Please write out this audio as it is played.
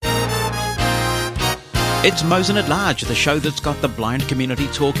It's Mosen at Large, the show that's got the blind community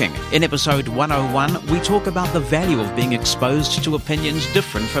talking. In episode 101, we talk about the value of being exposed to opinions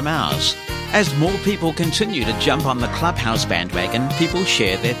different from ours. As more people continue to jump on the Clubhouse bandwagon, people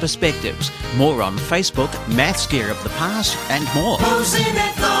share their perspectives. More on Facebook, Maths Gear of the Past, and more. Mosen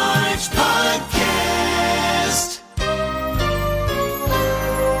at Large Podcast.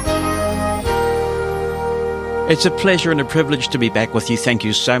 It's a pleasure and a privilege to be back with you. Thank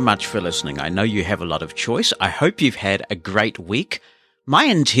you so much for listening. I know you have a lot of choice. I hope you've had a great week. My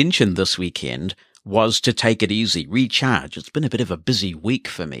intention this weekend was to take it easy, recharge. It's been a bit of a busy week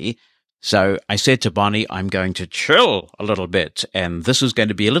for me. So I said to Bonnie, I'm going to chill a little bit, and this is going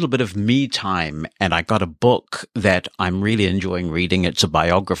to be a little bit of me time. And I got a book that I'm really enjoying reading. It's a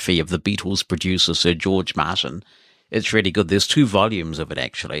biography of the Beatles producer, Sir George Martin. It's really good. There's 2 volumes of it,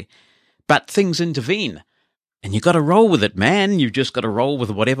 actually. But things intervene. And you've got to roll with it, man. You've just got to roll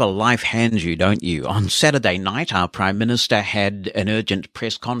with whatever life hands you, don't you? On Saturday night, our Prime Minister had an urgent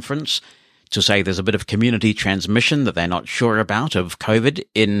press conference to say there's a bit of community transmission that they're not sure about of COVID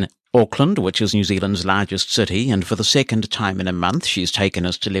in Auckland, which is New Zealand's largest city. And for the second time in a month, she's taken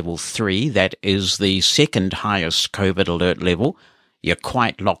us to level 3. That is the second highest COVID alert level. You're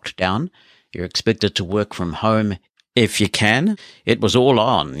quite locked down. You're expected to work from home if you can. It was all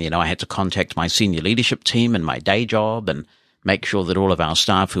on. I had to contact my senior leadership team and my day job and make sure that all of our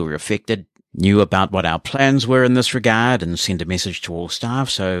staff who were affected knew about what our plans were in this regard and send a message to all staff.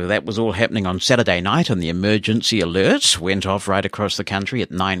 So that was all happening on Saturday night, and the emergency alert went off right across the country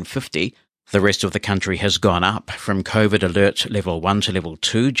at 9:50. The rest of the country has gone up from COVID alert level 1 to level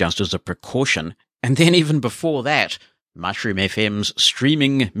 2 just as a precaution. And then even before that, Mushroom FM's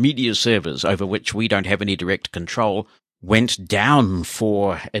streaming media servers, over which we don't have any direct control, went down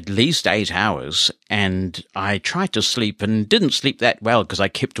for at least 8 hours, and I tried to sleep and didn't sleep that well because I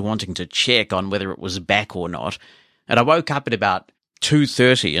kept wanting to check on whether it was back or not. And I woke up at about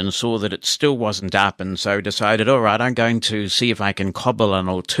 2:30 and saw that it still wasn't up, and so decided, all right, I'm going to see if I can cobble an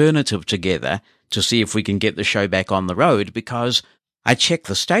alternative together to see if we can get the show back on the road, because I checked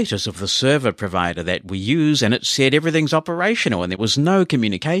the status of the server provider that we use, and it said everything's operational, and there was no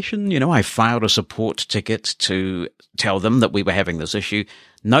communication. I filed a support ticket to tell them that we were having this issue.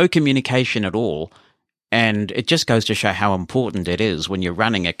 No communication at all. And it just goes to show how important it is when you're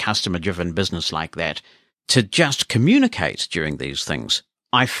running a customer-driven business like that to just communicate during these things.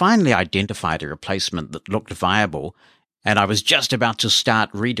 I finally identified a replacement that looked viable, and I was just about to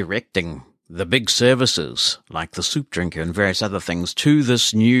start redirecting the big services like the Soup Drinker and various other things to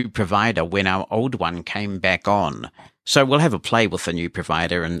this new provider when our old one came back on. So we'll have a play with the new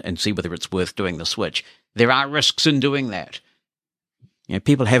provider and see whether it's worth doing the switch. There are risks in doing that.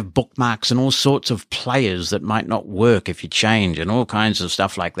 People have bookmarks and all sorts of players that might not work if you change and all kinds of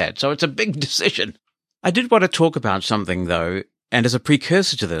stuff like that. So it's a big decision. I did want to talk about something, though, and as a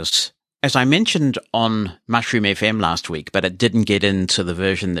precursor to this, as I mentioned on Mushroom FM last week, but it didn't get into the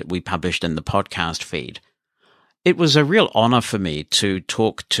version that we published in the podcast feed, it was a real honor for me to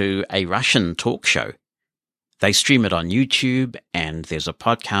talk to a Russian talk show. They stream it on YouTube, and there's a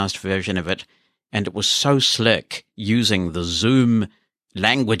podcast version of it, and it was so slick using the Zoom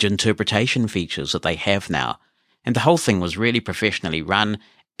language interpretation features that they have now. And the whole thing was really professionally run,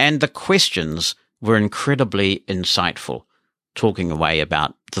 and the questions were incredibly insightful, talking away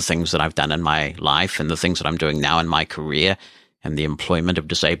about the things that I've done in my life and the things that I'm doing now in my career and the employment of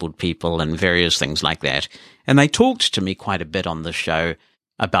disabled people and various things like that. And they talked to me quite a bit on the show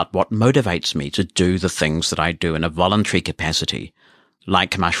about what motivates me to do the things that I do in a voluntary capacity,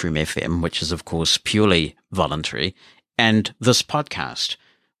 like Mushroom FM, which is, of course, purely voluntary, and this podcast.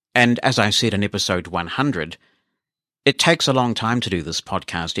 And as I said in episode 100, it takes a long time to do this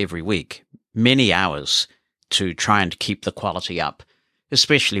podcast every week, many hours, to try and keep the quality up,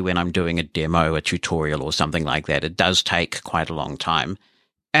 especially when I'm doing a demo, a tutorial or something like that. It does take quite a long time.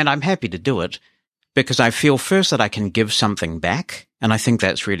 And I'm happy to do it because I feel first that I can give something back. And I think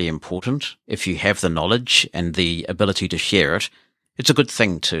that's really important. If you have the knowledge and the ability to share it, it's a good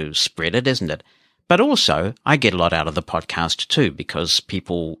thing to spread it, isn't it? But also, I get a lot out of the podcast too, because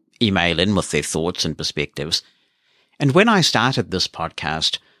people email in with their thoughts and perspectives. And when I started this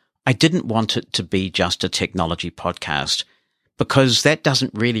podcast, I didn't want it to be just a technology podcast because that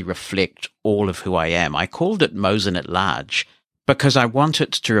doesn't really reflect all of who I am. I called it Mosen at Large because I want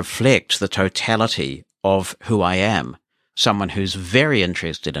it to reflect the totality of who I am. Someone who's very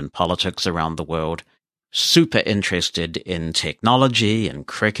interested in politics around the world, super interested in technology and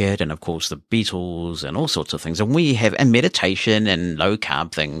cricket and, of course, the Beatles and all sorts of things. And we have and meditation and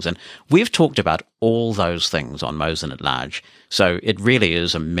low-carb things. And we've talked about all those things on Mosen at Large. So it really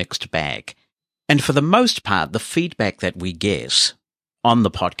is a mixed bag. And for the most part, the feedback that we get on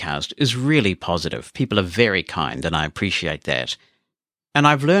the podcast is really positive. People are very kind, and I appreciate that. And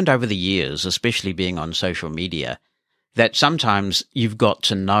I've learned over the years, especially being on social media, that sometimes you've got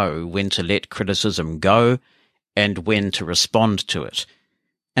to know when to let criticism go and when to respond to it.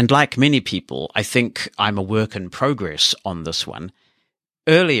 And like many people, I think I'm a work in progress on this one.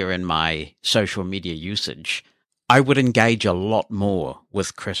 Earlier in my social media usage, I would engage a lot more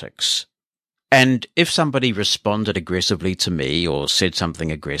with critics. And if somebody responded aggressively to me or said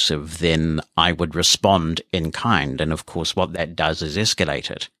something aggressive, then I would respond in kind. And of course, what that does is escalate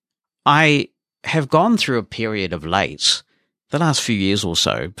it. I have gone through a period of late, the last few years or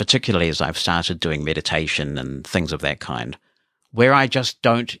so, particularly as I've started doing meditation and things of that kind, where I just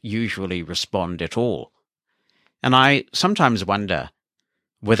don't usually respond at all. And I sometimes wonder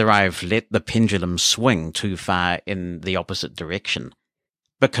whether I've let the pendulum swing too far in the opposite direction.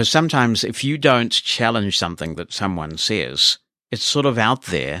 Because sometimes if you don't challenge something that someone says, it's sort of out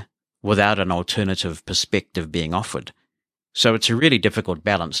there without an alternative perspective being offered. So it's a really difficult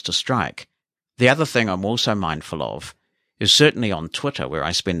balance to strike. The other thing I'm also mindful of is certainly on Twitter, where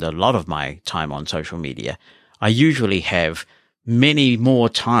I spend a lot of my time on social media, I usually have many more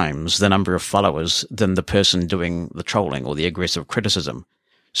times the number of followers than the person doing the trolling or the aggressive criticism.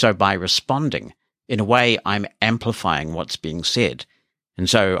 So by responding, in a way, I'm amplifying what's being said. And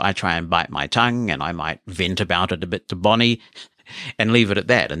so I try and bite my tongue, and I might vent about it a bit to Bonnie and leave it at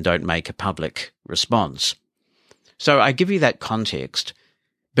that and don't make a public response. So I give you that context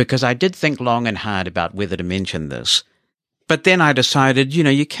because I did think long and hard about whether to mention this. But then I decided,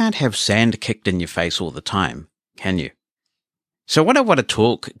 you can't have sand kicked in your face all the time, can you? So what I want to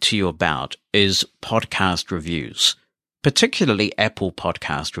talk to you about is podcast reviews, particularly Apple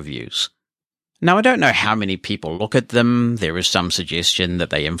podcast reviews. Now, I don't know how many people look at them. There is some suggestion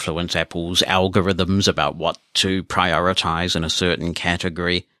that they influence Apple's algorithms about what to prioritize in a certain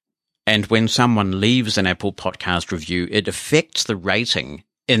category. And when someone leaves an Apple podcast review, it affects the rating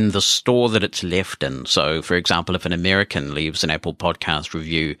in the store that it's left in. So, for example, if an American leaves an Apple podcast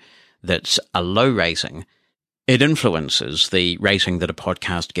review that's a low rating, it influences the rating that a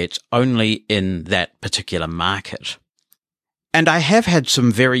podcast gets only in that particular market. And I have had some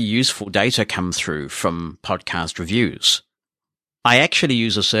very useful data come through from podcast reviews. I actually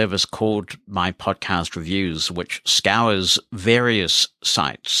use a service called My Podcast Reviews, which scours various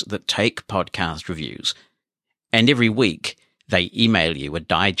sites that take podcast reviews. And every week, they email you a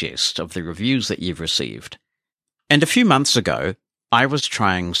digest of the reviews that you've received. And a few months ago, I was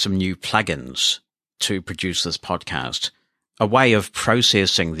trying some new plugins to produce this podcast, a way of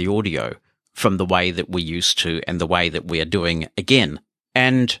processing the audio from the way that we used to and the way that we are doing again.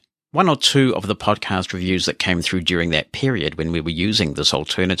 And one or two of the podcast reviews that came through during that period when we were using this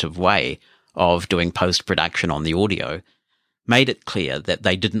alternative way of doing post-production on the audio made it clear that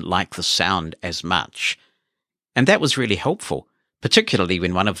they didn't like the sound as much. And that was really helpful, particularly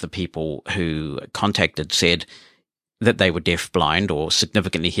when one of the people who contacted said that they were deaf-blind or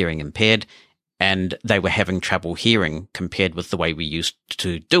significantly hearing impaired, and they were having trouble hearing compared with the way we used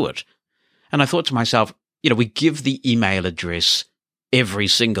to do it. And I thought to myself, we give the email address every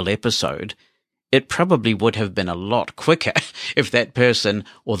single episode. It probably would have been a lot quicker if that person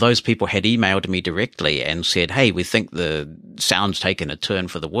or those people had emailed me directly and said, hey, we think the sound's taken a turn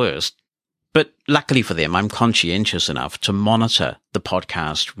for the worst. But luckily for them, I'm conscientious enough to monitor the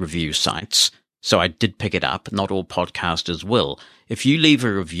podcast review sites. So I did pick it up. Not all podcasters will. If you leave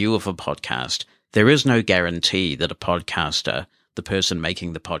a review of a podcast, there is no guarantee that a podcaster, the person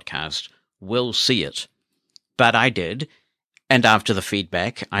making the podcast, will see it. But I did. And after the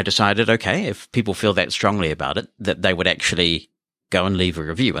feedback, I decided, okay, if people feel that strongly about it, that they would actually go and leave a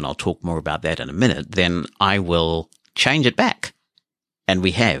review, and I'll talk more about that in a minute, then I will change it back. And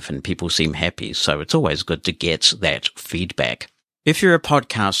we have, and people seem happy. So it's always good to get that feedback. If you're a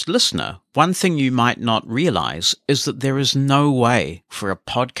podcast listener, one thing you might not realize is that there is no way for a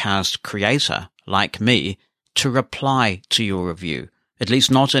podcast creator like me to reply to your review. At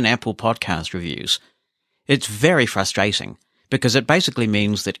least not in Apple podcast reviews. It's very frustrating because it basically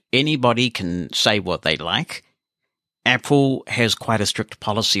means that anybody can say what they like. Apple has quite a strict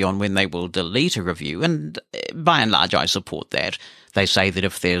policy on when they will delete a review, and by and large I support that. They say that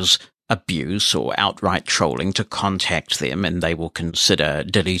if there's abuse or outright trolling, to contact them and they will consider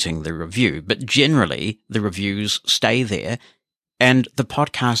deleting the review. But generally, the reviews stay there, and the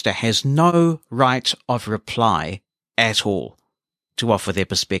podcaster has no right of reply at all to offer their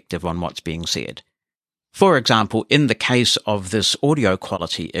perspective on what's being said. For example, in the case of this audio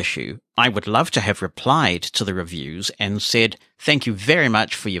quality issue, I would love to have replied to the reviews and said, thank you very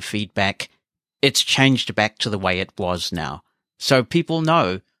much for your feedback. it's changed back to the way it was now. So people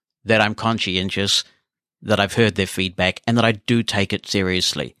know that I'm conscientious, that I've heard their feedback, and that I do take it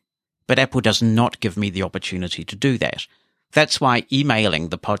seriously. But Apple does not give me the opportunity to do that. That's why emailing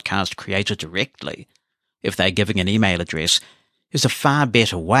the podcast creator directly, if they're giving an email address, is a far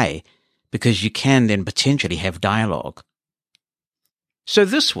better way, because you can then potentially have dialogue. So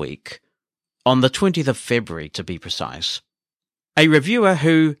this week, on the 20th of February to be precise, a reviewer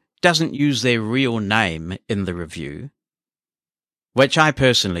who doesn't use their real name in the review, which I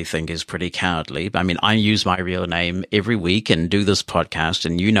personally think is pretty cowardly. I mean, I use my real name every week and do this podcast,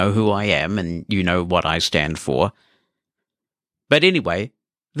 and you know who I am and you know what I stand for. But anyway,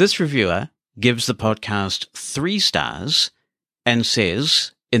 this reviewer gives the podcast 3 stars and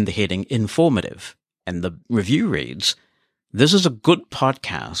says in the heading, informative, and the review reads, "This is a good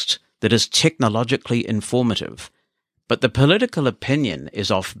podcast that is technologically informative, but the political opinion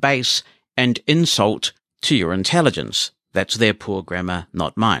is off base and insult to your intelligence." That's their poor grammar,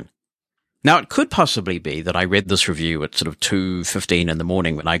 not mine. Now, it could possibly be that I read this review at sort of 2:15 in the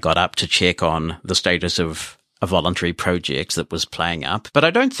morning when I got up to check on the status of a voluntary project that was playing up, but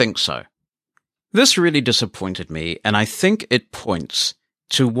I don't think so. This really disappointed me, and I think it points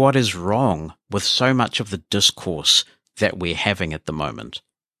to what is wrong with so much of the discourse that we're having at the moment.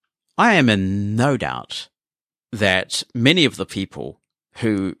 I am in no doubt that many of the people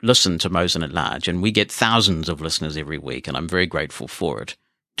who listen to Mosen at Large, and we get thousands of listeners every week, and I'm very grateful for it,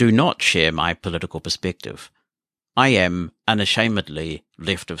 do not share my political perspective. I am unashamedly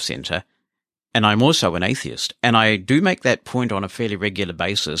left of centre, and I'm also an atheist, and I do make that point on a fairly regular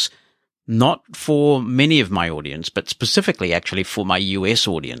basis, not for many of my audience, but specifically actually for my US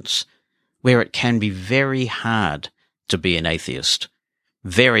audience, where it can be very hard to be an atheist.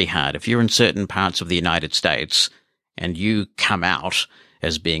 Very hard. If you're in certain parts of the United States and you come out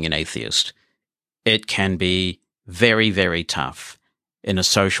as being an atheist, it can be very, very tough in a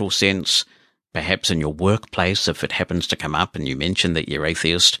social sense, perhaps in your workplace. If it happens to come up and you mention that you're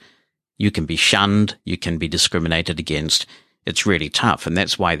atheist, you can be shunned, you can be discriminated against. It's really tough, and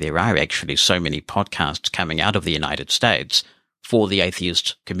that's why there are actually so many podcasts coming out of the United States for the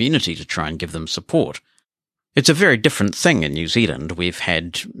atheist community to try and give them support. It's a very different thing in New Zealand. We've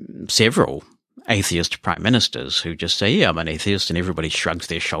had several atheist prime ministers who just say, yeah, I'm an atheist, and everybody shrugs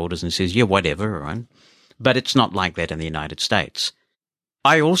their shoulders and says, yeah, whatever, right? But it's not like that in the United States.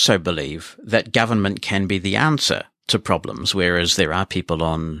 I also believe that government can be the answer to problems, whereas there are people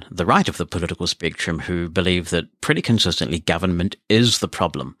on the right of the political spectrum who believe that pretty consistently government is the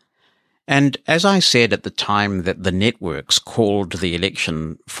problem. And as I said at the time that the networks called the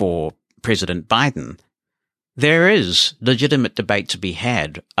election for President Biden, there is legitimate debate to be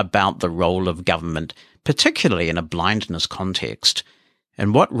had about the role of government, particularly in a blindness context,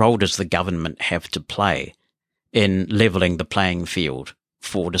 and what role does the government have to play in levelling the playing field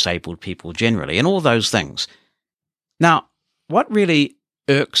for disabled people generally, and all those things. Now, what really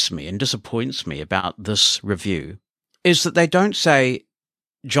irks me and disappoints me about this review is that they don't say,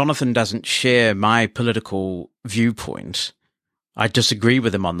 Jonathan doesn't share my political viewpoint. I disagree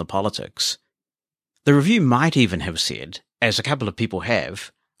with him on the politics. The review might even have said, as a couple of people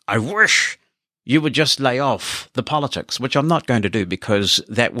have, I wish you would just lay off the politics, which I'm not going to do because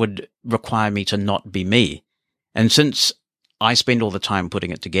that would require me to not be me. And since I spend all the time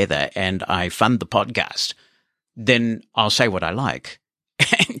putting it together and I fund the podcast, then I'll say what I like.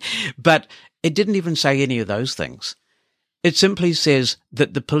 But it didn't even say any of those things. It simply says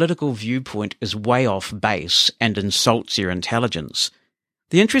that the political viewpoint is way off base and insults your intelligence.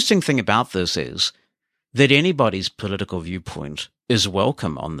 The interesting thing about this is that anybody's political viewpoint is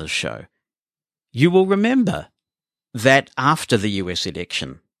welcome on this show. You will remember that after the US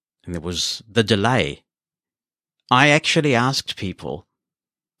election, and there was the delay, I actually asked people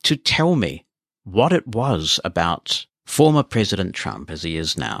to tell me what it was about former President Trump, as he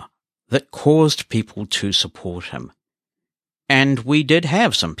is now, that caused people to support him. And we did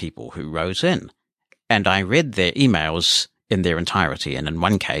have some people who wrote in, and I read their emails in their entirety, and in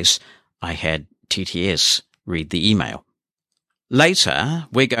one case, I had TTS read the email. Later,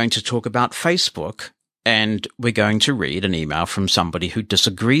 we're going to talk about Facebook, and we're going to read an email from somebody who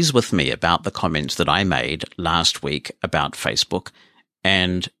disagrees with me about the comments that I made last week about Facebook,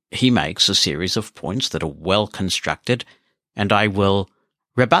 and he makes a series of points that are well constructed, and I will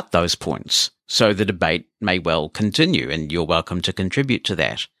rebut those points, so the debate may well continue, and you're welcome to contribute to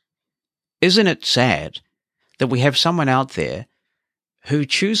that. Isn't it sad that we have someone out there who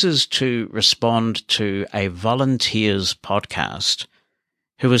chooses to respond to a volunteer's podcast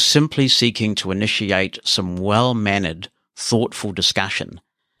who is simply seeking to initiate some well-mannered, thoughtful discussion,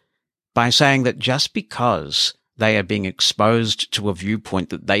 by saying that just because they are being exposed to a viewpoint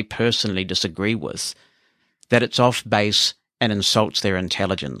that they personally disagree with, that it's off base and insults their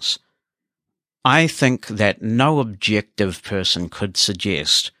intelligence. I think that no objective person could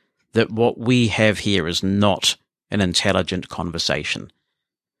suggest that what we have here is not an intelligent conversation.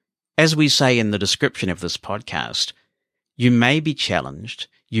 As we say in the description of this podcast, you may be challenged,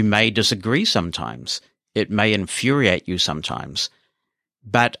 you may disagree sometimes, it may infuriate you sometimes,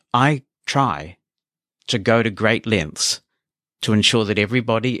 but I try to go to great lengths to ensure that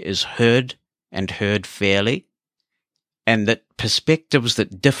everybody is heard and heard fairly, and that perspectives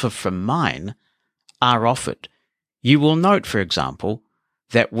that differ from mine are offered. You will note, for example,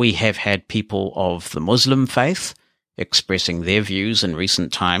 that we have had people of the Muslim faith expressing their views in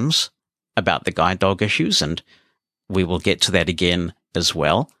recent times about the guide dog issues, and we will get to that again as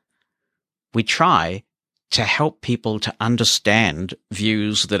well. We try to help people to understand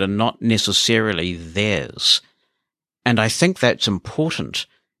views that are not necessarily theirs. And I think that's important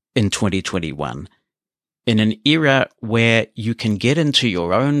in 2021, in an era where you can get into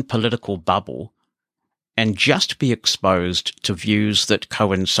your own political bubble and just be exposed to views that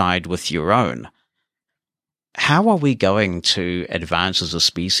coincide with your own. How are we going to advance as a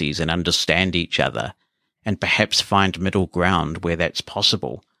species and understand each other and perhaps find middle ground where that's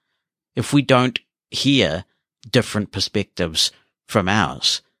possible if we don't hear different perspectives from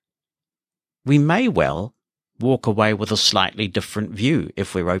ours? We may well walk away with a slightly different view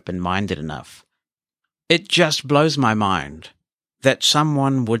if we're open-minded enough. It just blows my mind that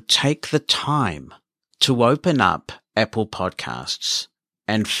someone would take the time to open up Apple Podcasts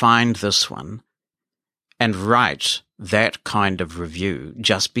and find this one and write that kind of review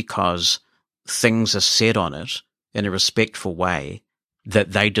just because things are said on it in a respectful way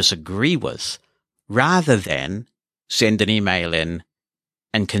that they disagree with, rather than send an email in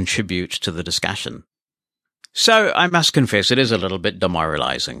and contribute to the discussion. So I must confess it is a little bit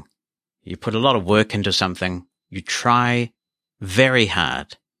demoralizing. You put a lot of work into something, you try very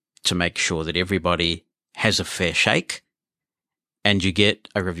hard to make sure that everybody has a fair shake, and you get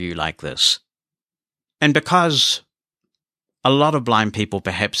a review like this. And because a lot of blind people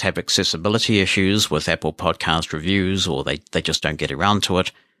perhaps have accessibility issues with Apple Podcast reviews, or they just don't get around to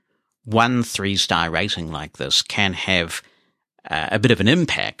it, 1 3-star rating like this can have a bit of an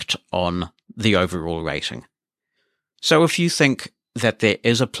impact on the overall rating. So if you think that there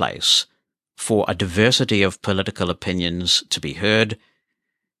is a place for a diversity of political opinions to be heard,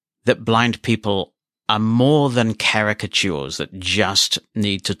 that blind people are more than caricatures that just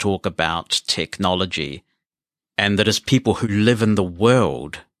need to talk about technology, and that as people who live in the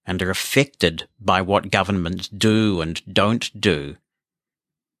world and are affected by what governments do and don't do,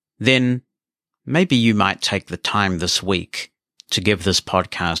 then maybe you might take the time this week to give this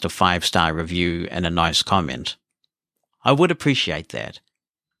podcast a 5-star review and a nice comment. I would appreciate that.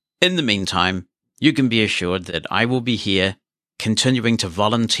 In the meantime, you can be assured that I will be here continuing to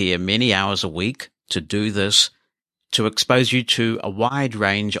volunteer many hours a week to do this, to expose you to a wide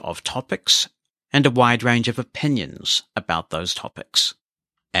range of topics and a wide range of opinions about those topics,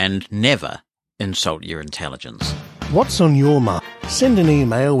 and never insult your intelligence. What's on your mind? Send an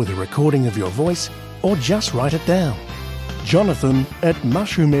email with a recording of your voice, or just write it down.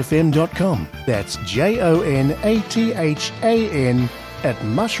 Jonathan@mushroomfm.com. That's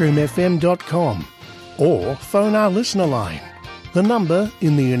JONATHAN@mushroomfm.com. Or phone our listener line. The number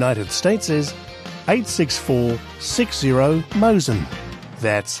in the United States is 864-60-MOSEN.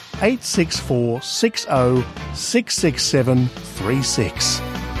 That's 864-60-66736.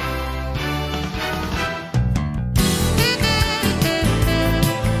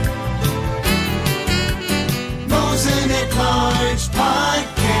 Mosen at Large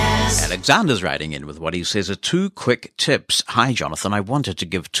Podcast. Alexander's writing in with what he says are 2 quick tips. Hi, Jonathan. I wanted to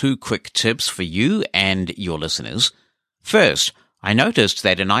give 2 quick tips for you and your listeners. First, I noticed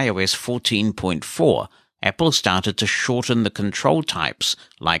that in iOS 14.4, Apple started to shorten the control types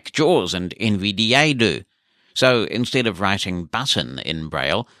like JAWS and NVDA do. So instead of writing button in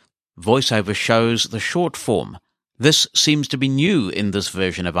Braille, VoiceOver shows the short form. This seems to be new in this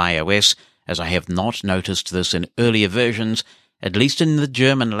version of iOS, as I have not noticed this in earlier versions, at least in the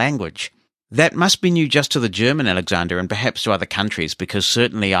German language. That must be new just to the German, Alexander, and perhaps to other countries, because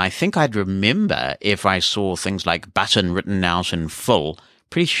certainly I think I'd remember if I saw things like button written out in full.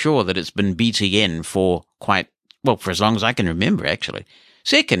 Pretty sure that it's been BTN for for as long as I can remember, actually.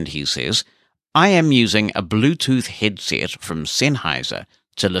 Second, he says, I am using a Bluetooth headset from Sennheiser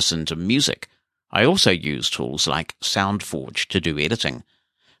to listen to music. I also use tools like SoundForge to do editing.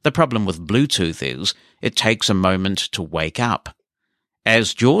 The problem with Bluetooth is it takes a moment to wake up.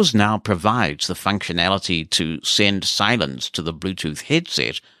 As JAWS now provides the functionality to send silence to the Bluetooth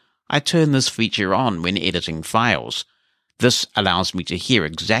headset, I turn this feature on when editing files. This allows me to hear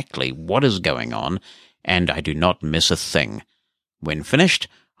exactly what is going on, and I do not miss a thing. When finished,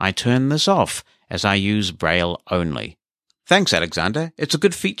 I turn this off, as I use Braille only. Thanks, Alexander. It's a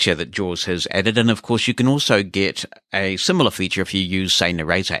good feature that JAWS has added, and of course you can also get a similar feature if you use, say,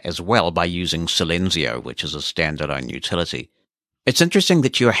 Narrator as well by using Silenzio, which is a standalone utility. It's interesting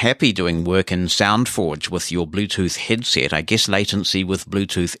that you're happy doing work in SoundForge with your Bluetooth headset. I guess latency with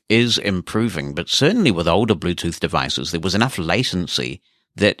Bluetooth is improving, but certainly with older Bluetooth devices, there was enough latency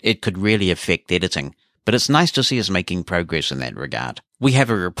that it could really affect editing. But it's nice to see us making progress in that regard. We have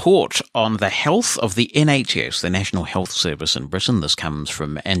a report on the health of the NHS, the National Health Service in Britain. This comes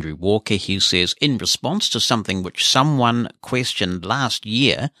from Andrew Walker. He says, in response to something which someone questioned last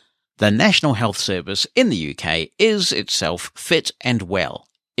year, the National Health Service in the UK is itself fit and well,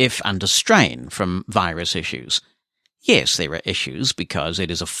 if under strain from virus issues. Yes, there are issues because it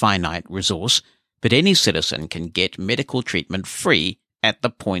is a finite resource, but any citizen can get medical treatment free at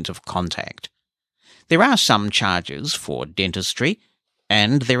the point of contact. There are some charges for dentistry,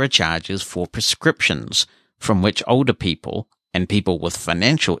 and there are charges for prescriptions, from which older people and people with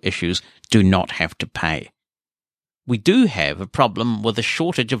financial issues do not have to pay. We do have a problem with a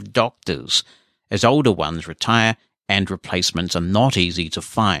shortage of doctors, as older ones retire and replacements are not easy to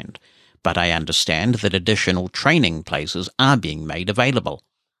find, but I understand that additional training places are being made available.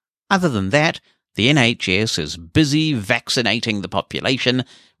 Other than that, the NHS is busy vaccinating the population,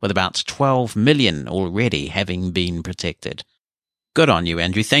 with about 12 million already having been protected. Good on you,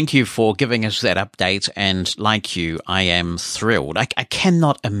 Andrew. Thank you for giving us that update, and like you, I am thrilled. I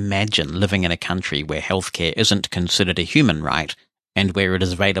cannot imagine living in a country where healthcare isn't considered a human right, and where it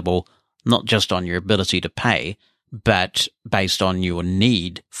is available not just on your ability to pay, but based on your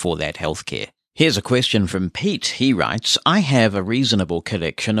need for that healthcare. Here's a question from Pete. He writes, I have a reasonable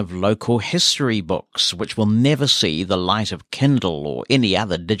collection of local history books which will never see the light of Kindle or any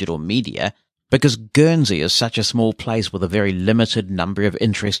other digital media because Guernsey is such a small place with a very limited number of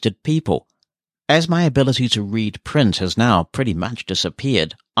interested people. As my ability to read print has now pretty much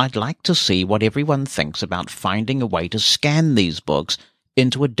disappeared, I'd like to see what everyone thinks about finding a way to scan these books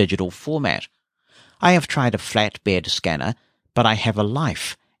into a digital format. I have tried a flatbed scanner, but I have a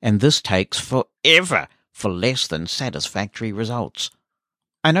life, and this takes forever for less than satisfactory results.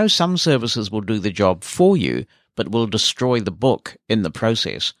 I know some services will do the job for you, but will destroy the book in the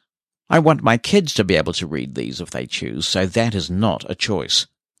process. I want my kids to be able to read these if they choose, so that is not a choice.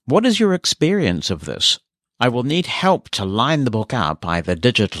 What is your experience of this? I will need help to line the book up either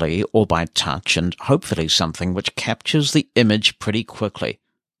digitally or by touch, and hopefully something which captures the image pretty quickly.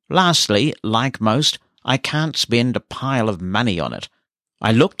 Lastly, like most, I can't spend a pile of money on it.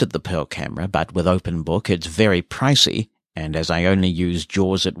 I looked at the Pearl camera, but with OpenBook it's very pricey, and as I only use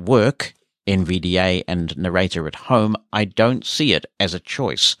JAWS at work, NVDA and Narrator at home, I don't see it as a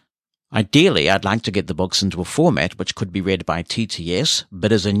choice. Ideally, I'd like to get the books into a format which could be read by TTS,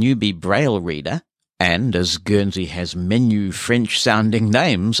 but as a newbie Braille reader, and as Guernsey has menu French-sounding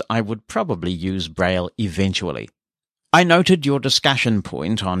names, I would probably use Braille eventually. I noted your discussion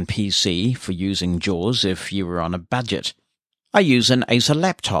point on PC for using JAWS if you were on a budget. I use an Acer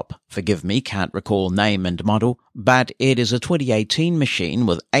laptop, forgive me, can't recall name and model, but it is a 2018 machine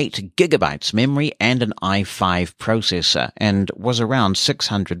with 8 gigabytes memory and an i5 processor, and was around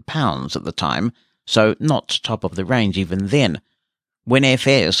 £600 at the time, so not top of the range even then. When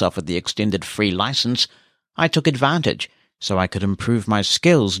FS offered the extended free license, I took advantage, so I could improve my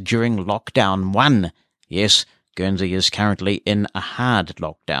skills during Lockdown 1. Yes, Guernsey is currently in a hard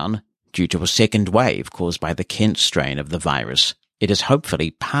lockdown, due to a second wave caused by the Kent strain of the virus. It is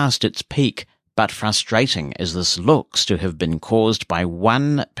hopefully past its peak, but frustrating as this looks to have been caused by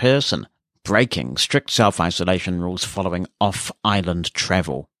one person breaking strict self-isolation rules following off-island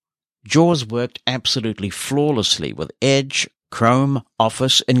travel. JAWS worked absolutely flawlessly with Edge, Chrome,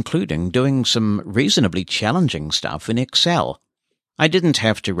 Office, including doing some reasonably challenging stuff in Excel. I didn't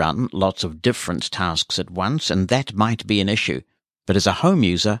have to run lots of different tasks at once, and that might be an issue. But as a home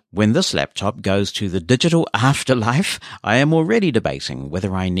user, when this laptop goes to the digital afterlife, I am already debating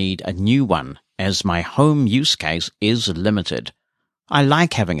whether I need a new one, as my home use case is limited. I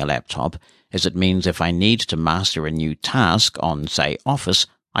like having a laptop, as it means if I need to master a new task on, say, Office,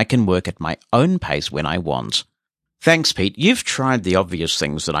 I can work at my own pace when I want. Thanks, Pete. You've tried the obvious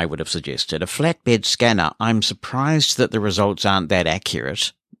things that I would have suggested. A flatbed scanner, I'm surprised that the results aren't that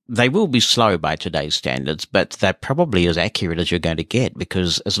accurate. They will be slow by today's standards, but they're probably as accurate as you're going to get,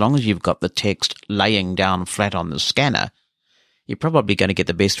 because as long as you've got the text laying down flat on the scanner, You're probably going to get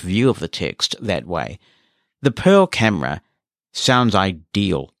the best view of the text that way. The Pearl camera sounds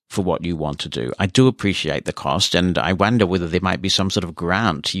ideal for what you want to do. I do appreciate the cost, and I wonder whether there might be some sort of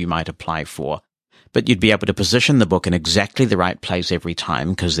grant you might apply for. But you'd be able to position the book in exactly the right place every time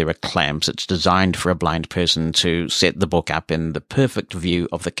because there are clamps. It's designed for a blind person to set the book up in the perfect view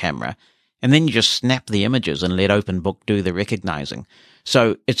of the camera. And then you just snap the images and let OpenBook do the recognizing.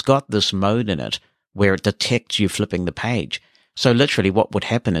 So it's got this mode in it where it detects you flipping the page. So literally what would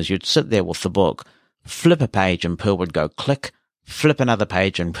happen is you'd sit there with the book, flip a page and Pearl would go click, flip another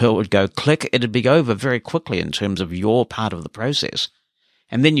page and Pearl would go click. It'd be over very quickly in terms of your part of the process.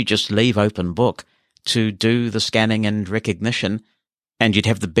 And then you just leave OpenBook to do the scanning and recognition, and you'd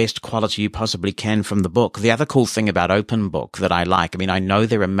have the best quality you possibly can from the book. The other cool thing about OpenBook that I like, I mean, I know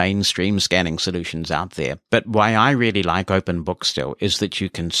there are mainstream scanning solutions out there, but why I really like OpenBook still is that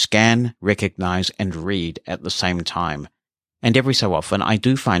you can scan, recognize, and read at the same time. And every so often, I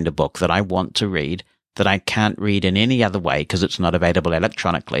do find a book that I want to read that I can't read in any other way because it's not available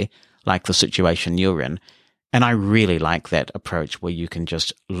electronically, like the situation you're in. And I really like that approach where you can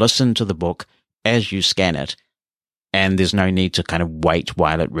just listen to the book as you scan it, and there's no need to kind of wait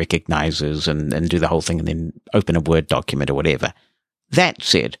while it recognizes and do the whole thing and then open a Word document or whatever. That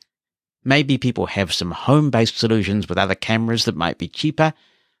said, maybe people have some home-based solutions with other cameras that might be cheaper,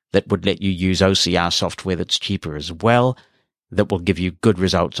 that would let you use OCR software that's cheaper as well, that will give you good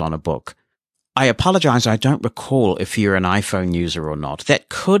results on a book. I apologize, I don't recall if you're an iPhone user or not. That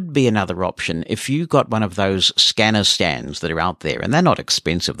could be another option if you got one of those scanner stands that are out there, and they're not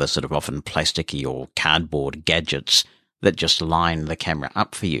expensive, they're sort of often plasticky or cardboard gadgets that just line the camera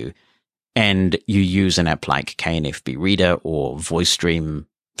up for you, and you use an app like KNFB Reader or VoiceStream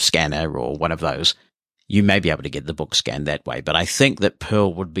Scanner or one of those. You may be able to get the book scanned that way, but I think that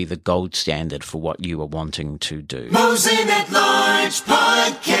Pearl would be the gold standard for what you are wanting to do. Mosen at Large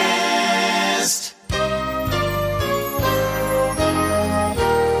Podcast.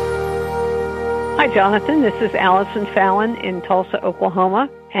 Hi, Jonathan. This is Allison Fallon in Tulsa, Oklahoma,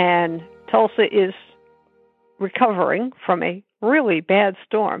 and Tulsa is recovering from a really bad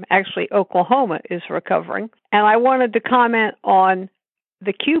storm. Actually, Oklahoma is recovering. And I wanted to comment on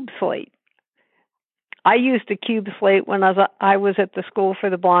the Cube Slate. I used a Cube Slate when I was at the School for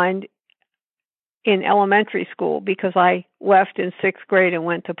the Blind in elementary school because I left in 6th grade and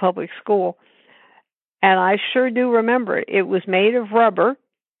went to public school. And I sure do remember it. It was made of rubber.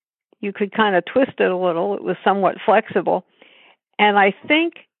 You could kind of twist it a little. It was somewhat flexible. And I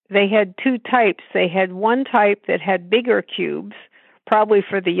think they had two types. They had one type that had bigger cubes, probably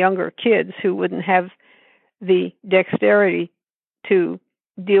for the younger kids who wouldn't have the dexterity to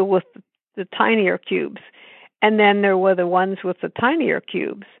deal with the tinier cubes. And then there were the ones with the tinier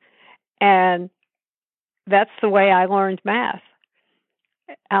cubes. And that's the way I learned math.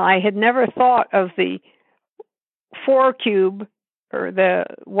 I had never thought of the 4 cube or the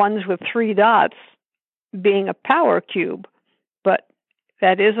ones with 3 dots being a power cube, but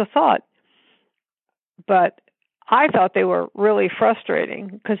that is a thought. But I thought they were really frustrating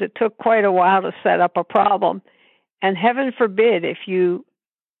because it took quite a while to set up a problem. And heaven forbid if you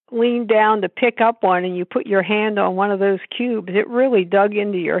lean down to pick up one and you put your hand on one of those cubes, it really dug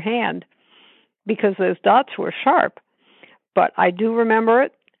into your hand because those dots were sharp. But I do remember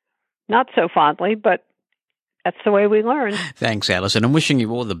it, not so fondly, but that's the way we learn. Thanks, Alison. I'm wishing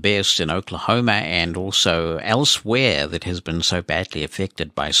you all the best in Oklahoma and also elsewhere that has been so badly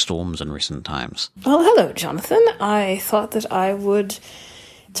affected by storms in recent times. Well, hello, Jonathan. I thought that I would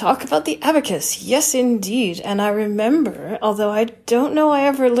talk about the abacus. Yes, indeed. And I remember, although I don't know I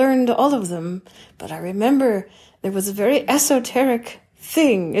ever learned all of them, but I remember there was a very esoteric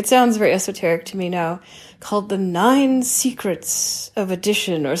thing. It sounds very esoteric to me now, called the 9 Secrets of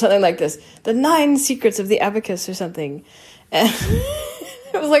Addition or something like this. The 9 Secrets of the Abacus or something. And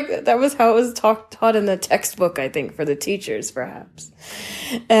it was like, that was how it was taught in the textbook, I think, for the teachers, perhaps.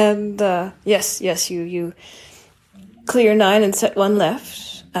 And yes, you clear 9 and set 1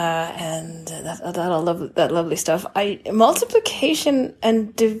 left. And that lovely stuff. Multiplication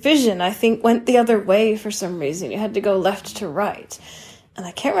and division, I think, went the other way for some reason. You had to go left to right. And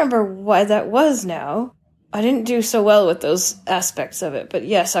I can't remember why that was now. I didn't do so well with those aspects of it. But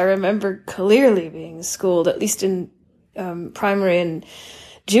yes, I remember clearly being schooled, at least in primary and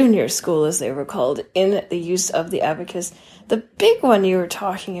junior school, as they were called, in the use of the abacus. The big one you were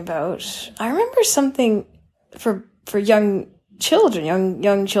talking about, I remember something for young children,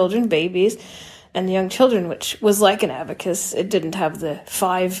 young children, babies, and young children, which was like an abacus. It didn't have the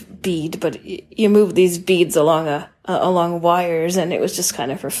 5 bead, but you move these beads along along wires, and it was just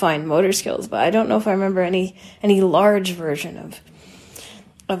kind of for fine motor skills. But I don't know if I remember any large version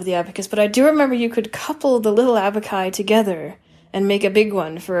of the abacus. But I do remember you could couple the little abaci together and make a big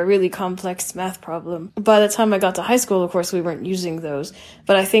one for a really complex math problem. By the time I got to high school, of course, we weren't using those.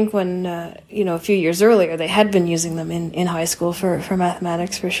 But I think when, a few years earlier, they had been using them in high school for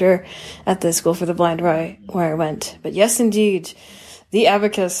mathematics, for sure, at the School for the Blind where I went. But yes, indeed, the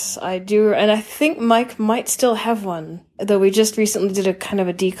abacus, I do, and I think Mike might still have one, though we just recently did a kind of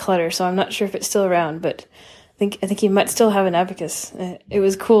a declutter, so I'm not sure if it's still around, but I think he might still have an abacus. It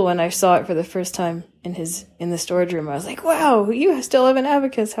was cool when I saw it for the first time in the storage room. I was like, wow, you still have an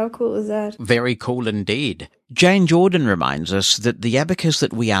abacus. How cool is that? Very cool indeed. Jane Jordan reminds us that the abacus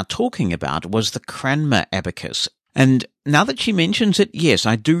that we are talking about was the Cranmer abacus. And now that she mentions it, yes,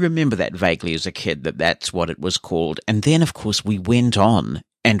 I do remember that vaguely as a kid, that's what it was called. And then, of course, we went on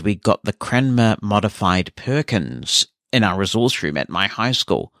and we got the Cranmer modified Perkins in our resource room at my high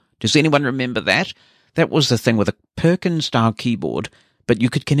school. Does anyone remember that? That was the thing with a Perkins-style keyboard, but you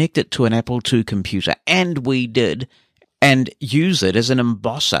could connect it to an Apple II computer, and we did, and use it as an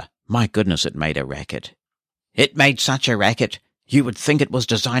embosser. My goodness, it made a racket. It made such a racket, you would think it was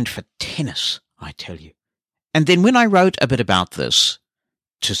designed for tennis, I tell you. And then when I wrote a bit about this,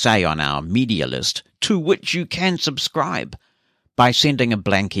 to say on our media list, to which you can subscribe by sending a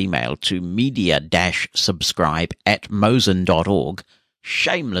blank email to media-subscribe@mosen.org,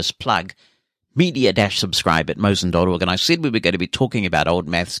 shameless plug, media-subscribe@mosen.org, and I said we were going to be talking about old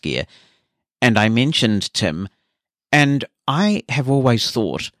maths gear, and I mentioned Tim, and I have always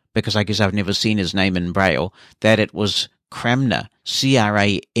thought, because I guess I've never seen his name in Braille, that it was Cramner,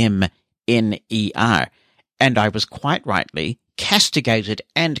 Cramner, and I was quite rightly castigated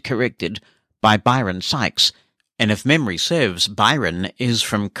and corrected by Byron Sykes, and if memory serves, Byron is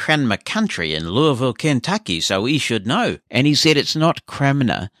from Cranmer Country in Louisville, Kentucky, so he should know, and he said it's not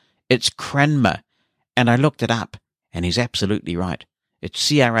Cramner, it's Cranmer, and I looked it up, and he's absolutely right.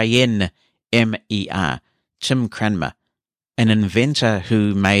 It's Cranmer, Tim Cranmer, an inventor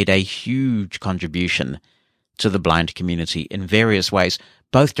who made a huge contribution to the blind community in various ways,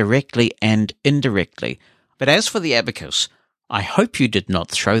 both directly and indirectly. But as for the abacus, I hope you did not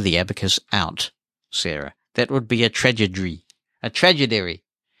throw the abacus out, Sarah. That would be a tragedy.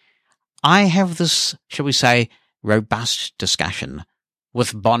 I have this, shall we say, robust discussion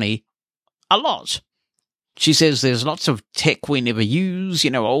with Bonnie a lot. She says there's lots of tech we never use,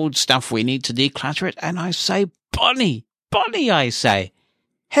 old stuff we need to declutter it. And I say, Bonnie, I say,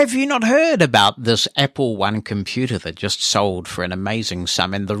 have you not heard about this Apple I computer that just sold for an amazing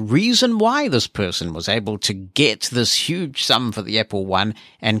sum? And the reason why this person was able to get this huge sum for the Apple I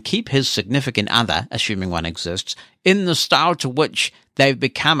and keep his significant other, assuming one exists, in the style to which they've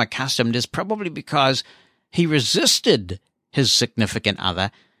become accustomed is probably because he resisted his significant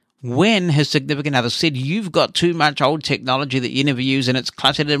other when his significant other said, you've got too much old technology that you never use and it's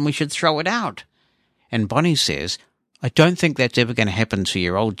cluttered and we should throw it out. And Bonnie says, I don't think that's ever going to happen to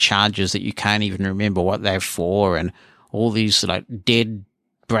your old chargers that you can't even remember what they're for and all these dead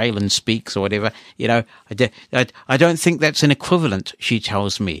Braille and Speaks or whatever. I don't think that's an equivalent, she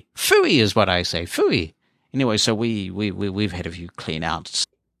tells me. Phooey is what I say, phooey. Anyway, so we've had a few clean outs.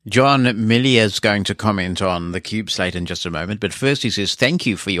 John Millier is going to comment on the Cube Slate in just a moment, but first he says, thank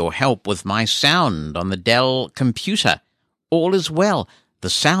you for your help with my sound on the Dell computer. All is well. The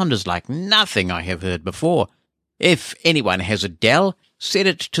sound is like nothing I have heard before. If anyone has a Dell, set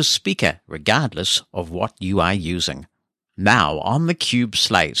it to speaker, regardless of what you are using. Now, on the Cube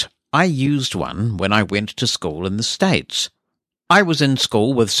Slate, I used one when I went to school in the States. I was in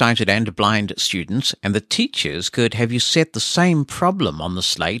school with sighted and blind students, and the teachers could have you set the same problem on the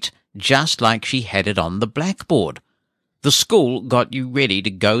slate just like she had it on the blackboard. The school got you ready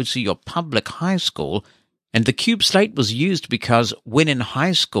to go to your public high school, and the Cube Slate was used because when in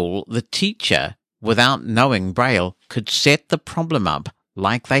high school, the teacher, without knowing Braille, could set the problem up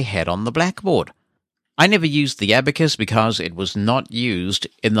like they had on the blackboard. I never used the abacus because it was not used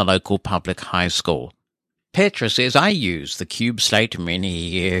in the local public high school. Petra says, I used the Cube Slate many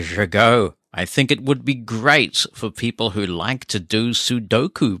years ago. I think it would be great for people who like to do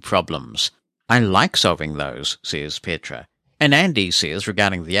Sudoku problems. I like solving those, says Petra. And Andy says,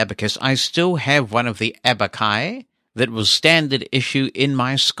 regarding the abacus, I still have one of the abaci that was standard issue in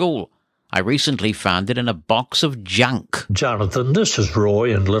my school. I recently found it in a box of junk. Jonathan, this is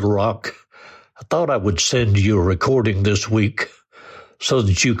Roy in Little Rock. I thought I would send you a recording this week so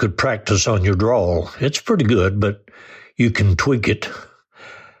that you could practice on your drawl. It's pretty good, but you can tweak it.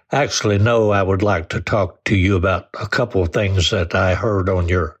 Actually, no, I would like to talk to you about a couple of things that I heard on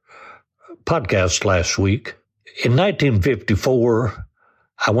your podcast last week. In 1954,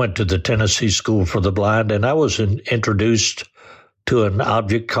 I went to the Tennessee School for the Blind, and I was introduced to an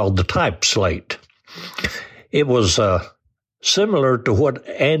object called the type slate. It was similar to what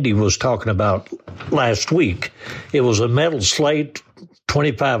Andy was talking about last week. It was a metal slate,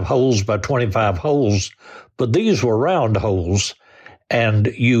 25 holes by 25 holes, but these were round holes, and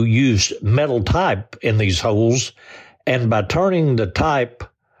you used metal type in these holes, and by turning the type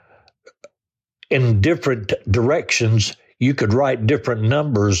in different directions, you could write different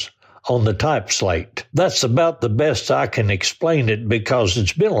numbers on the type slate. That's about the best I can explain it because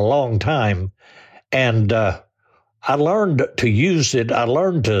it's been a long time, and I learned to use it. I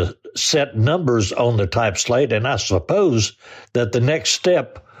learned to set numbers on the type slate, and I suppose that the next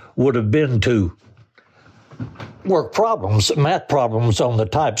step would have been to work math problems on the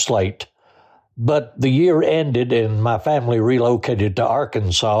type slate. But the year ended, and my family relocated to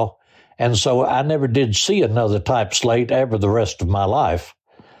Arkansas, and so I never did see another type slate ever the rest of my life.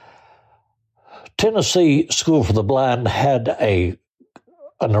 Tennessee School for the Blind had a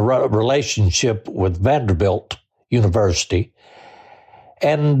relationship with Vanderbilt University,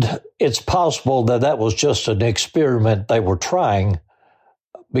 and it's possible that that was just an experiment they were trying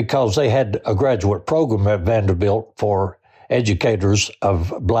because they had a graduate program at Vanderbilt for educators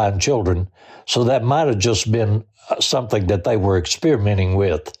of blind children, so that might have just been something that they were experimenting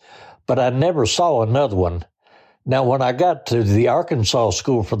with. But I never saw another one. Now, when I got to the Arkansas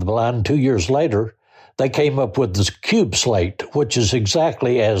School for the Blind 2 years later, they came up with this cube slate, which is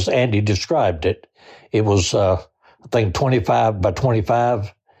exactly as Andy described it. It was, I think, 25 by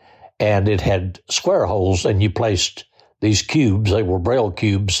 25, and it had square holes, and you placed these cubes. They were Braille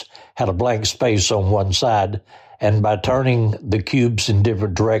cubes, had a blank space on one side, and by turning the cubes in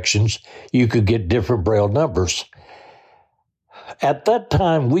different directions, you could get different Braille numbers. At that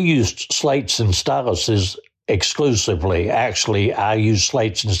time, we used slates and styluses exclusively. Actually, I used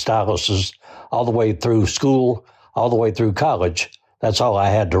slates and styluses all the way through school, all the way through college. That's all I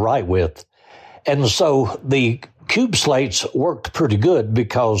had to write with. And so the cube slates worked pretty good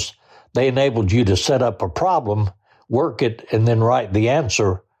because they enabled you to set up a problem, work it, and then write the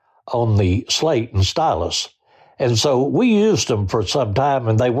answer on the slate and stylus. And so we used them for some time,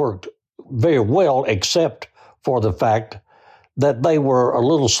 and they worked very well, except for the fact that they were a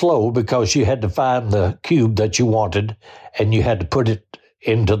little slow because you had to find the cube that you wanted, and you had to put it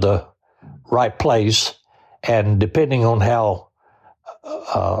into the right place. And depending on how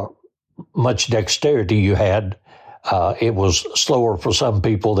much dexterity you had, it was slower for some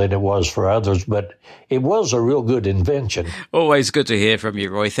people than it was for others, but it was a real good invention. Always good to hear from you,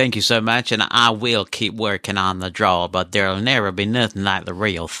 Roy. Thank you so much, and I will keep working on the draw, but there'll never be nothing like the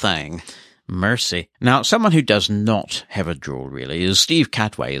real thing. Mercy. Now, someone who does not have a draw, really, is Steve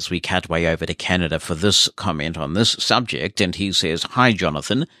Catway, as we catway over to Canada for this comment on this subject, and he says, "Hi,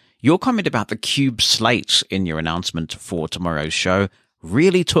 Jonathan. Your comment about the cube slates in your announcement for tomorrow's show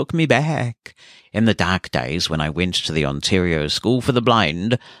really took me back. In the dark days when I went to the Ontario School for the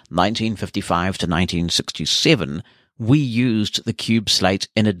Blind, 1955 to 1967, we used the cube slate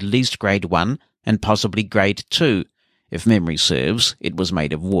in at least grade 1 and possibly grade 2. If memory serves, it was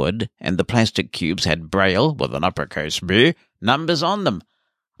made of wood, and the plastic cubes had Braille, with an uppercase B, numbers on them.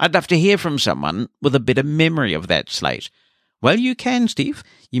 I'd love to hear from someone with a bit of memory of that slate." Well, you can, Steve.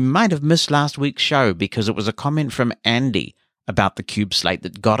 You might have missed last week's show because it was a comment from Andy about the cube slate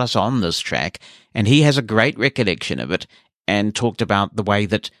that got us on this track, and he has a great recollection of it and talked about the way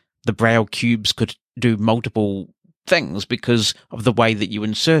that the Braille cubes could do multiple things because of the way that you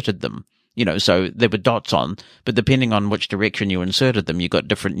inserted them. You know, so there were dots on, but depending on which direction you inserted them, you got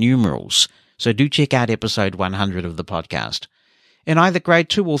different numerals. So do check out episode 100 of the podcast. In either grade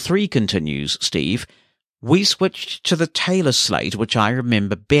 2 or 3, continues Steve, we switched to the Taylor slate, which I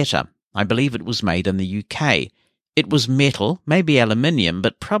remember better. I believe it was made in the UK. It was metal, maybe aluminium,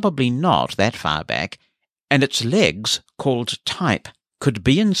 but probably not that far back, and its legs, called type, could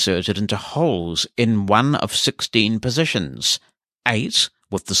be inserted into holes in one of 16 positions. 8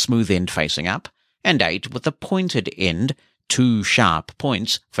 with the smooth end facing up, and 8 with the pointed end, 2 sharp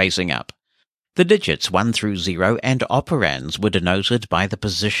points facing up. The digits 1 through 0 and operands were denoted by the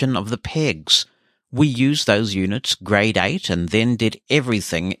position of the pegs. We used those units grade 8 and then did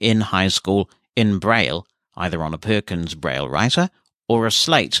everything in high school in Braille, either on a Perkins Braille writer or a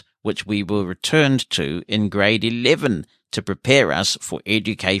slate, which we were returned to in grade 11 to prepare us for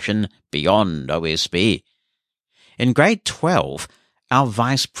education beyond OSB. In grade 12, our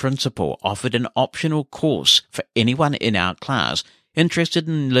vice principal offered an optional course for anyone in our class interested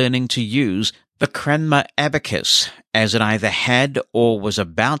in learning to use the Cranmer abacus, as it either had or was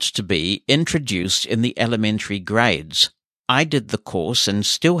about to be introduced in the elementary grades. I did the course and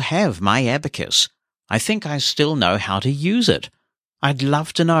still have my abacus. I think I still know how to use it. I'd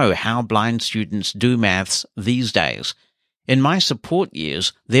love to know how blind students do maths these days. In my support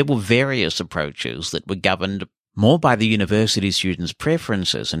years, there were various approaches that were governed more by the university students'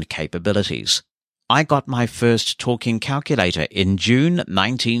 preferences and capabilities. I got my first talking calculator in June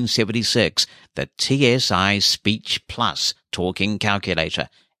 1976, the TSI Speech Plus talking calculator,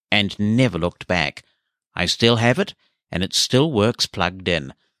 and never looked back. I still have it, and it still works plugged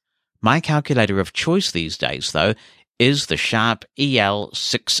in. My calculator of choice these days, though, is the Sharp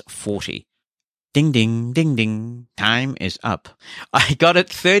EL640. Ding, ding, ding, ding. Time is up. I got it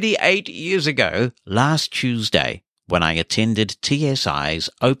 38 years ago, last Tuesday, when I attended TSI's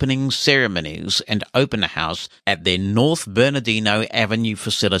opening ceremonies and open house at their North Bernardino Avenue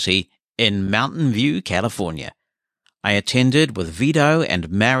facility in Mountain View, California. I attended with Vito and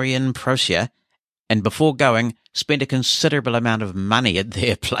Marion Procia, and before going, spent a considerable amount of money at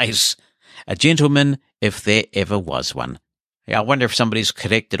their place. A gentleman, if there ever was one. I wonder if somebody's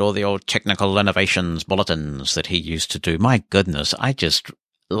collected all the old technical innovations bulletins that he used to do. My goodness, I just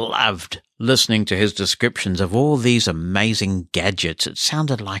loved listening to his descriptions of all these amazing gadgets. It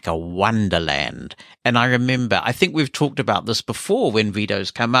sounded like a wonderland. And I remember, I think we've talked about this before when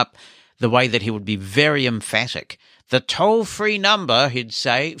Vito's come up, the way that he would be very emphatic. The toll-free number, he'd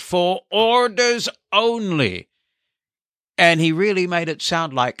say, for orders only. And he really made it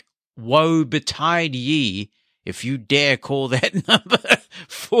sound like, woe betide ye if you dare call that number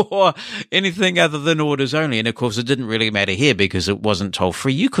for anything other than orders only. And, of course, it didn't really matter here because it wasn't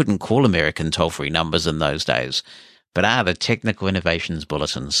toll-free. You couldn't call American toll-free numbers in those days. But the technical innovations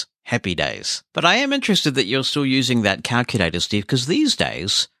bulletins. Happy days. But I am interested that you're still using that calculator, Steve, because these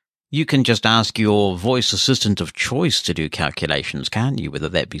days you can just ask your voice assistant of choice to do calculations, can't you? Whether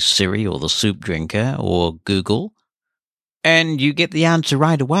that be Siri or the Soup Drinker or Google. And you get the answer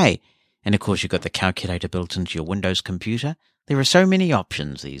right away. And, of course, you've got the calculator built into your Windows computer. There are so many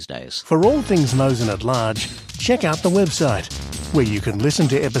options these days. For all things Mosen at Large, check out the website, where you can listen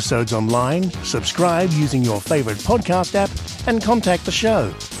to episodes online, subscribe using your favourite podcast app, and contact the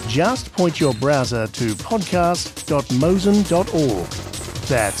show. Just point your browser to podcast.mosen.org.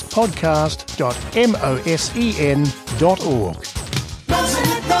 That's podcast.mosen.org. Mosen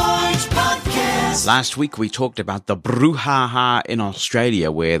at Large Podcast. Last week we talked about the brouhaha in Australia,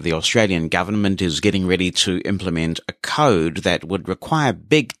 where the Australian government is getting ready to implement a code that would require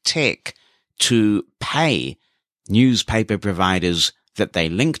big tech to pay newspaper providers that they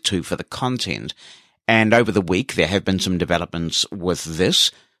link to for the content. And over the week there have been some developments with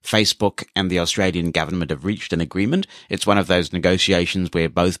this. Facebook and the Australian government have reached an agreement. It's one of those negotiations where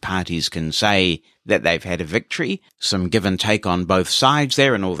both parties can say that they've had a victory, some give and take on both sides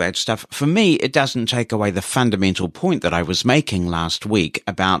there and all that stuff. For me, it doesn't take away the fundamental point that I was making last week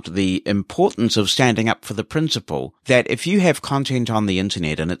about the importance of standing up for the principle that if you have content on the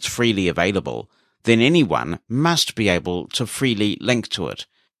internet and it's freely available, then anyone must be able to freely link to it.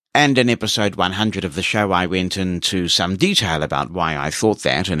 And in episode 100 of the show, I went into some detail about why I thought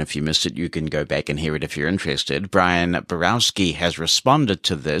that, and if you missed it, you can go back and hear it if you're interested. Brian Borowski has responded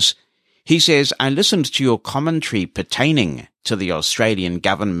to this. He says, I listened to your commentary pertaining to the Australian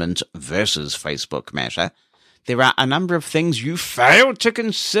government versus Facebook matter. There are a number of things you failed to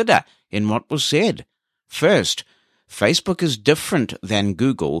consider in what was said. First, Facebook is different than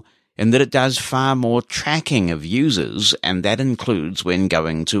Google in that it does far more tracking of users, and that includes when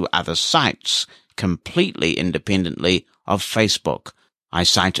going to other sites, completely independently of Facebook. I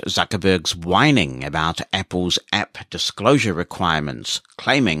cite Zuckerberg's whining about Apple's app disclosure requirements,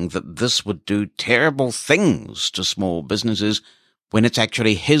 claiming that this would do terrible things to small businesses when it's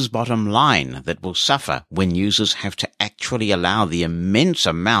actually his bottom line that will suffer when users have to actually allow the immense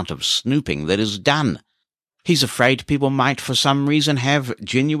amount of snooping that is done. He's afraid people might for some reason have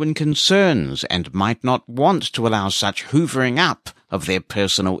genuine concerns and might not want to allow such hoovering up of their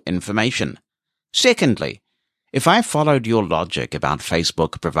personal information. Secondly, if I followed your logic about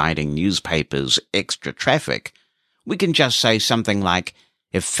Facebook providing newspapers extra traffic, we can just say something like,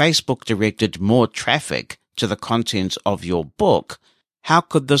 if Facebook directed more traffic to the contents of your book, how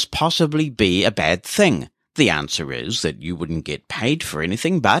could this possibly be a bad thing? The answer is that you wouldn't get paid for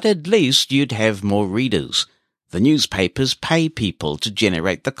anything, but at least you'd have more readers. The newspapers pay people to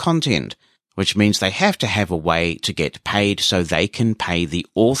generate the content, which means they have to have a way to get paid so they can pay the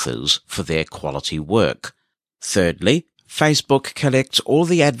authors for their quality work. Thirdly, Facebook collects all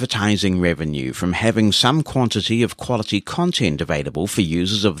the advertising revenue from having some quantity of quality content available for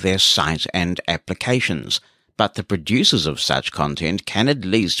users of their site and applications, but the producers of such content can at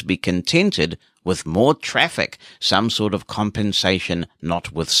least be contented with more traffic, some sort of compensation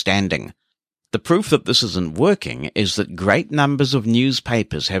notwithstanding. The proof that this isn't working is that great numbers of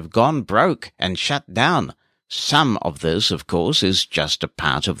newspapers have gone broke and shut down. Some of this, of course, is just a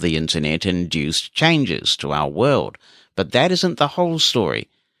part of the internet-induced changes to our world, but that isn't the whole story.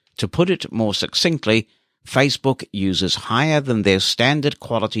 To put it more succinctly, Facebook uses higher than their standard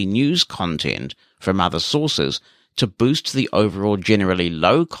quality news content from other sources to boost the overall generally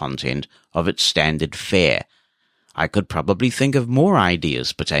low content of its standard fare. I could probably think of more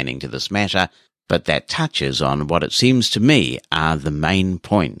ideas pertaining to this matter, but that touches on what it seems to me are the main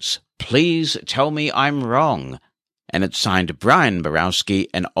points. Please tell me I'm wrong. And it's signed Brian Borowski,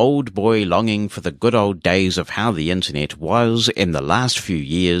 an old boy longing for the good old days of how the internet was in the last few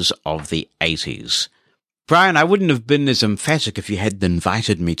years of the 80s. Brian, I wouldn't have been as emphatic if you hadn't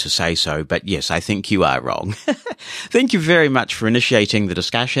invited me to say so, but yes, I think you are wrong. Thank you very much for initiating the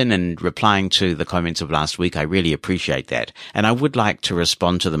discussion and replying to the comments of last week. I really appreciate that, and I would like to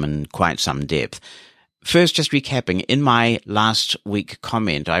respond to them in quite some depth. First, just recapping, in my last week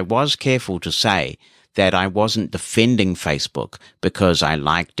comment, I was careful to say that I wasn't defending Facebook because I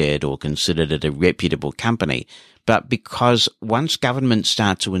liked it or considered it a reputable company, but because once governments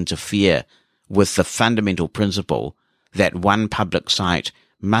start to interfere with the fundamental principle that one public site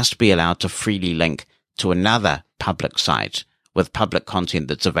must be allowed to freely link to another public site with public content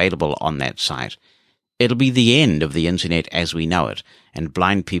that's available on that site, it'll be the end of the internet as we know it, and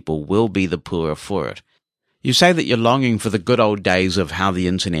blind people will be the poorer for it. You say that you're longing for the good old days of how the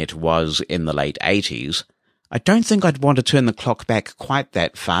internet was in the late 80s. I don't think I'd want to turn the clock back quite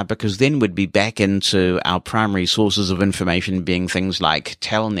that far, because then we'd be back into our primary sources of information being things like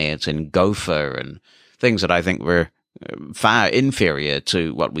Telnet and Gopher and things that I think were far inferior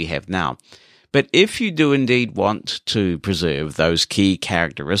to what we have now. But if you do indeed want to preserve those key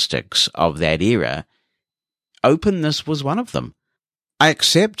characteristics of that era, openness was one of them. I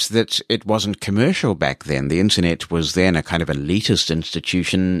accept that it wasn't commercial back then. The internet was then a kind of elitist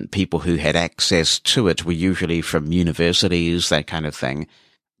institution. People who had access to it were usually from universities, that kind of thing.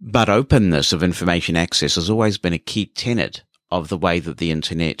 But openness of information access has always been a key tenet of the way that the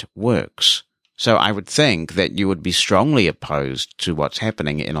internet works. So I would think that you would be strongly opposed to what's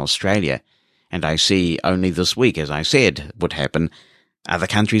happening in Australia. And I see only this week, as I said, would happen. Other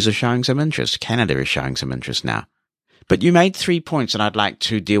countries are showing some interest. Canada is showing some interest now. But you made 3 points, and I'd like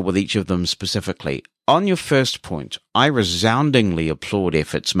to deal with each of them specifically. On your first point, I resoundingly applaud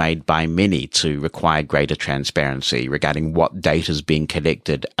efforts made by many to require greater transparency regarding what data is being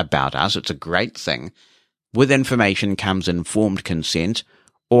collected about us. It's a great thing. With information comes informed consent,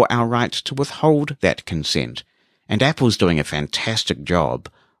 or our right to withhold that consent. And Apple's doing a fantastic job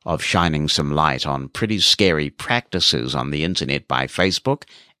of shining some light on pretty scary practices on the internet by Facebook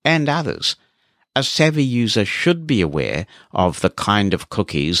and others. A savvy user should be aware of the kind of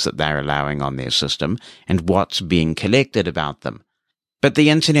cookies that they're allowing on their system and what's being collected about them. But the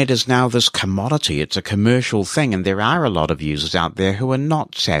internet is now this commodity. It's a commercial thing, and there are a lot of users out there who are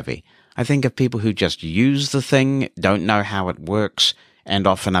not savvy. I think of people who just use the thing, don't know how it works, and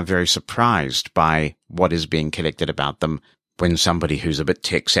often are very surprised by what is being collected about them. When somebody who's a bit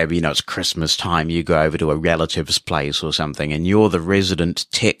tech savvy, it's Christmas time, you go over to a relative's place or something, and you're the resident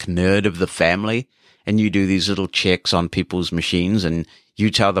tech nerd of the family, and you do these little checks on people's machines, and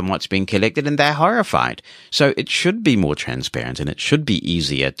you tell them what's being collected, and they're horrified. So it should be more transparent, and it should be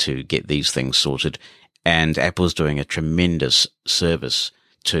easier to get these things sorted, and Apple's doing a tremendous service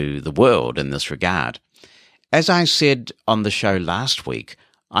to the world in this regard. As I said on the show last week,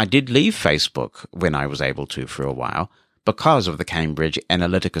 I did leave Facebook when I was able to for a while, because of the Cambridge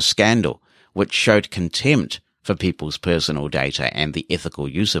Analytica scandal, which showed contempt for people's personal data and the ethical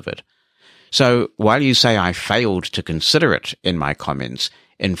use of it. So while you say I failed to consider it in my comments,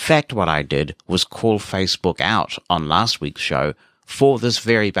 in fact what I did was call Facebook out on last week's show for this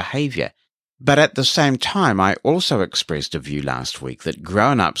very behavior. But at the same time, I also expressed a view last week that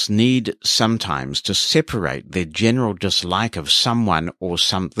grown-ups need sometimes to separate their general dislike of someone or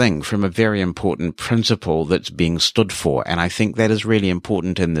something from a very important principle that's being stood for, and I think that is really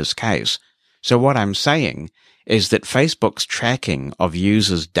important in this case. So what I'm saying is that Facebook's tracking of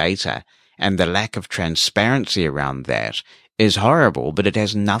users' data and the lack of transparency around that is horrible, but it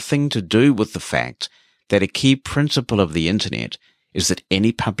has nothing to do with the fact that a key principle of the internet is that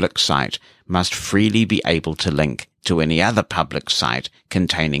any public site must freely be able to link to any other public site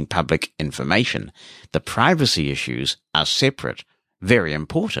containing public information. The privacy issues are separate, very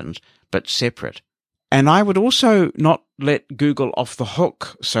important, but separate. And I would also not let Google off the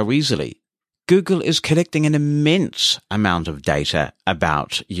hook so easily. Google is collecting an immense amount of data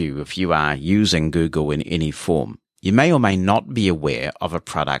about you if you are using Google in any form. You may or may not be aware of a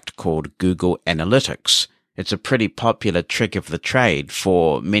product called Google Analytics. It's a pretty popular trick of the trade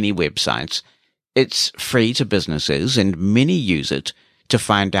for many websites. It's free to businesses, and many use it to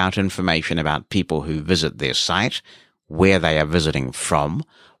find out information about people who visit their site, where they are visiting from,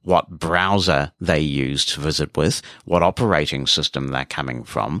 what browser they use to visit with, what operating system they're coming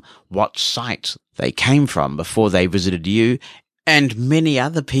from, what site they came from before they visited you, and many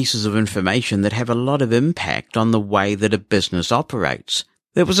other pieces of information that have a lot of impact on the way that a business operates.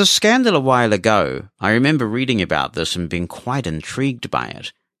 There was a scandal a while ago, I remember reading about this and being quite intrigued by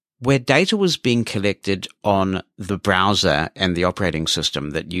it, where data was being collected on the browser and the operating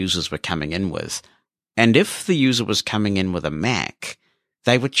system that users were coming in with. And if the user was coming in with a Mac,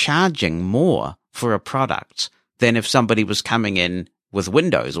 they were charging more for a product than if somebody was coming in with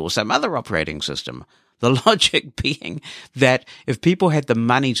Windows or some other operating system. The logic being that if people had the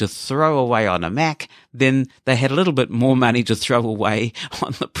money to throw away on a Mac, then they had a little bit more money to throw away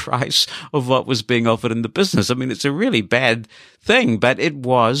on the price of what was being offered in the business. I mean, it's a really bad thing, but it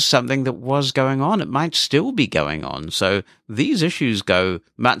was something that was going on. It might still be going on. So these issues go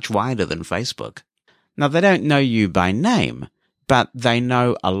much wider than Facebook. Now, they don't know you by name, but they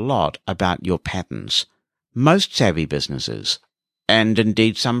know a lot about your patterns. Most savvy businesses, and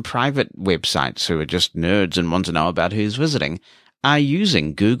indeed some private websites who are just nerds and want to know about who's visiting, are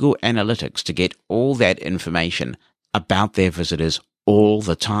using Google Analytics to get all that information about their visitors all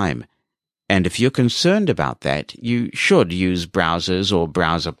the time. And if you're concerned about that, you should use browsers or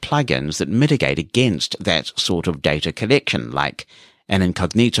browser plugins that mitigate against that sort of data collection, like an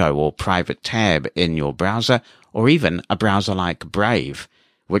incognito or private tab in your browser, or even a browser like Brave,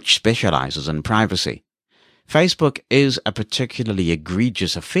 which specializes in privacy. Facebook is a particularly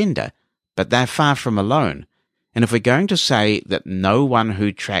egregious offender, but they're far from alone. And if we're going to say that no one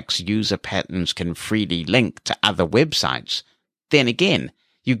who tracks user patterns can freely link to other websites, then again,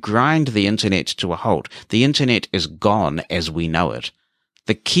 you grind the internet to a halt. The internet is gone as we know it.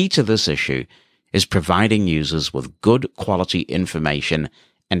 The key to this issue is providing users with good quality information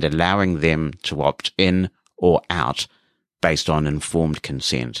and allowing them to opt in or out based on informed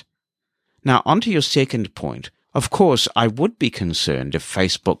consent. Now, on to your second point. Of course, I would be concerned if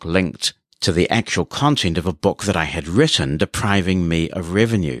Facebook linked to the actual content of a book that I had written, depriving me of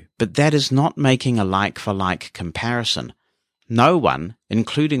revenue. But that is not making a like-for-like comparison. No one,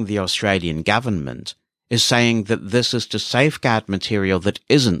 including the Australian government, is saying that this is to safeguard material that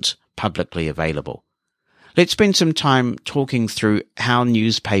isn't publicly available. Let's spend some time talking through how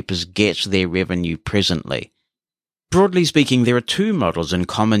newspapers get their revenue presently. Broadly speaking, there are two models in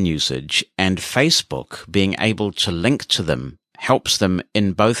common usage, and Facebook being able to link to them helps them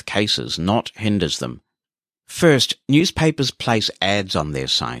in both cases, not hinders them. First, newspapers place ads on their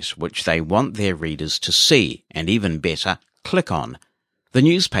site, which they want their readers to see, and even better, click on. The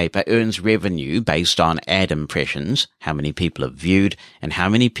newspaper earns revenue based on ad impressions, how many people have viewed, and how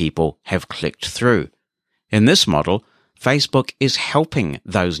many people have clicked through. In this model, Facebook is helping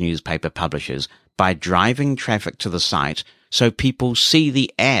those newspaper publishers by driving traffic to the site so people see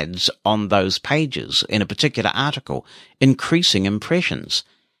the ads on those pages in a particular article, increasing impressions.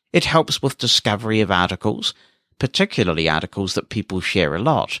 It helps with discovery of articles, particularly articles that people share a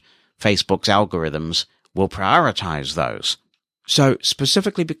lot. Facebook's algorithms will prioritize those. So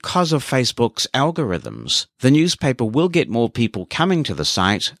specifically because of Facebook's algorithms, the newspaper will get more people coming to the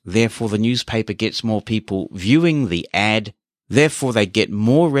site, therefore the newspaper gets more people viewing the ad. Therefore, they get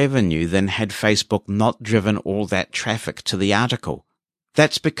more revenue than had Facebook not driven all that traffic to the article.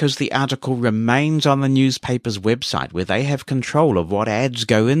 That's because the article remains on the newspaper's website where they have control of what ads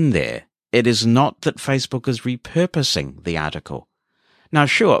go in there. It is not that Facebook is repurposing the article. Now,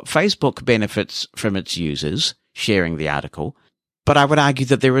 sure, Facebook benefits from its users sharing the article, but I would argue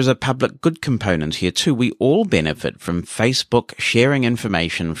that there is a public good component here too. We all benefit from Facebook sharing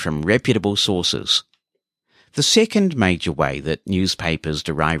information from reputable sources. The second major way that newspapers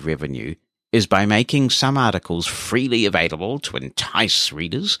derive revenue is by making some articles freely available to entice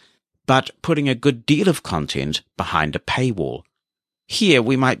readers, but putting a good deal of content behind a paywall. Here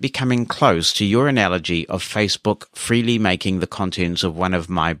we might be coming close to your analogy of Facebook freely making the contents of one of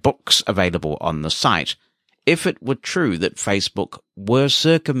my books available on the site. If it were true that Facebook were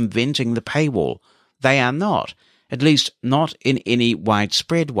circumventing the paywall, they are not. at least not in any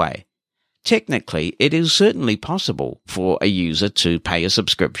widespread way. Technically, it is certainly possible for a user to pay a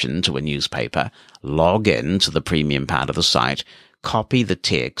subscription to a newspaper, log in to the premium part of the site, copy the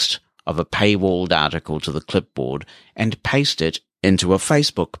text of a paywalled article to the clipboard, and paste it into a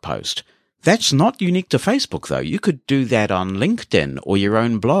Facebook post. That's not unique to Facebook, though. You could do that on LinkedIn or your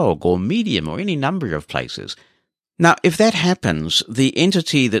own blog or Medium or any number of places. Now, if that happens, the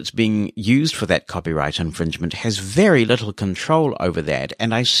entity that's being used for that copyright infringement has very little control over that,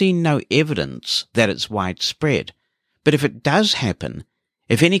 and I see no evidence that it's widespread. But if it does happen,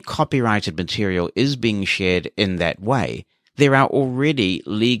 if any copyrighted material is being shared in that way, there are already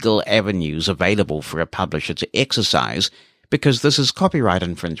legal avenues available for a publisher to exercise, because this is copyright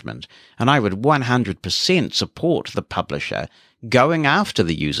infringement, and I would 100% support the publisher going after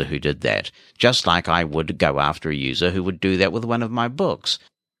the user who did that, just like I would go after a user who would do that with one of my books.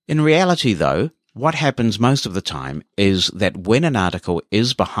 In reality, though, what happens most of the time is that when an article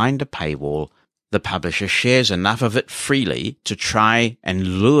is behind a paywall, the publisher shares enough of it freely to try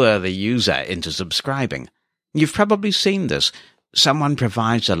and lure the user into subscribing. You've probably seen this. Someone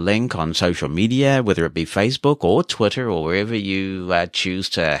provides a link on social media, whether it be Facebook or Twitter or wherever you choose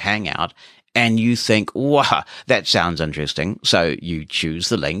to hang out, and you think, wow, that sounds interesting. So you choose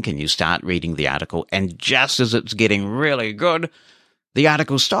the link and you start reading the article, and just as it's getting really good, the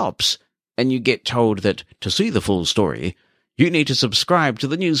article stops, and you get told that to see the full story, you need to subscribe to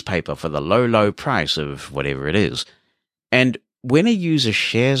the newspaper for the low, low price of whatever it is. And when a user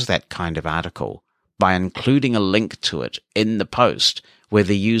shares that kind of article by including a link to it in the post where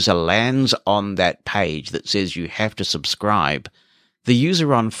the user lands on that page that says you have to subscribe, the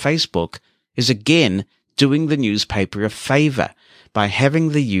user on Facebook is again doing the newspaper a favor by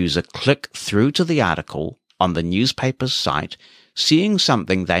having the user click through to the article on the newspaper's site, seeing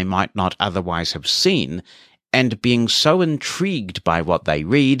something they might not otherwise have seen, and being so intrigued by what they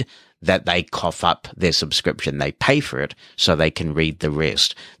read that they cough up their subscription. They pay for it so they can read the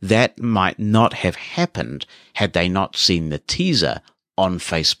rest. That might not have happened had they not seen the teaser on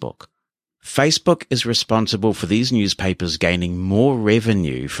Facebook. Facebook is responsible for these newspapers gaining more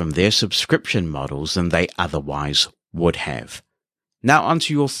revenue from their subscription models than they otherwise would have. Now on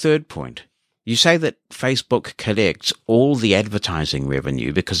to your third point. You say that Facebook collects all the advertising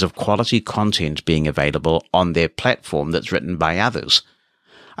revenue because of quality content being available on their platform that's written by others.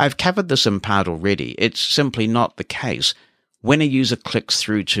 I've covered this in part already. It's simply not the case. When a user clicks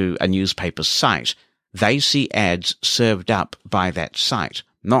through to a newspaper site, they see ads served up by that site,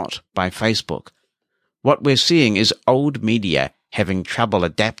 not by Facebook. What we're seeing is old media having trouble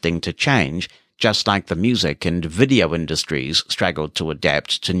adapting to change, just like the music and video industries struggled to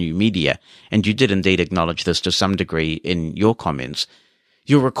adapt to new media, and you did indeed acknowledge this to some degree in your comments.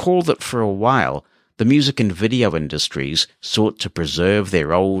 You'll recall that for a while, the music and video industries sought to preserve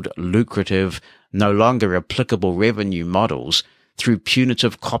their old, lucrative, no longer applicable revenue models through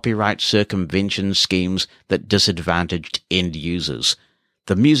punitive copyright circumvention schemes that disadvantaged end users.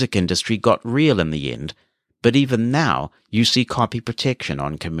 The music industry got real in the end, but even now you see copy protection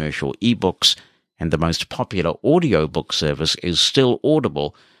on commercial ebooks, and the most popular audiobook service is still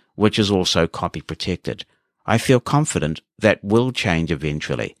Audible, which is also copy protected. I feel confident that will change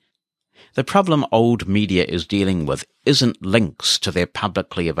eventually. The problem old media is dealing with isn't links to their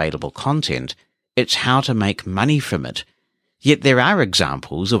publicly available content, it's how to make money from it. Yet there are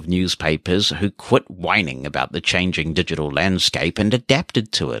examples of newspapers who quit whining about the changing digital landscape and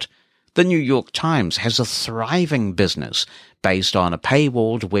adapted to it. The New York Times has a thriving business based on a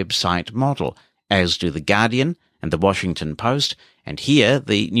paywalled website model, as do The Guardian and The Washington Post, and here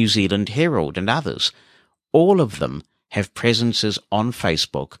the New Zealand Herald and others. All of them have presences on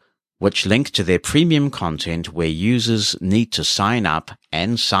Facebook which link to their premium content where users need to sign up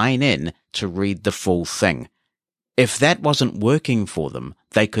and sign in to read the full thing. If that wasn't working for them,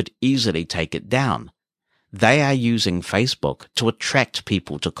 they could easily take it down. They are using Facebook to attract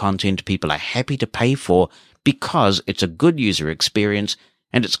people to content people are happy to pay for because it's a good user experience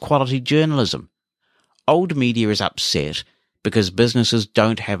and it's quality journalism. Old media is upset because businesses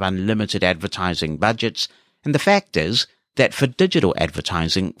don't have unlimited advertising budgets, and the fact is that for digital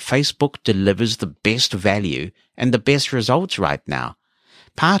advertising, Facebook delivers the best value and the best results right now.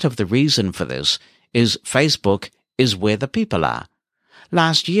 Part of the reason for this is Facebook is where the people are.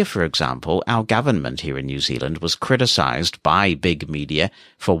 Last year, for example, our government here in New Zealand was criticised by big media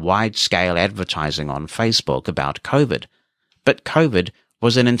for wide-scale advertising on Facebook about COVID. But COVID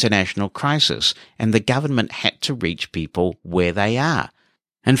was an international crisis, and the government had to reach people where they are.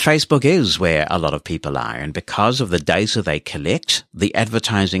 And Facebook is where a lot of people are, and because of the data they collect, the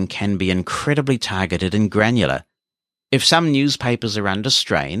advertising can be incredibly targeted and granular. If some newspapers are under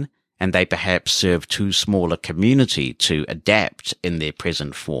strain, and they perhaps serve too small a community to adapt in their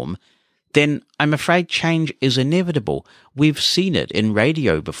present form, then I'm afraid change is inevitable. We've seen it in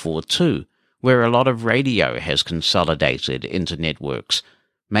radio before too, where a lot of radio has consolidated into networks.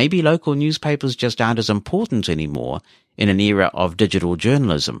 Maybe local newspapers just aren't as important anymore in an era of digital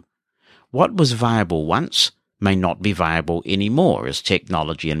journalism. What was viable once may not be viable anymore as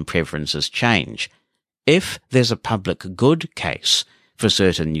technology and preferences change. If there's a public good case for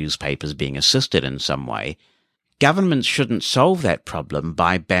certain newspapers being assisted in some way, governments shouldn't solve that problem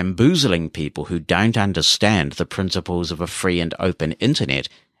by bamboozling people who don't understand the principles of a free and open internet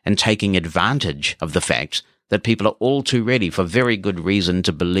and taking advantage of the fact that people are all too ready for very good reason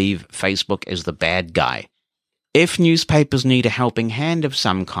to believe Facebook is the bad guy. If newspapers need a helping hand of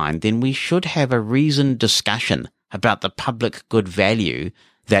some kind, then we should have a reasoned discussion about the public good value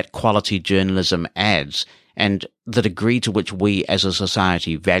that quality journalism adds and the degree to which we as a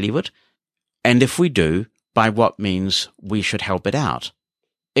society value it, and if we do, by what means we should help it out.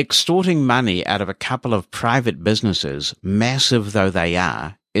 Extorting money out of a couple of private businesses, massive though they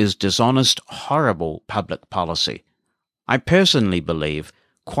are, is dishonest, horrible public policy. I personally believe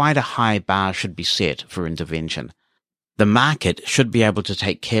quite a high bar should be set for intervention. The market should be able to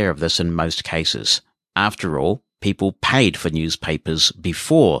take care of this in most cases. After all, people paid for newspapers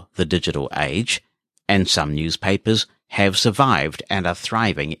before the digital age, and some newspapers have survived and are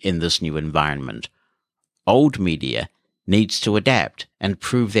thriving in this new environment. Old media needs to adapt and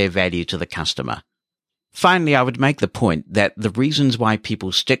prove their value to the customer. Finally, I would make the point that the reasons why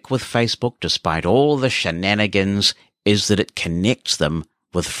people stick with Facebook despite all the shenanigans is that it connects them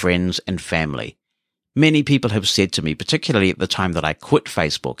with friends and family. Many people have said to me, particularly at the time that I quit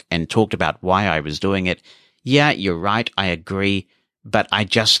Facebook and talked about why I was doing it, yeah, you're right, I agree, but I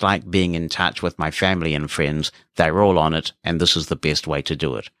just like being in touch with my family and friends. They're all on it, and this is the best way to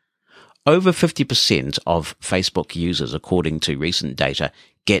do it. Over 50% of Facebook users, according to recent data,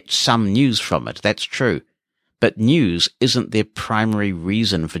 get some news from it. That's true. But news isn't their primary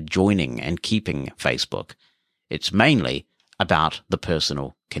reason for joining and keeping Facebook. It's mainly about the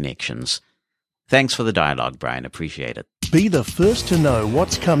personal connections. Thanks for the dialogue, Brian. Appreciate it. Be the first to know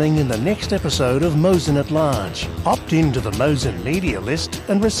what's coming in the next episode of Mosen at Large. Opt into the Mosen media list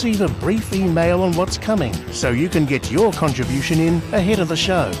and receive a brief email on what's coming so you can get your contribution in ahead of the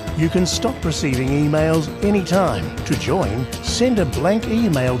show. You can stop receiving emails anytime. To join, send a blank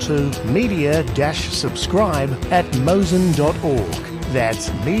email to media-subscribe@mosen.org.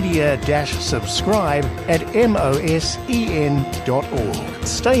 That's media-subscribe@mosen.org.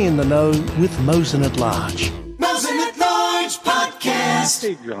 Stay in the know with Mosen at Large. Mosen at Large Podcast.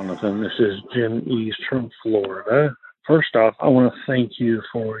 Hey, Jonathan. This is Jim East from Florida. First off, I want to thank you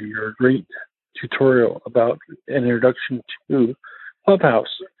for your great tutorial about an introduction to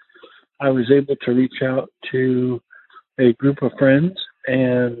Clubhouse. I was able to reach out to a group of friends,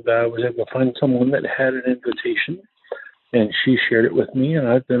 and I was able to find someone that had an invitation, and she shared it with me, and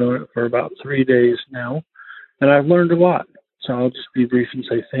I've been on it for about 3 days now, and I've learned a lot. So I'll just be brief and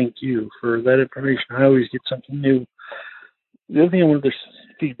say thank you for that information. I always get something new. The other thing I wanted to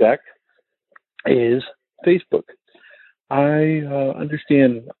feedback is Facebook. I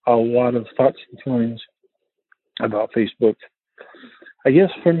understand a lot of thoughts and feelings about Facebook. I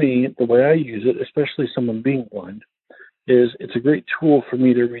guess for me, the way I use it, especially someone being blind, is it's a great tool for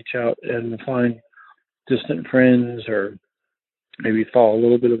me to reach out and find distant friends or maybe follow a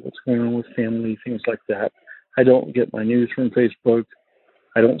little bit of what's going on with family, things like that. I don't get my news from Facebook.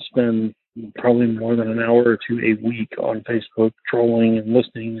 I don't spend probably more than an hour or two a week on Facebook trolling and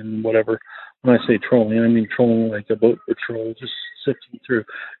listening and whatever. When I say trolling, I mean trolling like a boat patrol, just sifting through,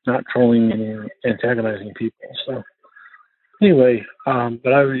 not trolling and antagonizing people. So anyway,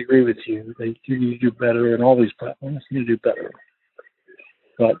 but I would agree with you. They need to do better, and all these platforms need to do better.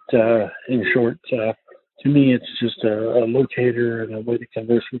 But in short, to me, it's just a locator and a way to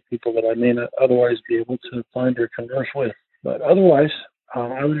converse with people that I may not otherwise be able to find or converse with. But otherwise,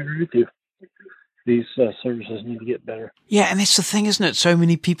 I would agree with you. These services need to get better. Yeah, and that's the thing, isn't it? So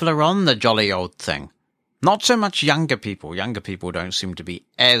many people are on the jolly old thing. Not so much younger people. Younger people don't seem to be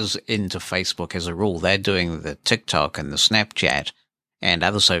as into Facebook as a rule. They're doing the TikTok and the Snapchat and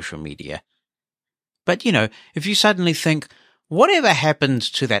other social media. But, you know, if you suddenly think, whatever happened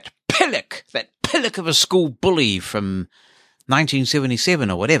to that pillock of a school bully from 1977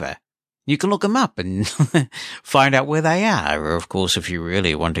 or whatever, you can look them up and find out where they are. Or, of course, if you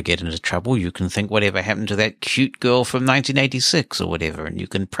really want to get into trouble, you can think whatever happened to that cute girl from 1986 or whatever, and you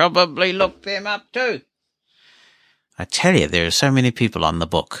can probably look them up too. I tell you, there are so many people on the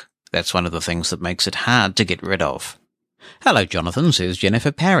book. That's one of the things that makes it hard to get rid of. Hello, Jonathan, says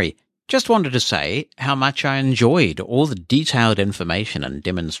Jennifer Parry. Just wanted to say how much I enjoyed all the detailed information and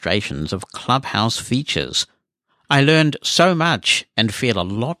demonstrations of Clubhouse features. I learned so much and feel a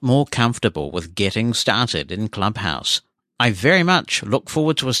lot more comfortable with getting started in Clubhouse. I very much look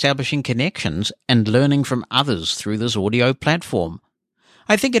forward to establishing connections and learning from others through this audio platform.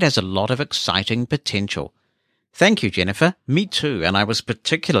 I think it has a lot of exciting potential. Thank you, Jennifer. Me too, and I was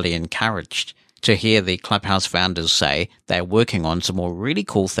particularly encouraged to hear the Clubhouse founders say they're working on some more really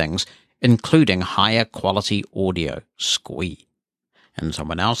cool things, including higher quality audio. Squee. And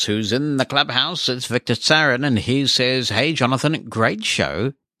someone else who's in the Clubhouse is Victor Tsarin, and he says, "Hey, Jonathan, great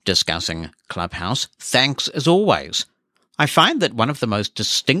show discussing Clubhouse. Thanks as always. I find that one of the most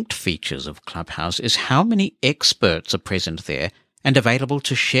distinct features of Clubhouse is how many experts are present there and available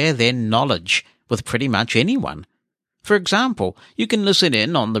to share their knowledge with pretty much anyone. For example, you can listen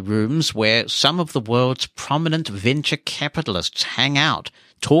in on the rooms where some of the world's prominent venture capitalists hang out,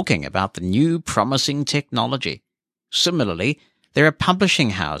 talking about the new promising technology. Similarly, there are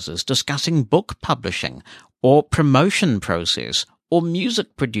publishing houses discussing book publishing, or promotion process, or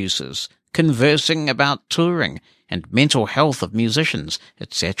music producers conversing about touring and mental health of musicians,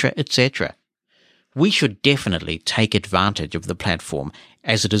 etc., etc. We should definitely take advantage of the platform,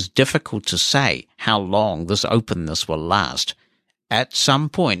 as it is difficult to say how long this openness will last. At some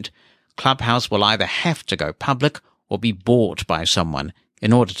point, Clubhouse will either have to go public or be bought by someone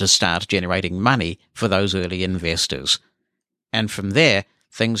in order to start generating money for those early investors. And from there,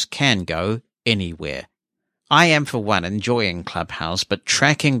 things can go anywhere. I am, for one, enjoying Clubhouse, but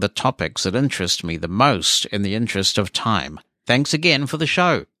tracking the topics that interest me the most in the interest of time. Thanks again for the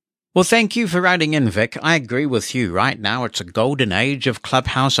show." Well, thank you for writing in, Vic. I agree with you. Right now, it's a golden age of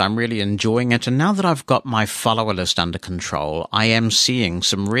Clubhouse. I'm really enjoying it. And now that I've got my follower list under control, I am seeing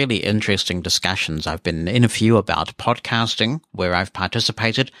some really interesting discussions. I've been in a few about podcasting, where I've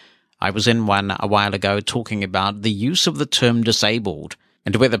participated. I was in one a while ago talking about the use of the term disabled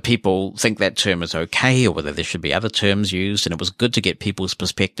and whether people think that term is okay or whether there should be other terms used. And it was good to get people's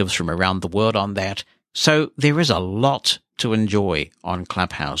perspectives from around the world on that. So there is a lot to enjoy on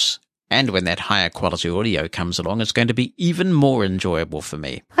Clubhouse. And when that higher quality audio comes along, it's going to be even more enjoyable for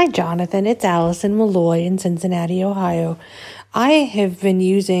me. Hi, Jonathan. It's Allison Malloy in Cincinnati, Ohio. I have been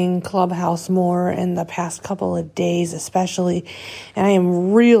using Clubhouse more in the past couple of days, especially, and I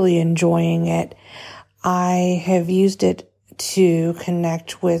am really enjoying it. I have used it to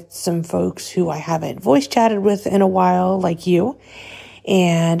connect with some folks who I haven't voice chatted with in a while, like you.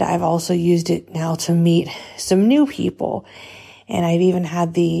 And I've also used it now to meet some new people. And I've even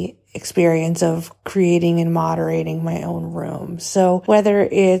had the experience of creating and moderating my own room. So whether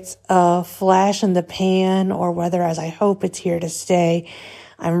it's a flash in the pan or whether, as I hope, it's here to stay,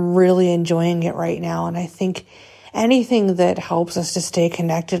 I'm really enjoying it right now. And I think anything that helps us to stay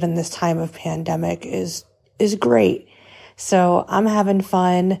connected in this time of pandemic is great. So I'm having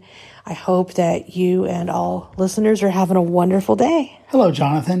fun. I hope that you and all listeners are having a wonderful day. Hello,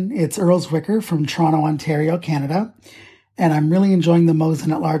 Jonathan. It's Earl Zwicker from Toronto, Ontario, Canada. And I'm really enjoying the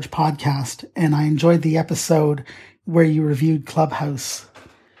Mosen at Large podcast. And I enjoyed the episode where you reviewed Clubhouse.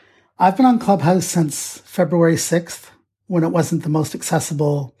 I've been on Clubhouse since February 6th, when it wasn't the most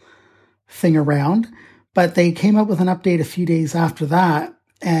accessible thing around. But they came up with an update a few days after that,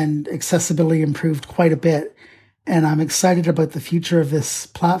 and accessibility improved quite a bit. And I'm excited about the future of this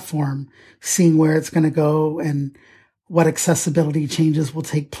platform, seeing where it's going to go and what accessibility changes will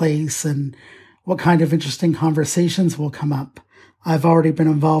take place and what kind of interesting conversations will come up. I've already been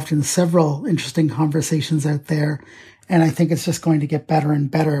involved in several interesting conversations out there, and I think it's just going to get better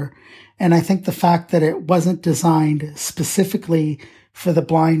and better. And I think the fact that it wasn't designed specifically for the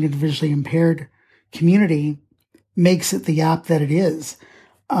blind and visually impaired community makes it the app that it is.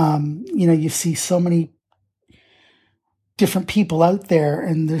 You see so many different people out there,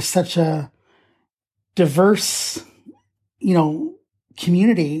 and there's such a diverse,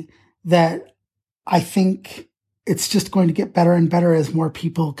 community that I think it's just going to get better and better as more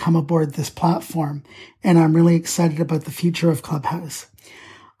people come aboard this platform. And I'm really excited about the future of Clubhouse.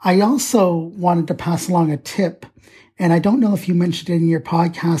 I also wanted to pass along a tip, and I don't know if you mentioned it in your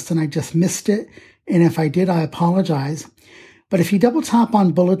podcast and I just missed it. And if I did, I apologize. But if you double tap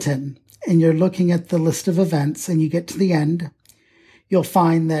on Bulletin and you're looking at the list of events and you get to the end, you'll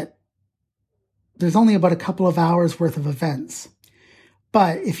find that there's only about a couple of hours worth of events.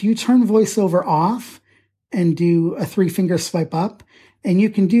 But if you turn VoiceOver off and do a 3-finger swipe up, and you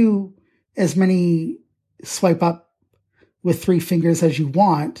can do as many swipe up with 3 fingers as you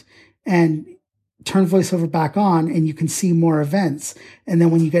want, and turn VoiceOver back on, and you can see more events. And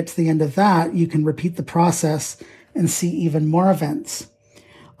then when you get to the end of that, you can repeat the process and see even more events.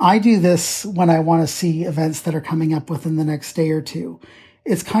 I do this when I want to see events that are coming up within the next day or two.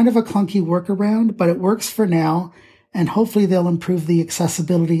 It's kind of a clunky workaround, but it works for now, and hopefully they'll improve the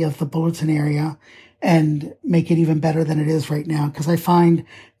accessibility of the bulletin area and make it even better than it is right now, because I find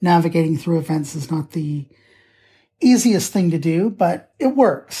navigating through events is not the easiest thing to do, but it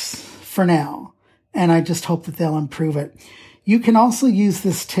works for now, and I just hope that they'll improve it. You can also use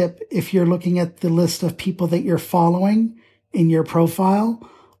this tip if you're looking at the list of people that you're following in your profile,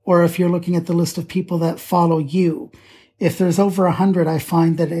 or if you're looking at the list of people that follow you. If there's over 100, I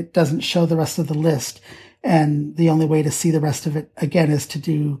find that it doesn't show the rest of the list, and the only way to see the rest of it, again, is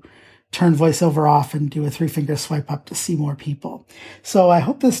to turn voiceover off and do a 3-finger swipe up to see more people. So I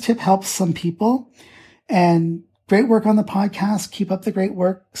hope this tip helps some people, and great work on the podcast. Keep up the great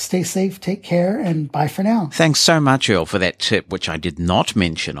work. Stay safe. Take care, and bye for now. Thanks so much, Earl, for that tip, which I did not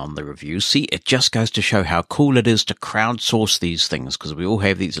mention on the review. See, it just goes to show how cool it is to crowdsource these things, because we all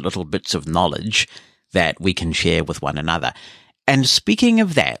have these little bits of knowledge that we can share with one another. And speaking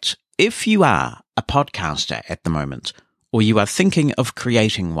of that, if you are a podcaster at the moment, or you are thinking of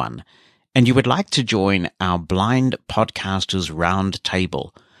creating one, and you would like to join our Blind Podcasters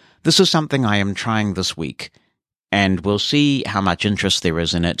Roundtable, this is something I am trying this week, and we'll see how much interest there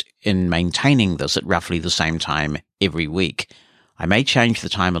is in it in maintaining this at roughly the same time every week. I may change the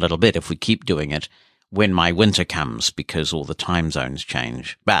time a little bit if we keep doing it when my winter comes, because all the time zones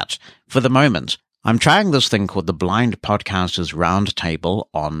change. But for the moment, I'm trying this thing called the Blind Podcasters Roundtable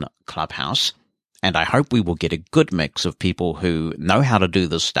on Clubhouse, and I hope we will get a good mix of people who know how to do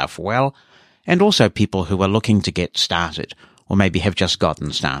this stuff well, and also people who are looking to get started, or maybe have just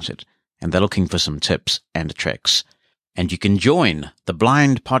gotten started, and they're looking for some tips and tricks. And you can join the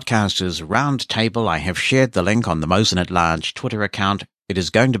Blind Podcasters Roundtable. I have shared the link on the Mosen at Large Twitter account. It is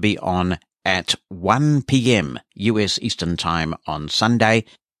going to be on at 1 p.m. US Eastern Time on Sunday.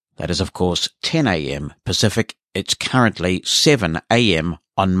 That is, of course, 10 a.m. Pacific. It's currently 7 a.m.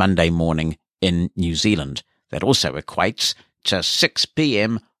 on Monday morning in New Zealand. That also equates to 6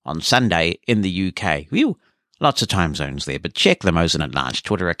 p.m. on Sunday in the UK. Whew, lots of time zones there, but check the Mosen at Large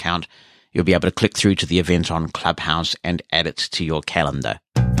Twitter account. You'll be able to click through to the event on Clubhouse and add it to your calendar.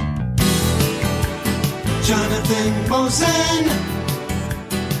 Jonathan Mosen,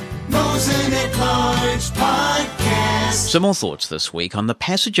 Mosen at Large Podcast. Some more thoughts this week on the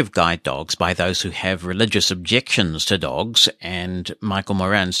passage of guide dogs by those who have religious objections to dogs. And Michael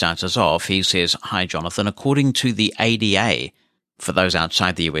Moran starts us off. He says, "Hi, Jonathan. According to the ADA, for those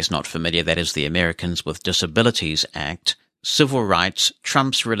outside the US not familiar, that is the Americans with Disabilities Act, civil rights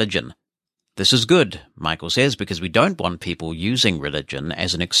trumps religion. This is good," Michael says, "because we don't want people using religion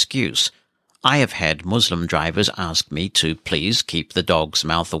as an excuse. I have had Muslim drivers ask me to please keep the dog's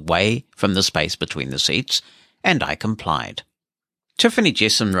mouth away from the space between the seats, and I complied." Tiffany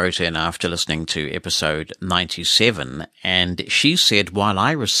Jessen wrote in after listening to episode 97, and she said, "While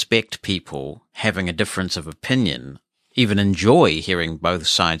I respect people having a difference of opinion, even enjoy hearing both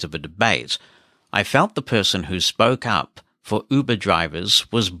sides of a debate, I felt the person who spoke up for Uber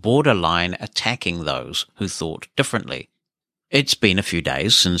drivers was borderline attacking those who thought differently." It's been a few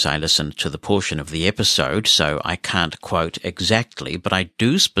days since I listened to the portion of the episode, so I can't quote exactly, but I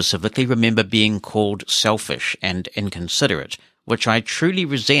do specifically remember being called selfish and inconsiderate, which I truly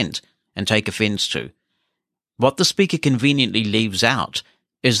resent and take offense to. What the speaker conveniently leaves out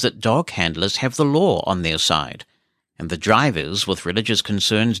is that dog handlers have the law on their side, and the drivers with religious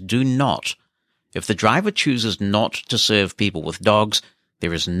concerns do not. If the driver chooses not to serve people with dogs,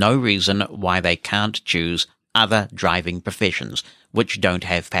 there is no reason why they can't choose other driving professions which don't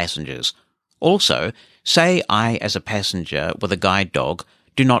have passengers. Also, say I, as a passenger with a guide dog,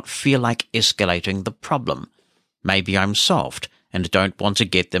 do not feel like escalating the problem. Maybe I'm soft and don't want to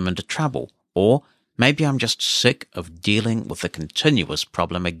get them into trouble, or maybe I'm just sick of dealing with the continuous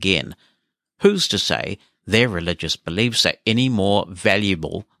problem again. Who's to say their religious beliefs are any more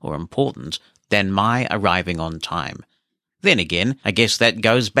valuable or important than my arriving on time? Then again, I guess that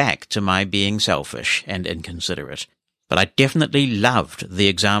goes back to my being selfish and inconsiderate. But I definitely loved the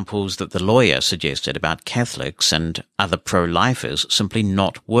examples that the lawyer suggested about Catholics and other pro-lifers simply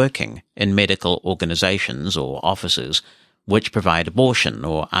not working in medical organizations or offices which provide abortion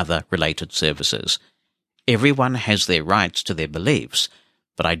or other related services. Everyone has their rights to their beliefs,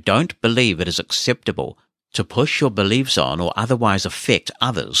 but I don't believe it is acceptable to push your beliefs on or otherwise affect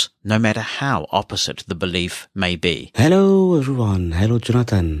others, no matter how opposite the belief may be. Hello everyone. Hello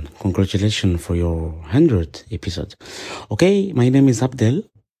Jonathan. Congratulations for your 100th episode. Okay, my name is Abdel.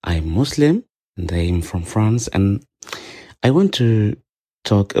 I'm Muslim and I'm from France, and I want to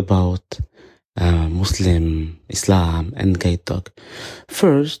talk about Muslim, Islam, and guide dog.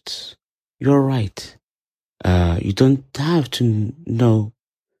 First, you're right. You don't have to know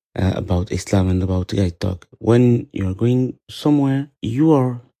about Islam and about guide dog. When you're going somewhere, you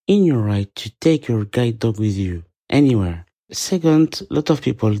are in your right to take your guide dog with you anywhere. Second, a lot of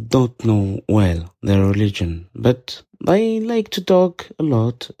people don't know well their religion, but they like to talk a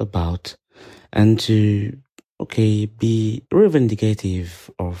lot about and to, be reivindicative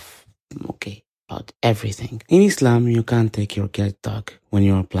of, about everything. In Islam, you can't take your guide dog when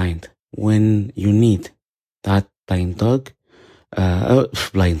you're blind. When you need that blind dog,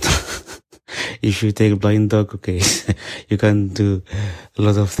 blind. If you take a blind dog, you can do a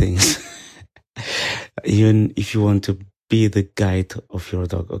lot of things. Even if you want to be the guide of your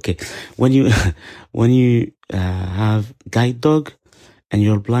dog. When you have guide dog and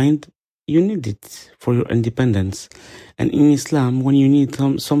you're blind, you need it for your independence. And in Islam, when you need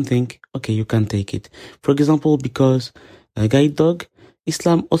something, you can take it. For example, because a guide dog,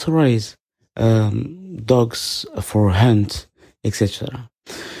 Islam authorize dogs for hunt, etc.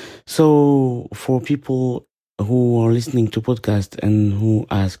 So for people who are listening to podcast and who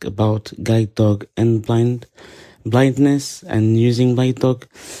ask about guide dog and blindness and using guide dog,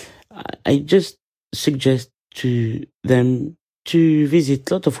 I just suggest to them to visit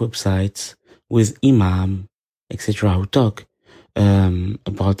a lot of websites with imam, etc., who talk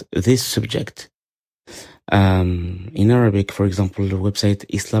about this subject. In Arabic, for example, the website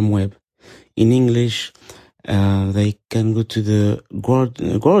Islam Web. In English, they can go to the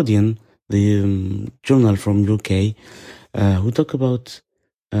Guardian, the journal from UK, who talk about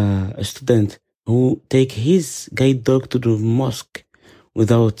a student who take his guide dog to the mosque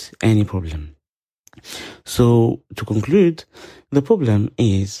without any problem. So, to conclude, the problem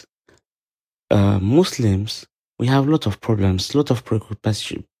is Muslims, we have a lot of problems, a lot of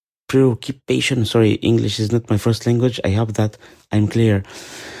preoccupation. Sorry, English is not my first language. I hope that I'm clear.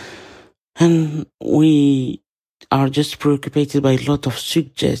 And we are just preoccupied by a lot of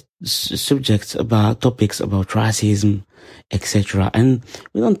subjects about topics about racism, etc. And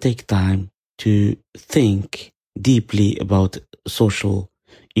we don't take time to think deeply about social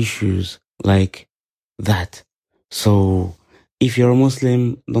issues like that. So if you're a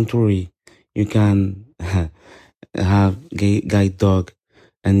Muslim, don't worry. You can have guide dog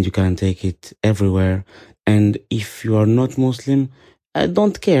and you can take it everywhere. And if you are not Muslim,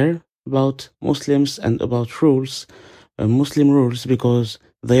 don't care about Muslims and about Muslim rules, because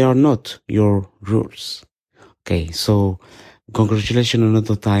they are not your rules. So congratulations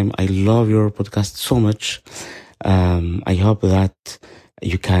another time. I love your podcast so much. I hope that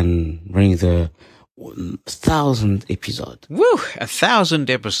you can bring the 1,000 episode. Woo! 1,000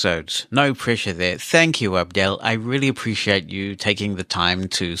 episodes. No pressure there. Thank you, Abdel. I really appreciate you taking the time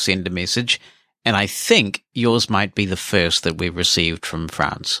to send a message. And I think yours might be the first that we've received from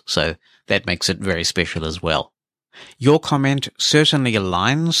France. So that makes it very special as well. Your comment certainly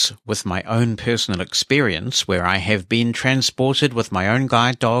aligns with my own personal experience, where I have been transported with my own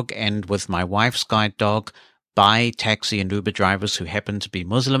guide dog and with my wife's guide dog by taxi and Uber drivers who happen to be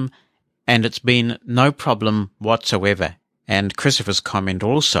Muslim, and it's been no problem whatsoever. And Christopher's comment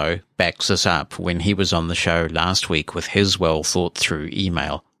also backs us up when he was on the show last week with his well-thought-through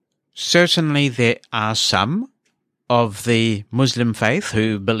email. Certainly there are some of the Muslim faith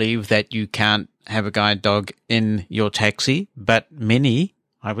who believe that you can't have a guide dog in your taxi, but many,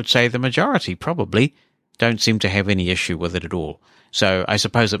 I would say the majority probably, don't seem to have any issue with it at all. So I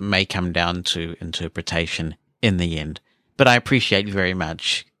suppose it may come down to interpretation in the end. But I appreciate very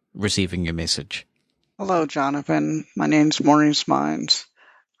much receiving your message. Hello, Jonathan. My name's Maurice Mines.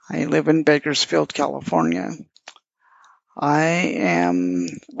 I live in Bakersfield, California. I am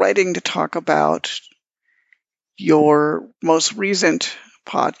writing to talk about your most recent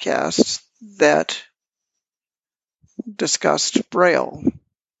podcast that discussed Braille.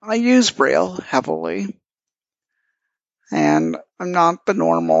 I use Braille heavily, and I'm not the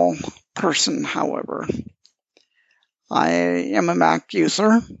normal person, however. I am a Mac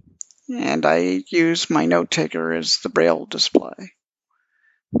user, and I use my note taker as the Braille display.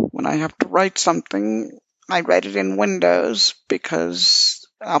 When I have to write something, I write it in Windows because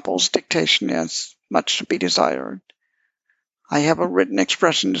Apple's dictation has much to be desired. I have a written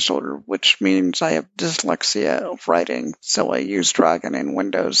expression disorder, which means I have dyslexia of writing, so I use Dragon in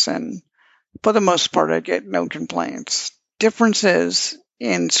Windows, and for the most part I get no complaints. Differences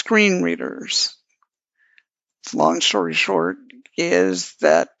in screen readers. Long story short is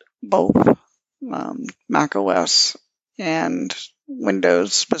that both Mac OS and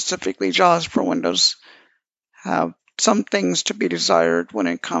Windows, specifically JAWS for Windows, have some things to be desired when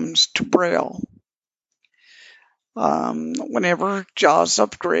it comes to Braille. Whenever JAWS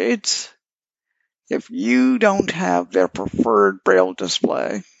upgrades, if you don't have their preferred Braille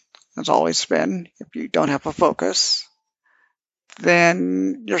display, as always been, if you don't have a focus,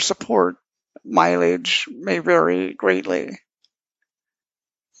 then your support mileage may vary greatly.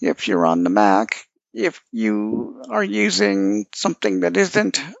 If you're on the Mac, if you are using something that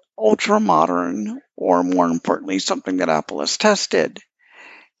isn't ultra modern, or more importantly, something that Apple has tested,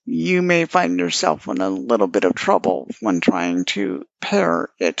 you may find yourself in a little bit of trouble when trying to pair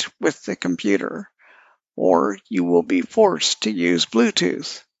it with the computer, or you will be forced to use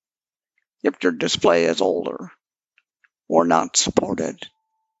Bluetooth if your display is older or not supported.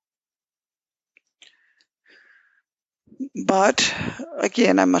 But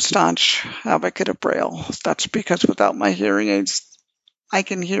again, I'm a staunch advocate of Braille. That's because without my hearing aids, I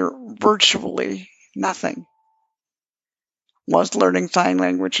can hear virtually nothing. Was learning sign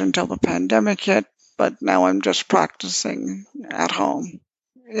language until the pandemic hit, but now I'm just practicing at home.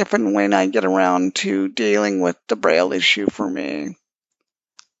 If and when I get around to dealing with the Braille issue for me,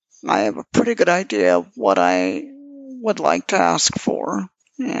 I have a pretty good idea of what I would like to ask for,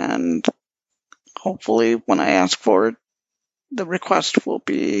 and hopefully when I ask for it, the request will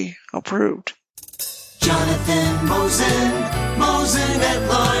be approved. Jonathan Mosen at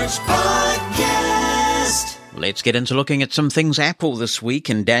Large Podcast. Let's get into looking at some things Apple this week,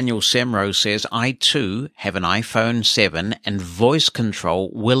 and Daniel Semro says, I too have an iPhone 7 and voice control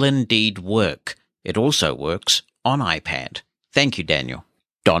will indeed work. It also works on iPad. Thank you, Daniel.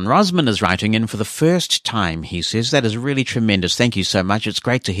 Don Rosman is writing in for the first time. He says, that is really tremendous. Thank you so much. It's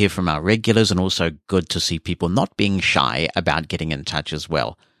great to hear from our regulars and also good to see people not being shy about getting in touch as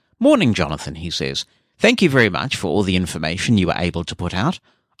well. Morning, Jonathan, he says. Thank you very much for all the information you were able to put out.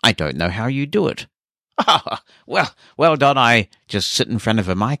 I don't know how you do it. Well, Don, I just sit in front of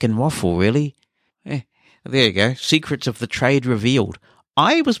a mic and waffle, really. There you go. Secrets of the trade revealed.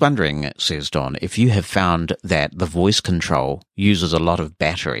 I was wondering, says Don, if you have found that the voice control uses a lot of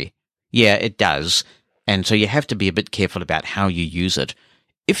battery. Yeah, it does. And so you have to be a bit careful about how you use it.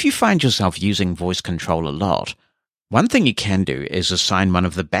 If you find yourself using voice control a lot, one thing you can do is assign one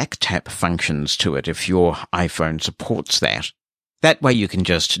of the back tap functions to it if your iPhone supports that. That way you can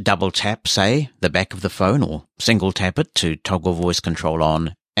just double tap, say, the back of the phone or single tap it to toggle voice control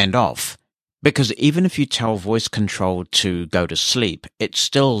on and off. Because even if you tell voice control to go to sleep, it's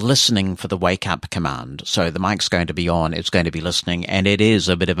still listening for the wake up command. So the mic's going to be on, it's going to be listening, and it is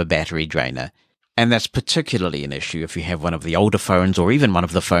a bit of a battery drainer. And that's particularly an issue if you have one of the older phones or even one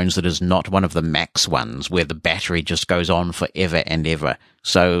of the phones that is not one of the Max ones where the battery just goes on forever and ever.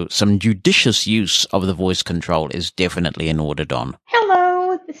 So some judicious use of the voice control is definitely in order, Don.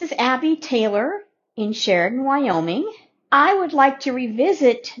 Hello, this is Abby Taylor in Sheridan, Wyoming. I would like to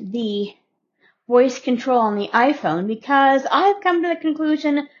revisit the voice control on the iPhone because I've come to the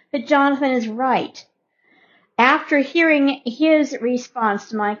conclusion that Jonathan is right. After hearing his response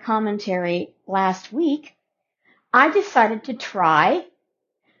to my commentary last week, I decided to try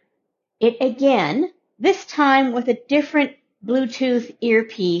it again, this time with a different Bluetooth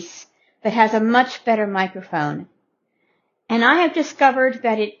earpiece that has a much better microphone. And I have discovered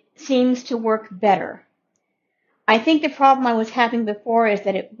that it seems to work better. I think the problem I was having before is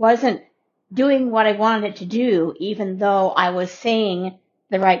that it wasn't doing what I wanted it to do, even though I was saying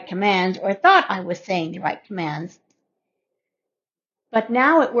the right commands or thought I was saying the right commands. But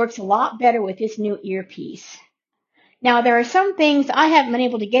now it works a lot better with this new earpiece. Now, there are some things I haven't been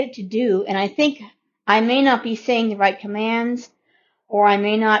able to get it to do, and I think I may not be saying the right commands, or I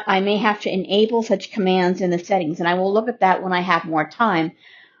may have to enable such commands in the settings, and I will look at that when I have more time.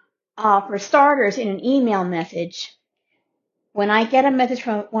 For starters, in an email message, when I get a message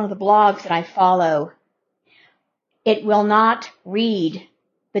from one of the blogs that I follow, it will not read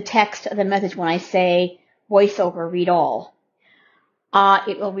the text of the message when I say voiceover read all.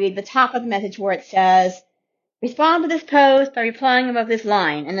 It will read the top of the message where it says, respond to this post by replying above this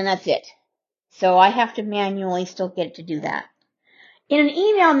line, and then that's it. So I have to manually still get it to do that. In an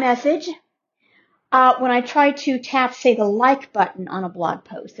email message, when I try to tap, say, the like button on a blog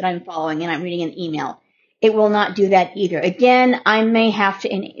post that I'm following and I'm reading an email, it will not do that either. Again,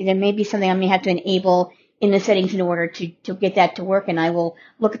 there may be something I may have to enable in the settings in order to get that to work, and I will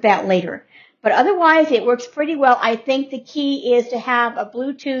look at that later. But otherwise, it works pretty well. I think the key is to have a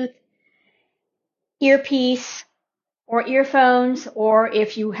Bluetooth earpiece or earphones, or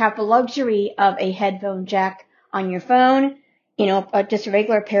if you have the luxury of a headphone jack on your phone, just a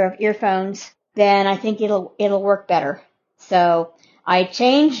regular pair of earphones, then I think it'll work better. So I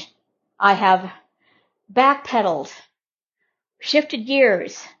have backpedaled, shifted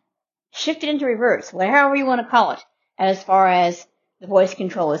gears, shifted into reverse, whatever you want to call it, as far as the voice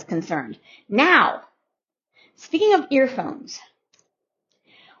control is concerned. Now, speaking of earphones,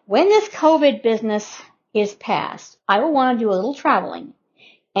 when this COVID business is past, I will want to do a little traveling,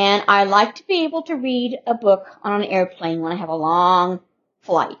 and I like to be able to read a book on an airplane when I have a long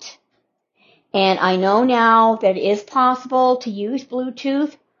flight. And I know now that it is possible to use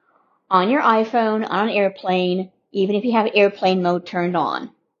Bluetooth on your iPhone on an airplane, even if you have airplane mode turned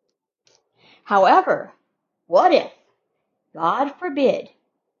on. However, what if, God forbid,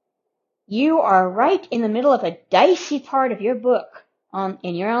 you are right in the middle of a dicey part of your book,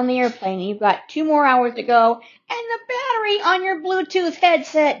 and you're on the airplane, and you've got 2 more hours to go, and the battery on your Bluetooth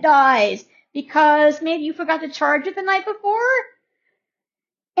headset dies because maybe you forgot to charge it the night before,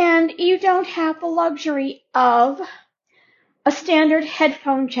 and you don't have the luxury of a standard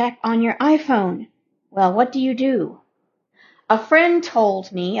headphone jack on your iPhone. Well, what do? A friend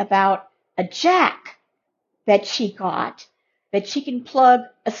told me about a jack that she got, that she can plug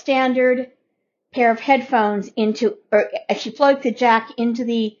a standard pair of headphones into, or she plugs the jack into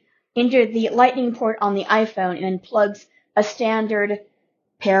the lightning port on the iPhone and then plugs a standard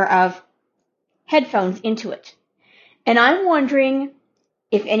pair of headphones into it. And I'm wondering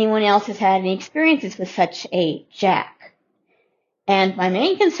if anyone else has had any experiences with such a jack. And my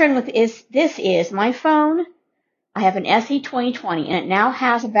main concern with this is my phone. I have an SE 2020, and it now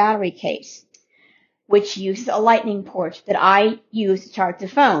has a battery case, which uses a lightning port that I use to charge the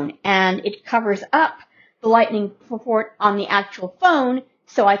phone, and it covers up the lightning port on the actual phone,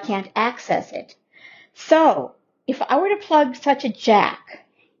 so I can't access it. So, if I were to plug such a jack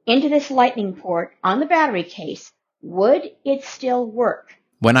into this lightning port on the battery case, would it still work?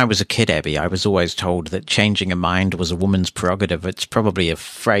 When I was a kid, Abby, I was always told that changing a mind was a woman's prerogative. It's probably a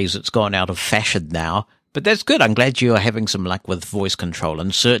phrase that's gone out of fashion now, but that's good. I'm glad you are having some luck with voice control,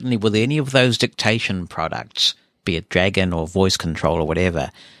 and certainly with any of those dictation products, be it Dragon or voice control or whatever,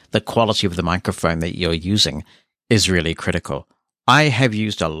 the quality of the microphone that you're using is really critical. I have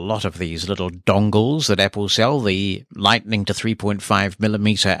used a lot of these little dongles that Apple sell, the Lightning to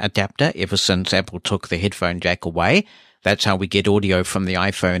 3.5mm adapter, ever since Apple took the headphone jack away. That's how we get audio from the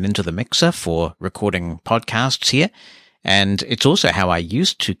iPhone into the mixer for recording podcasts here. And it's also how I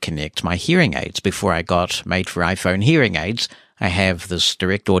used to connect my hearing aids before I got made for iPhone hearing aids. I have this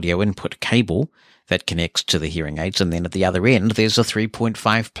direct audio input cable that connects to the hearing aids, and then at the other end there's a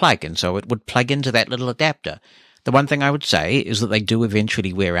 3.5 plug, and so it would plug into that little adapter. The one thing I would say is that they do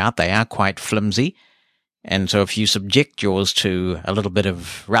eventually wear out. They are quite flimsy. And so if you subject yours to a little bit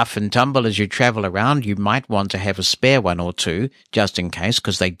of rough and tumble as you travel around, you might want to have a spare one or two just in case,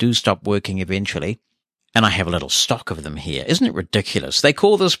 because they do stop working eventually. And I have a little stock of them here. Isn't it ridiculous? They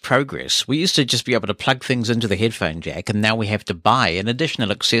call this progress. We used to just be able to plug things into the headphone jack, and now we have to buy an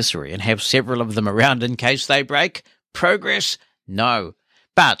additional accessory and have several of them around in case they break. Progress? No.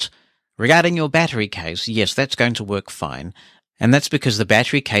 But regarding your battery case, yes, that's going to work fine. And that's because the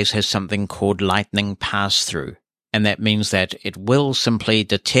battery case has something called lightning pass-through. And that means that it will simply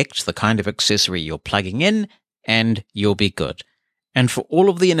detect the kind of accessory you're plugging in, and you'll be good. And for all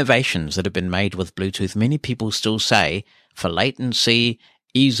of the innovations that have been made with Bluetooth, many people still say, for latency,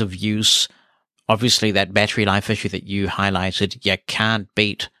 ease of use, obviously that battery life issue that you highlighted, you can't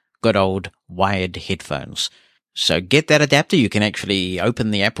beat good old wired headphones. So get that adapter. You can actually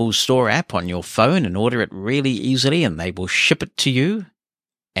open the Apple Store app on your phone and order it really easily, and they will ship it to you.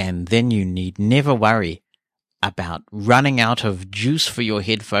 And then you need never worry about running out of juice for your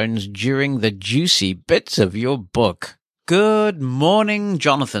headphones during the juicy bits of your book. Good morning,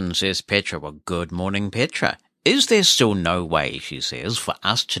 Jonathan, says Petra. Well, good morning, Petra. Is there still no way, she says, for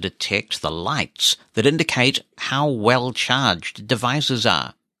us to detect the lights that indicate how well charged devices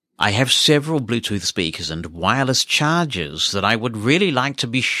are? I have several Bluetooth speakers and wireless chargers that I would really like to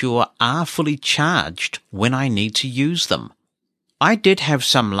be sure are fully charged when I need to use them. I did have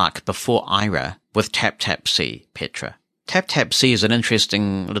some luck before Aira with TapTapC, Petra. TapTapC is an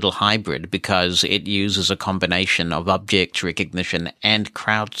interesting little hybrid because it uses a combination of object recognition and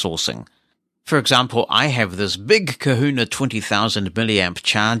crowdsourcing. For example, I have this big Kahuna 20,000 milliamp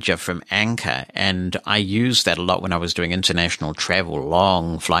charger from Anker, and I used that a lot when I was doing international travel,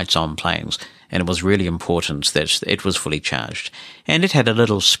 long flights on planes, and it was really important that it was fully charged. And it had a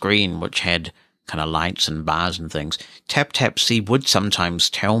little screen which had kind of lights and bars and things. TapTapC would sometimes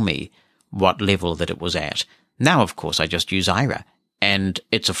tell me what level that it was at. Now, of course, I just use Aira, and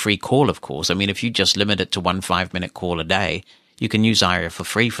it's a free call, of course. I mean, if you just limit it to 1 5-minute call a day, you can use Aira for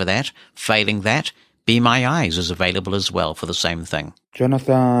free for that. Failing that, Be My Eyes is available as well for the same thing.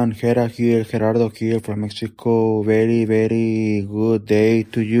 Jonathan, Gerardo here from Mexico. Very, very good day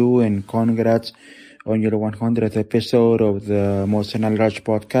to you, and congrats on your 100th episode of the Mosen at Large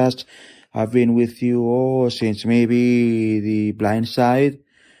podcast. I've been with you since maybe the Blind Side,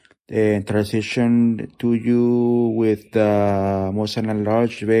 and transitioned to you with the Mosen at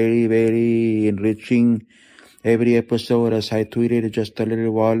Large. Very, very enriching every episode, as I tweeted just a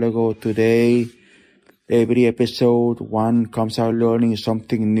little while ago today. Every episode, one comes out learning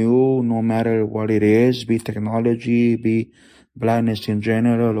something new, no matter what it is, be technology, be blindness in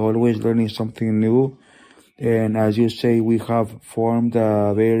general, always learning something new. And as you say, we have formed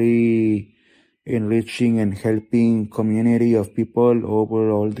a very enriching and helping community of people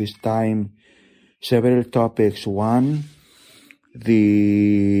over all this time. Several topics. One,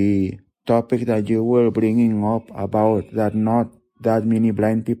 the topic that you were bringing up about that not that many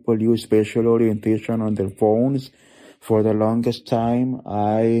blind people use spatial orientation on their phones. For the longest time,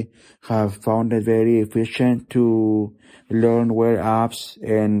 I have found it very efficient to learn where apps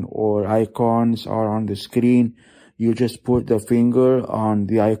or icons are on the screen. You just put the finger on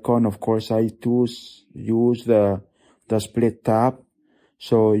the icon. Of course, I use the split tap.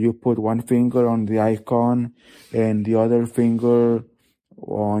 So you put one finger on the icon and the other finger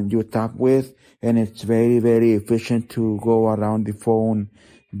you tap with, and it's very, very efficient to go around the phone,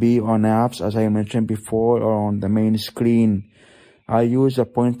 be on apps, as I mentioned before, or on the main screen. I use a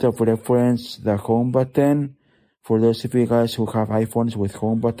point of reference, the home button. For those of you guys who have iPhones with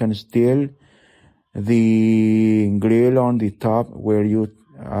home button still, the grill on the top where you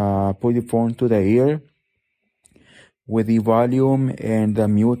put the phone to the ear, with the volume and the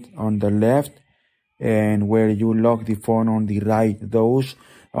mute on the left, and where you lock the phone on the right. Those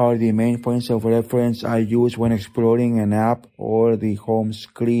are the main points of reference I use when exploring an app or the home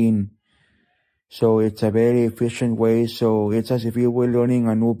screen. So it's a very efficient way. So it's as if you were learning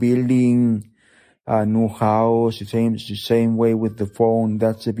a new building, a new house. The same way with the phone.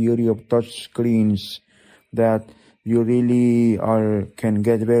 That's the beauty of touch screens, that you really can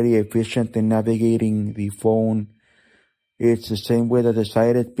get very efficient in navigating the phone. It's the same way that the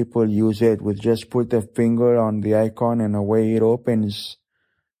sighted people use it, with just put the finger on the icon and away it opens.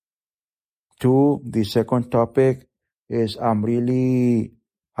 Two, the second topic is I'm really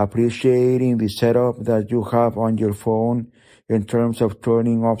appreciating the setup that you have on your phone in terms of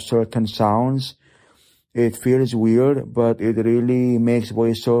turning off certain sounds. It feels weird, but it really makes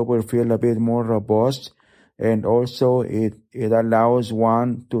VoiceOver feel a bit more robust. And also it allows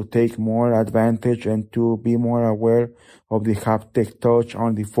one to take more advantage and to be more aware of the haptic touch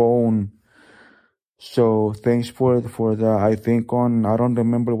on the phone. So thanks for the, I think I don't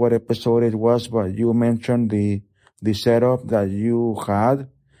remember what episode it was, but you mentioned the setup that you had,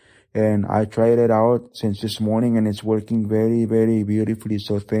 and I tried it out since this morning, and it's working very, very beautifully.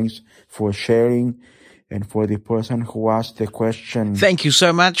 So thanks for sharing. And for the person who asked the question, thank you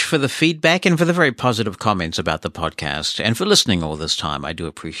so much for the feedback and for the very positive comments about the podcast, and for listening all this time. I do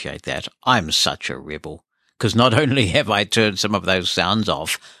appreciate that. I'm such a rebel, because not only have I turned some of those sounds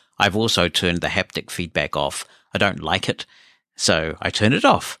off, I've also turned the haptic feedback off. I don't like it, so I turn it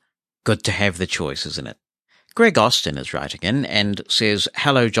off. Good to have the choice, isn't it? Greg Austin is writing in and says,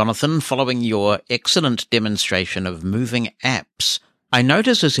 hello, Jonathan. Following your excellent demonstration of moving apps, I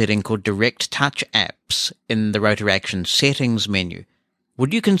notice a setting called Direct Touch Apps in the Rotaraction Settings menu.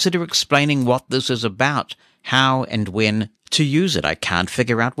 Would you consider explaining what this is about, how and when to use it? I can't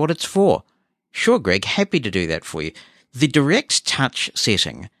figure out what it's for. Sure, Greg, happy to do that for you. The Direct Touch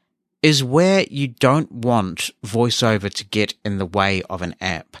setting is where you don't want VoiceOver to get in the way of an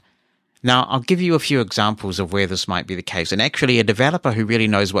app. Now, I'll give you a few examples of where this might be the case. And actually, a developer who really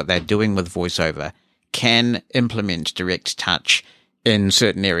knows what they're doing with VoiceOver can implement Direct Touch in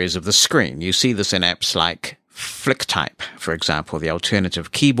certain areas of the screen. You see this in apps like FlickType, for example, the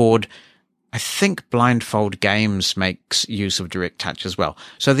alternative keyboard. I think Blindfold Games makes use of Direct Touch as well.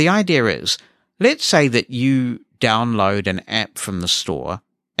 So the idea is, let's say that you download an app from the store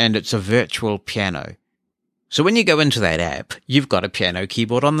and it's a virtual piano. So when you go into that app, you've got a piano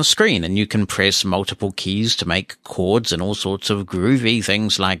keyboard on the screen and you can press multiple keys to make chords and all sorts of groovy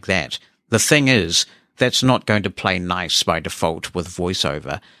things like that. The thing is, that's not going to play nice by default with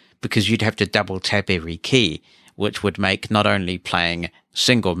VoiceOver, because you'd have to double tap every key, which would make not only playing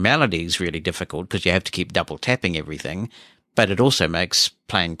single melodies really difficult because you have to keep double tapping everything, but it also makes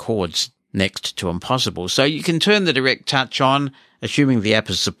playing chords next to impossible. So you can turn the Direct Touch on, assuming the app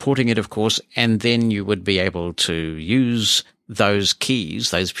is supporting it, of course, and then you would be able to use those keys,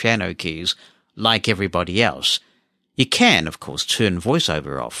 those piano keys, like everybody else. You can, of course, turn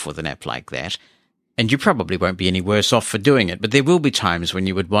VoiceOver off with an app like that, And you probably won't be any worse off for doing it, but there will be times when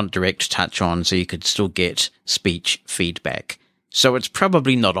you would want direct touch on so you could still get speech feedback. So it's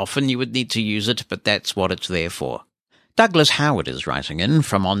probably not often you would need to use it, but that's what it's there for. Douglas Howard is writing in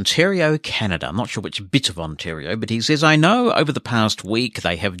from Ontario, Canada. I'm not sure which bit of Ontario, but he says, I know over the past week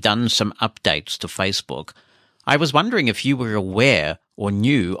they have done some updates to Facebook. I was wondering if you were aware or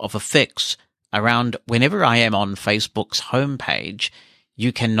knew of a fix around whenever I am on Facebook's homepage,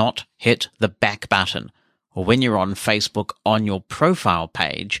 you cannot hit the back button. Or when you're on Facebook on your profile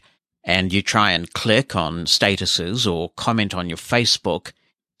page and you try and click on statuses or comment on your Facebook,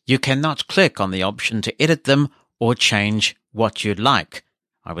 you cannot click on the option to edit them or change what you'd like.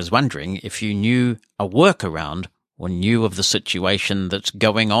 I was wondering if you knew a workaround or knew of the situation that's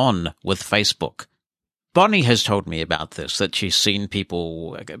going on with Facebook. Bonnie has told me about this, that she's seen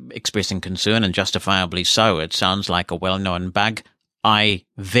people expressing concern, and justifiably so. It sounds like a well-known bug. I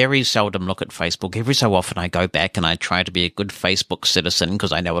very seldom look at Facebook. Every so often I go back and I try to be a good Facebook citizen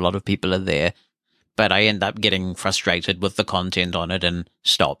because I know a lot of people are there, but I end up getting frustrated with the content on it and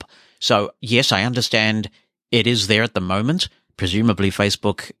stop. So yes, I understand it is there at the moment. Presumably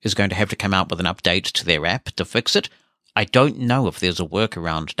Facebook is going to have to come out with an update to their app to fix it. I don't know if there's a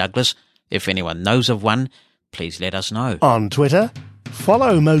workaround, Douglas. If anyone knows of one, please let us know. On Twitter,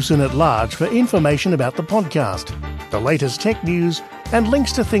 follow Mosen at Large for information about the podcast, the latest tech news, and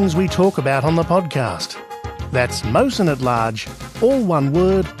links to things we talk about on the podcast. That's Mosen at Large, all one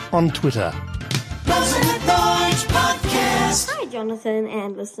word, on Twitter. Mosen at Large Podcast. Hi, Jonathan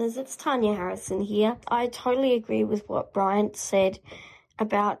and listeners. It's Tanya Harrison here. I totally agree with what Bryant said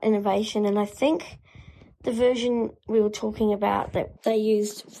about innovation, and I think the version we were talking about that they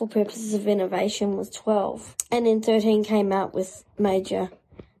used for purposes of innovation was 12. And then 13 came out with major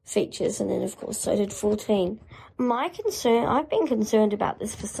features, and then, of course, so did 14. My concern, I've been concerned about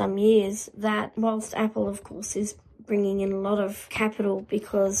this for some years, that whilst Apple, of course, is bringing in a lot of capital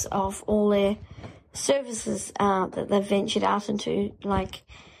because of all their services that they've ventured out into, like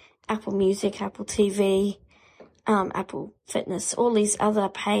Apple Music, Apple TV, Apple Fitness, all these other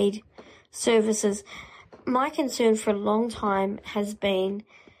paid services, my concern for a long time has been,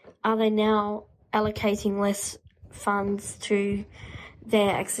 are they now allocating less funds to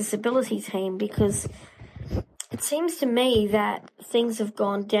their accessibility team? Because it seems to me that things have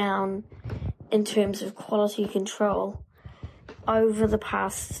gone down in terms of quality control over the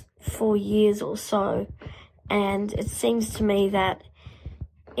past 4 years or so. And it seems to me that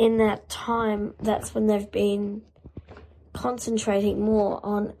in that time, that's when they've been concentrating more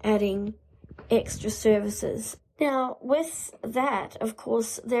on adding extra services. Now, with that, of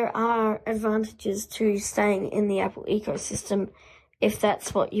course, there are advantages to staying in the Apple ecosystem if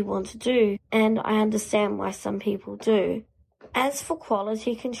that's what you want to do, and I understand why some people do. As for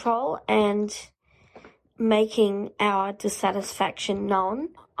quality control and making our dissatisfaction known,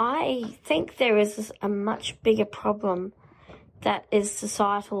 I think there is a much bigger problem that is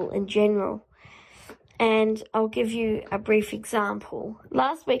societal in general. And I'll give you a brief example.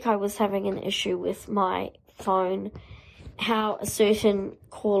 Last week I was having an issue with my phone, how a certain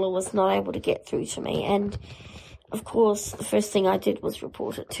caller was not able to get through to me. And of course, the first thing I did was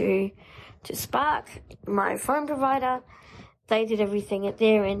report it to Spark, my phone provider. They did everything at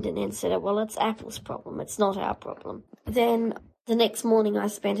their end and then said, well, it's Apple's problem. It's not our problem. Then the next morning I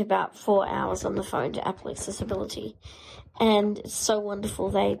spent about 4 hours on the phone to Apple Accessibility. And it's so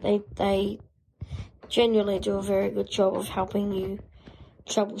wonderful. They genuinely do a very good job of helping you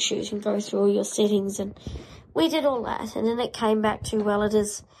troubleshoot and go through all your settings, and we did all that, and then it came back to, well, it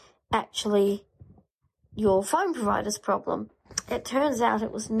is actually your phone provider's problem. It turns out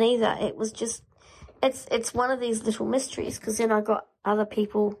it was neither. It was just, it's one of these little mysteries, because then I got other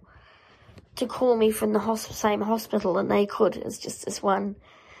people to call me from the same hospital, and they could. It's just this one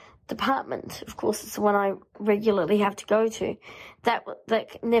department. Of course, it's the one I regularly have to go to. That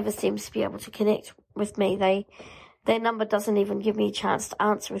never seems to be able to connect with me. Their number doesn't even give me a chance to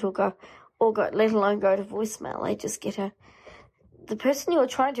answer it or go, let alone go to voicemail. They just get the person you're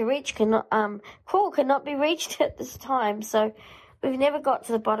trying to reach call cannot be reached at this time. So we've never got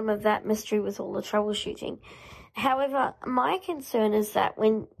to the bottom of that mystery with all the troubleshooting. However, my concern is that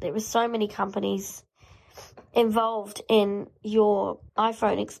when there are so many companies involved in your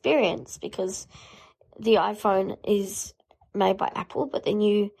iPhone experience, because the iPhone is made by Apple, but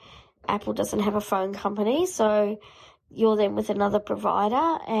then Apple doesn't have a phone company, so you're then with another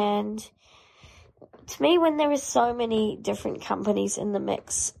provider. And to me, when there is so many different companies in the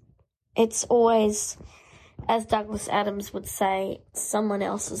mix, it's always, as Douglas Adams would say, someone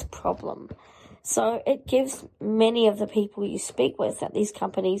else's problem. So it gives many of the people you speak with at these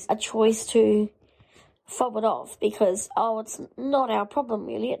companies a choice to fob it off because, it's not our problem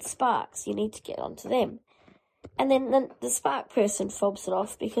really, it's Sparks, you need to get onto them. And then the Spark person fobs it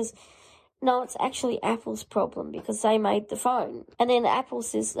off because, no, it's actually Apple's problem because they made the phone. And then Apple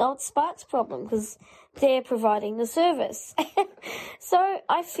says, no, it's Spark's problem because they're providing the service. So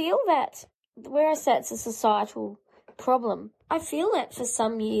I feel that, whereas that's a societal problem, I feel that for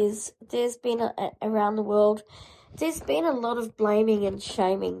some years there's been, around the world, there's been a lot of blaming and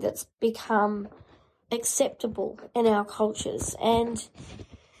shaming that's become acceptable in our cultures. And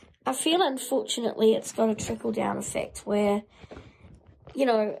I feel, unfortunately, it's got a trickle-down effect where,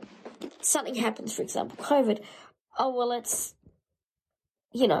 something happens, for example, COVID. Oh, well, it's,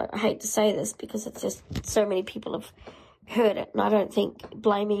 I hate to say this because it's just so many people have heard it, and I don't think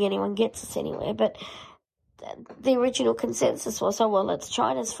blaming anyone gets us anywhere, but the original consensus was, oh, well, it's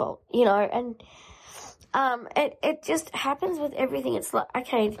China's fault, and it just happens with everything. It's like,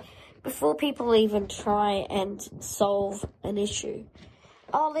 okay, before people even try and solve an issue,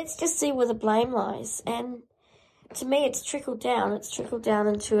 let's just see where the blame lies. And to me, it's trickled down. It's trickled down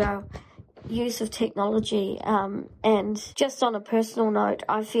into our use of technology. And just on a personal note,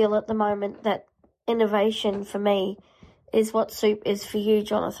 I feel at the moment that innovation for me is what soup is for you,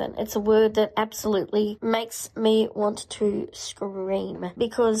 Jonathan. It's a word that absolutely makes me want to scream,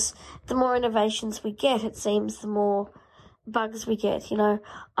 because the more innovations we get, it seems the more bugs we get.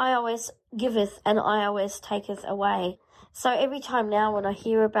 iOS giveth and iOS taketh away. So every time now when I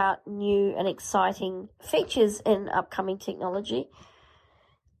hear about new and exciting features in upcoming technology,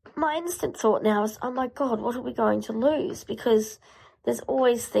 my instant thought now is, oh my God, what are we going to lose? Because there's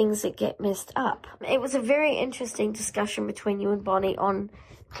always things that get messed up. It was a very interesting discussion between you and Bonnie on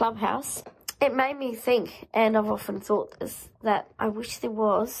Clubhouse. It made me think, and I've often thought this, that I wish there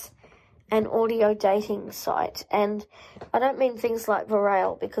was an audio dating site. And I don't mean things like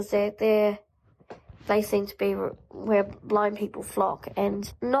Verail, because they seem to be where blind people flock,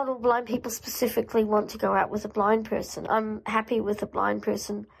 and not all blind people specifically want to go out with a blind person. I'm happy with a blind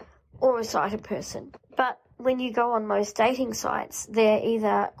person or a sighted person. But when you go on most dating sites, they're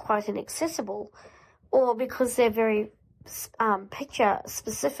either quite inaccessible or because they're very picture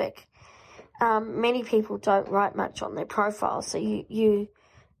specific. Many people don't write much on their profile, so you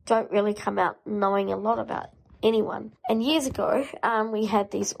don't really come out knowing a lot about anyone. And years ago, we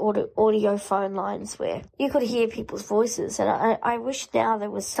had these audio phone lines where you could hear people's voices, and I wish now there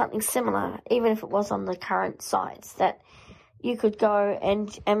was something similar, even if it was on the current sites, that you could go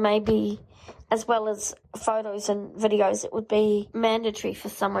and maybe, as well as photos and videos, it would be mandatory for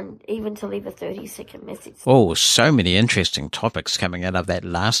someone even to leave a 30-second message. Oh, so many interesting topics coming out of that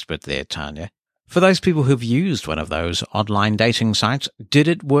last bit there, Tanya. For those people who've used one of those online dating sites, did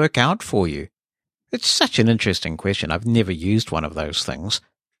it work out for you? It's such an interesting question. I've never used one of those things.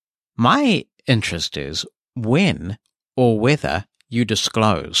 My interest is when or whether you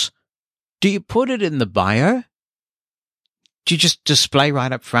disclose. Do you put it in the bio? Do you just display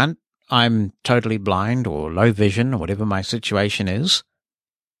right up front, I'm totally blind or low vision or whatever my situation is?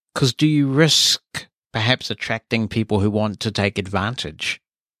 Because do you risk perhaps attracting people who want to take advantage?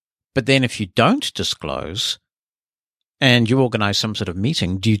 But then if you don't disclose and you organize some sort of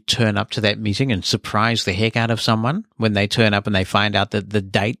meeting, do you turn up to that meeting and surprise the heck out of someone when they turn up and they find out that the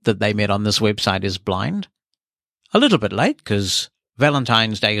date that they met on this website is blind? A little bit late because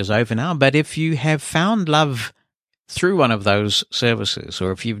Valentine's Day is over now, but if you have found love through one of those services,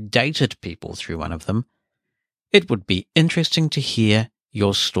 or if you've dated people through one of them, it would be interesting to hear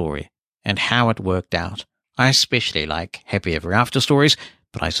your story and how it worked out. I especially like happy ever after stories,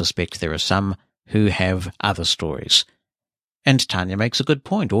 but I suspect there are some who have other stories. And Tanya makes a good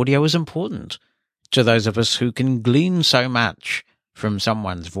point. Audio is important to those of us who can glean so much from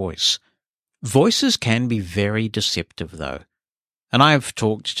someone's voice. Voices can be very deceptive, though. And I've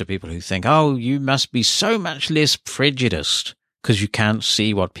talked to people who think, oh, you must be so much less prejudiced because you can't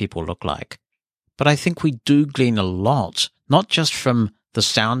see what people look like. But I think we do glean a lot, not just from the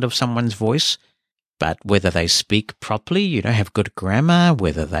sound of someone's voice, but whether they speak properly, have good grammar,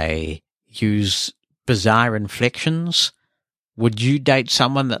 whether they use bizarre inflections. Would you date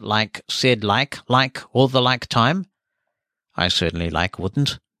someone that said like all the time? I certainly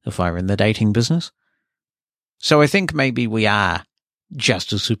wouldn't if I were in the dating business. So I think maybe we are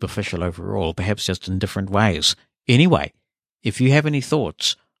just as superficial overall, perhaps just in different ways. Anyway, if you have any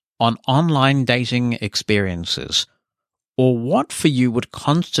thoughts on online dating experiences, or what for you would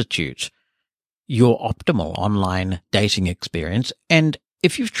constitute your optimal online dating experience, and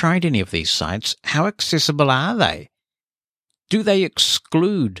if you've tried any of these sites, how accessible are they? Do they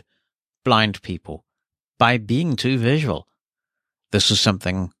exclude blind people by being too visual? This is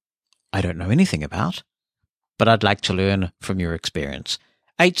something I don't know anything about, but I'd like to learn from your experience.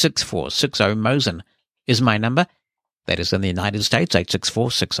 864-60-MOSEN is my number. That is in the United States,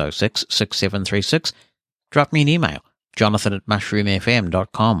 864-606-6736. Drop me an email,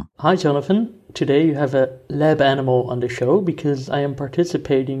 jonathan@mushroomfm.com. Hi, Jonathan. Today you have a lab animal on the show because I am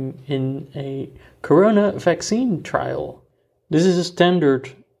participating in a corona vaccine trial. This is a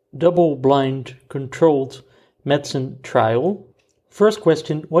standard, double-blind, controlled medicine trial. First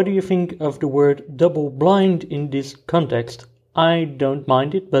question, what do you think of the word double-blind in this context? I don't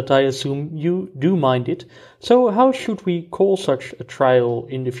mind it, but I assume you do mind it. So how should we call such a trial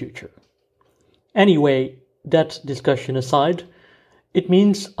in the future? Anyway, that discussion aside, it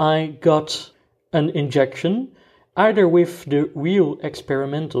means I got an injection, either with the real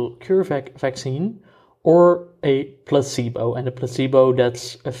experimental CureVac vaccine or a placebo. And a placebo,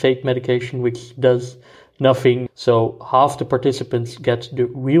 that's a fake medication which does nothing. So half the participants get the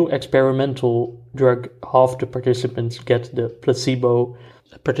real experimental drug, half the participants get the placebo.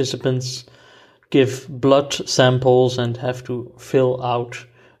 Participants give blood samples and have to fill out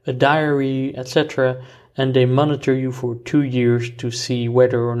a diary, etc. And they monitor you for 2 years to see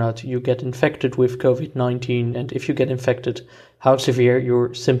whether or not you get infected with COVID-19. And if you get infected, how severe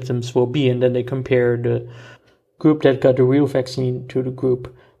your symptoms will be. And then they compare the group that got the real vaccine to the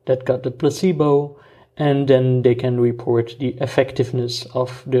group that got the placebo. And then they can report the effectiveness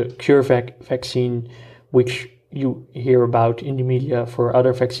of the CureVac vaccine, which you hear about in the media for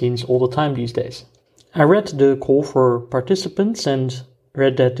other vaccines all the time these days. I read the call for participants and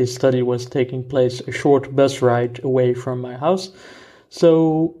read that this study was taking place a short bus ride away from my house,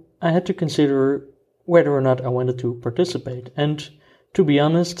 so I had to consider whether or not I wanted to participate. And to be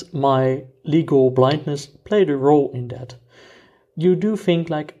honest, my legal blindness played a role in that. You do think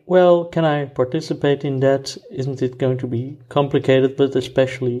like, well, can I participate in that? Isn't it going to be complicated? But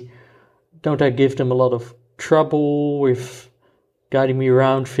especially, don't I give them a lot of trouble with guiding me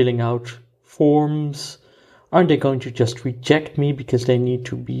around, filling out forms? Aren't they going to just reject me because they need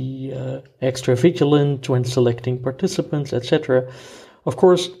to be extra vigilant when selecting participants, etc.? Of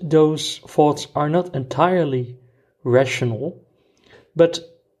course, those thoughts are not entirely rational, but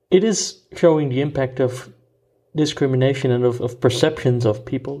it is showing the impact of discrimination and of perceptions of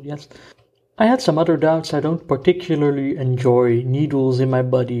people, yes. I had some other doubts. I don't particularly enjoy needles in my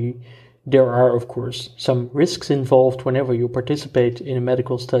body. There are, of course, some risks involved whenever you participate in a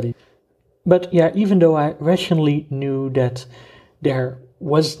medical study. But yeah, even though I rationally knew that there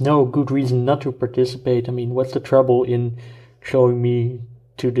was no good reason not to participate, I mean, what's the trouble in showing me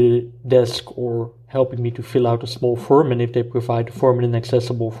to the desk or helping me to fill out a small form? And if they provide the form in an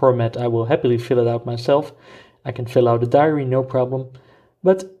accessible format, I will happily fill it out myself. I can fill out a diary, no problem.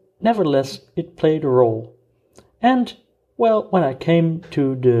 But nevertheless, it played a role. And, well, when I came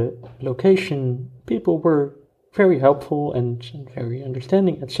to the location, people were very helpful and very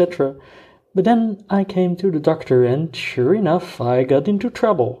understanding, etc. But then I came to the doctor and, sure enough, I got into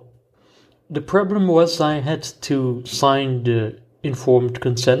trouble. The problem was I had to sign the informed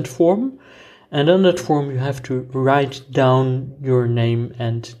consent form, and on that form you have to write down your name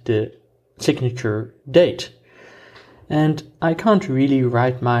and the signature date. And I can't really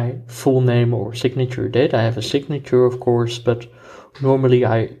write my full name or signature date. I have a signature, of course, but normally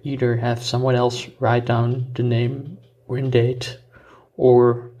I either have someone else write down the name and date,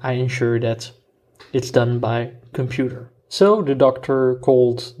 or I ensure that it's done by computer. So the doctor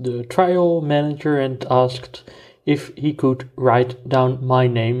called the trial manager and asked if he could write down my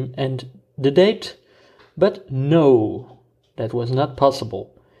name and the date, but no, that was not possible.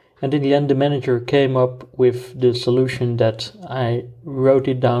 And in the end, the manager came up with the solution that I wrote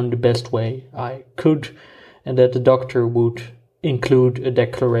it down the best way I could, and that the doctor would include a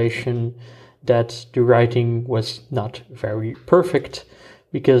declaration that the writing was not very perfect,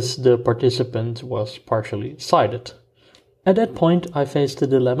 because the participant was partially sighted. At that point, I faced a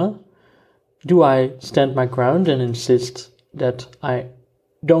dilemma. Do I stand my ground and insist that I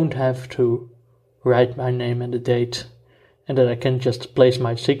don't have to write my name and the date, and that I can just place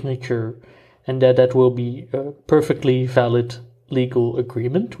my signature, and that will be a perfectly valid legal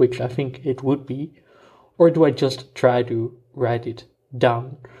agreement, which I think it would be? Or do I just try to write it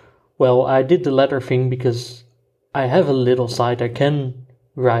down? Well, I did the latter thing because I have a little side I can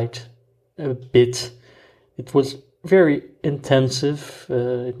write a bit. It was very intensive.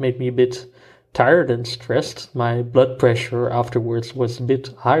 It made me a bit tired and stressed. My blood pressure afterwards was a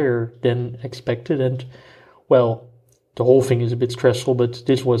bit higher than expected, and, well, the whole thing is a bit stressful, but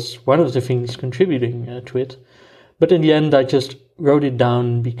this was one of the things contributing to it. But in the end, I just wrote it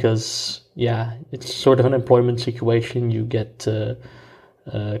down because, yeah, it's sort of an employment situation. You get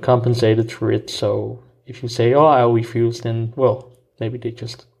compensated for it, so if you say, oh, I refuse, then, well, maybe they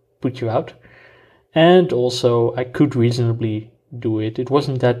just put you out. And also, I could reasonably do it. It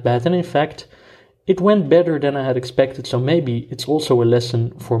wasn't that bad. And in fact, it went better than I had expected. So maybe it's also a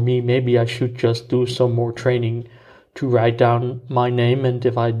lesson for me. Maybe I should just do some more training to write down my name. And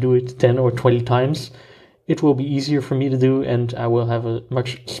if I do it 10 or 20 times, it will be easier for me to do. And I will have a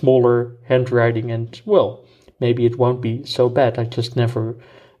much smaller handwriting. And, well, maybe it won't be so bad. I just never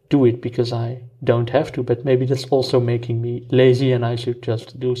do it because I don't have to. But maybe that's also making me lazy and I should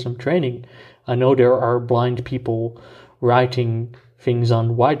just do some training. I know there are blind people writing things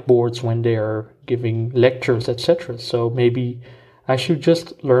on whiteboards when they are giving lectures, etc. So maybe I should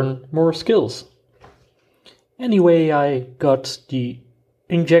just learn more skills. Anyway, I got the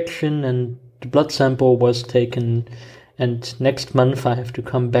injection and the blood sample was taken, and next month I have to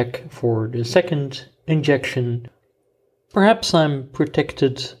come back for the second injection. Perhaps I'm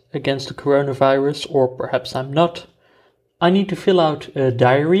protected against the coronavirus, or perhaps I'm not. I need to fill out a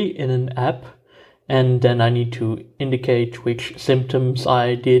diary in an app, and then I need to indicate which symptoms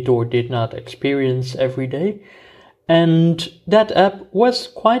I did or did not experience every day. And that app was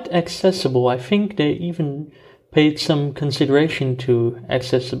quite accessible. I think they even paid some consideration to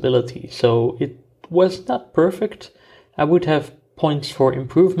accessibility. So it was not perfect. I would have points for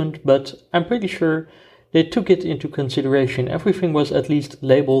improvement, but I'm pretty sure they took it into consideration. Everything was at least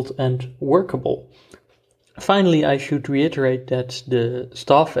labeled and workable. Finally, I should reiterate that the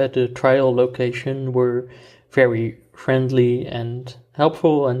staff at the trial location were very friendly and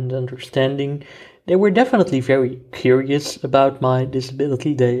helpful and understanding. They were definitely very curious about my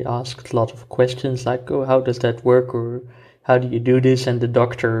disability. They asked a lot of questions like, oh, how does that work? Or how do you do this? And the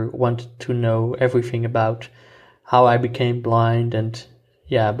doctor wanted to know everything about how I became blind. And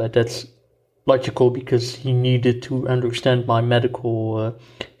yeah, but that's logical because he needed to understand my medical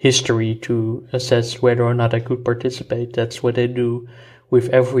history to assess whether or not I could participate. That's what they do with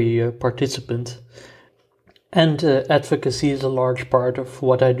every participant. And advocacy is a large part of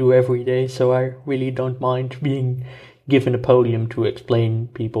what I do every day, so I really don't mind being given a podium to explain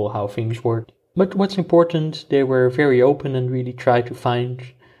people how things work. But what's important, they were very open and really tried to find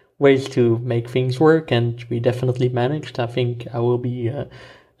ways to make things work, and we definitely managed. I think I will be a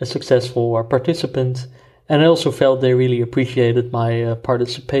successful participant, and I also felt they really appreciated my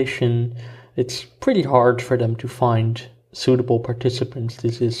participation. It's pretty hard for them to find suitable participants.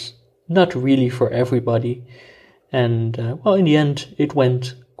 This is not really for everybody, and well, in the end it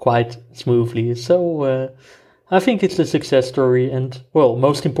went quite smoothly, so I think it's a success story. And well,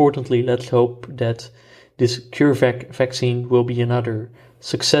 most importantly, let's hope that this CureVac vaccine will be another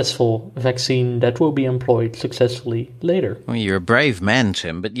successful vaccine that will be employed successfully later. Well, you're a brave man,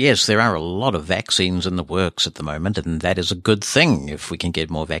 Tim, but yes, there are a lot of vaccines in the works at the moment, and that is a good thing if we can get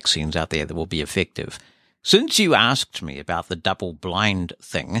more vaccines out there that will be effective. Since you asked me about the double-blind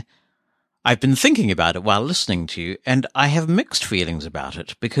thing, I've been thinking about it while listening to you, and I have mixed feelings about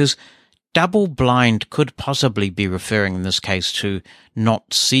it, because double-blind could possibly be referring in this case to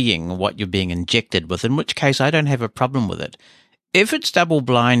not seeing what you're being injected with, in which case I don't have a problem with it. If it's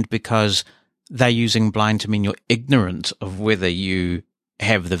double-blind because they're using blind to mean you're ignorant of whether you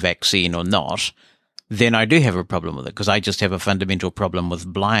have the vaccine or not, then I do have a problem with it, because I just have a fundamental problem with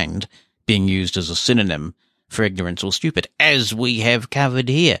blind being used as a synonym for ignorance or stupid, as we have covered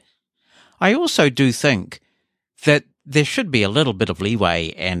here. I also do think that there should be a little bit of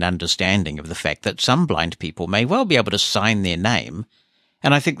leeway and understanding of the fact that some blind people may well be able to sign their name,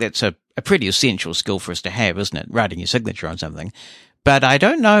 and I think that's a pretty essential skill for us to have, isn't it? Writing your signature on something. But I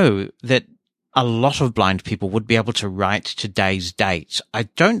don't know that a lot of blind people would be able to write today's date. I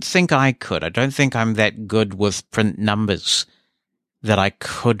don't think I could. I don't think I'm that good with print numbers that I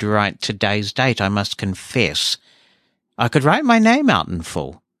could write today's date, I must confess. I could write my name out in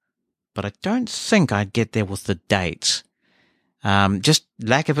full, but I don't think I'd get there with the dates. Just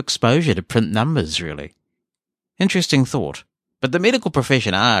lack of exposure to print numbers, really. Interesting thought. But the medical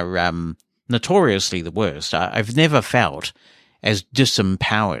profession are notoriously the worst. I've never felt as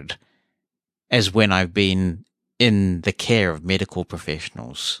disempowered as when I've been in the care of medical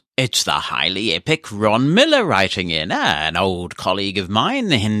professionals. It's the highly epic Ron Miller writing in, an old colleague of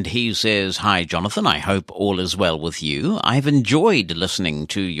mine, and he says, "Hi, Jonathan, I hope all is well with you. I've enjoyed listening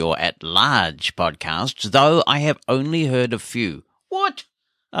to your At Large podcasts, though I have only heard a few." What?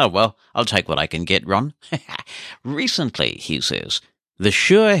 Oh, well, I'll take what I can get, Ron. Recently, he says, the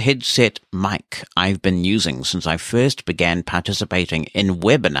Shure headset mic I've been using since I first began participating in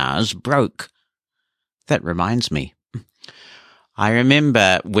webinars broke. That reminds me. I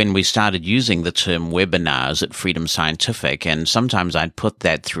remember when we started using the term webinars at Freedom Scientific, and sometimes I'd put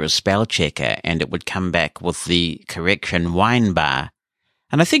that through a spell checker and it would come back with the correction wine bar.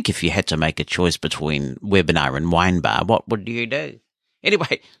 And I think if you had to make a choice between webinar and wine bar, what would you do?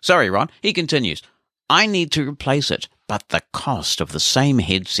 Anyway, sorry, Ron. He continues. I need to replace it, but the cost of the same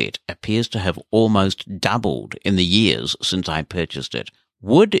headset appears to have almost doubled in the years since I purchased it.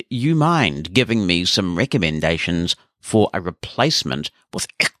 Would you mind giving me some recommendations for a replacement with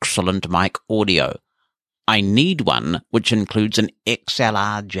excellent mic audio? I need one which includes an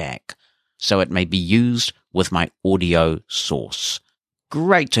XLR jack, so it may be used with my audio source.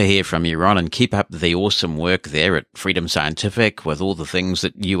 Great to hear from you, Ron, and keep up the awesome work there at Freedom Scientific with all the things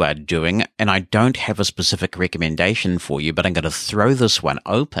that you are doing. And I don't have a specific recommendation for you, but I'm going to throw this one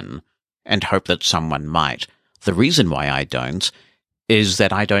open and hope that someone might. The reason why I don't is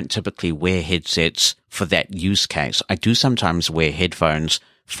that I don't typically wear headsets for that use case. I do sometimes wear headphones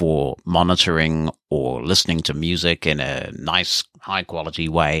for monitoring or listening to music in a nice, high-quality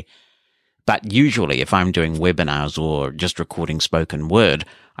way. But usually, if I'm doing webinars or just recording spoken word,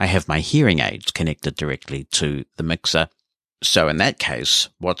 I have my hearing aids connected directly to the mixer. So in that case,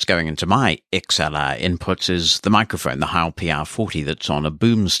 what's going into my XLR inputs is the microphone, the Heil PR40 that's on a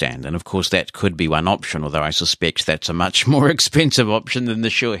boom stand. And of course, that could be one option, although I suspect that's a much more expensive option than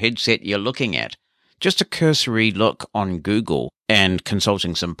the Shure headset you're looking at. Just a cursory look on Google and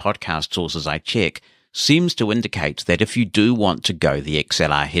consulting some podcast sources I check seems to indicate that if you do want to go the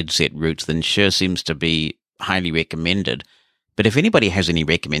XLR headset route, then Shure seems to be highly recommended. But if anybody has any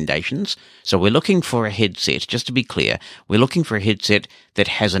recommendations, so we're looking for a headset, just to be clear, we're looking for a headset that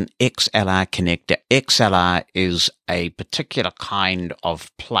has an XLR connector. XLR is a particular kind of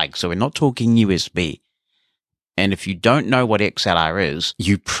plug, so we're not talking USB. And if you don't know what XLR is,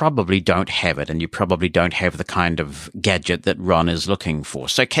 you probably don't have it, and you probably don't have the kind of gadget that Ron is looking for.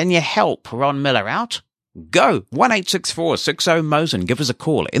 So can you help Ron Miller out? Go! 1-864-60-MOSEN. Give us a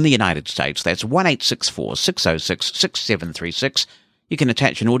call in the United States. That's 1-864-606-6736. You can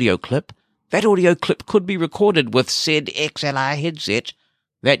attach an audio clip. That audio clip could be recorded with said XLR headset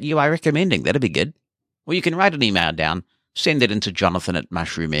that you are recommending. That'd be good. Or you can write an email down, send it into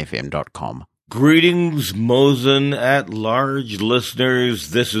jonathan@mushroomfm.com. Greetings, Mosen at large listeners.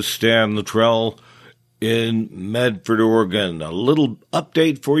 This is Stan Luttrell in Medford, Oregon. A little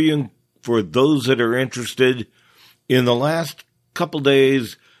update for you for those that are interested. In the last couple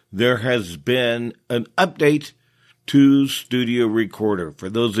days, there has been an update to Studio Recorder. For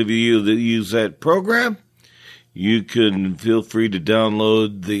those of you that use that program, you can feel free to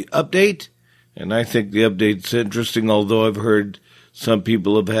download the update. And I think the update's interesting, although I've heard some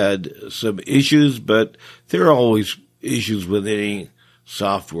people have had some issues, but there are always issues with any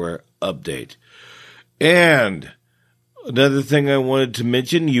software update. And another thing I wanted to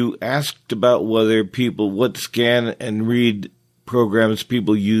mention, you asked about what scan and read programs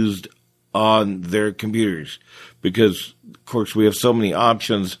people used on their computers. Because, of course, we have so many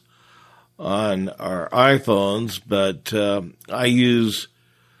options on our iPhones, but I use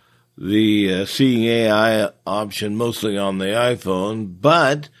the Seeing AI option mostly on the iPhone,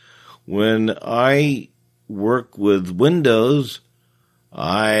 but when I work with Windows,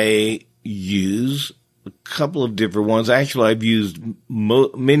 I use a couple of different ones. Actually, I've used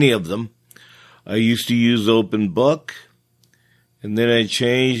many of them. I used to use OpenBook, and then I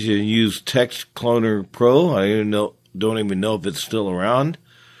changed and used Text Cloner Pro. I don't even know if it's still around,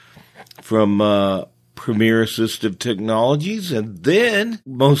 from Premier Assistive Technologies. And then,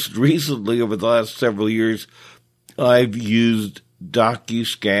 most recently, over the last several years, I've used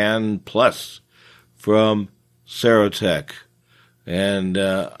DocuScan Plus from Serotech. And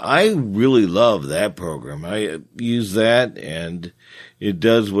I really love that program. I use that, and it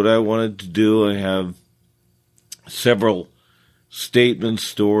does what I want it to do. I have several statements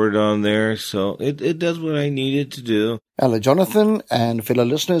stored on there, so it does what I need it to do. Hello, Jonathan and fellow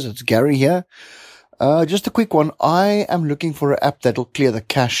listeners. It's Gary here. Just a quick one. I am looking for an app that'll clear the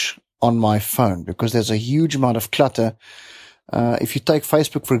cache on my phone because there's a huge amount of clutter. If you take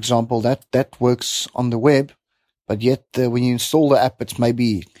Facebook, for example, that works on the web, but yet when you install the app, it's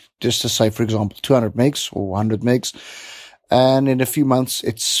maybe, just to say, for example, 200 megs or 100 megs. And in a few months,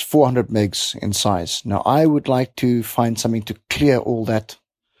 it's 400 megs in size. Now, I would like to find something to clear all that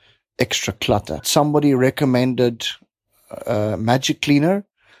extra clutter. Somebody recommended Magic Cleaner,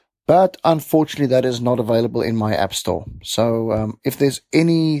 but unfortunately, that is not available in my app store. So if there's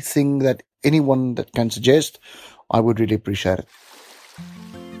anything that anyone that can suggest, I would really appreciate it.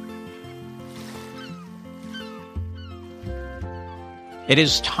 It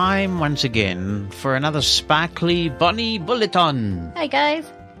is time once again for another sparkly Bonnie Bulletin. Hi,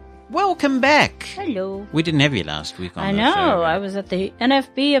 guys. Welcome back. Hello. We didn't have you last week on I the know. show. I was at the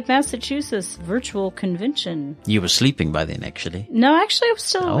NFB of Massachusetts virtual convention. You were sleeping by then, actually. No, actually, I was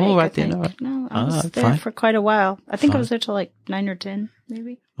still awake. Oh, right I then. think. All right. No, I was there fine. for quite a while. I think I Fine. was there till like 9 or 10,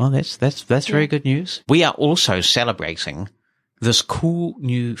 maybe. Well, that's very good news. We are also celebrating this cool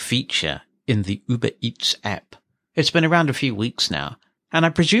new feature in the Uber Eats app. It's been around a few weeks now, and I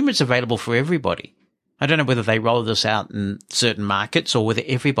presume it's available for everybody. I don't know whether they roll this out in certain markets or whether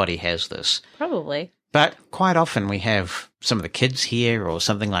everybody has this. Probably. But quite often we have some of the kids here or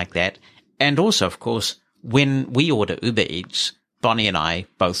something like that. And also, of course, when we order Uber Eats, Bonnie and I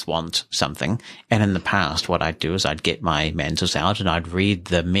both want something. And in the past, what I'd do is I'd get my Mantis out and I'd read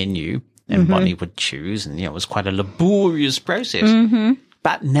the menu and Bonnie would choose. And, it was quite a laborious process. Mm-hmm.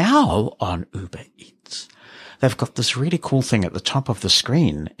 But now on Uber Eats, they've got this really cool thing at the top of the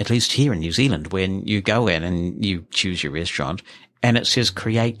screen, at least here in New Zealand, when you go in and you choose your restaurant and it says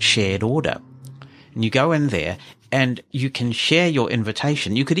create shared order. And you go in there and you can share your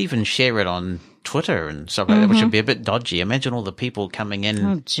invitation. You could even share it on Twitter and stuff like that, which would be a bit dodgy. Imagine all the people coming in.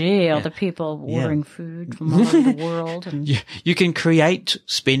 Oh, gee, all the people ordering food from all over the world. And You can create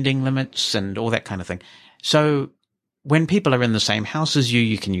spending limits and all that kind of thing. So when people are in the same house as you,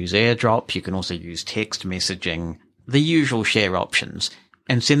 you can use AirDrop. You can also use text messaging, the usual share options,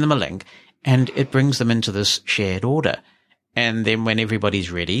 and send them a link, and it brings them into this shared order. And then when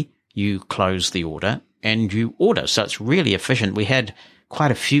everybody's ready, you close the order and you order. So it's really efficient. We had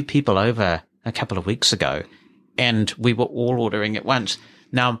quite a few people over a couple of weeks ago, and we were all ordering at once.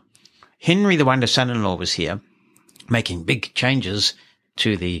 Now, Henry, the Wonder son-in-law, was here making big changes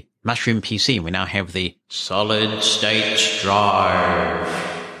to the Mushroom PC. We now have the solid state drive.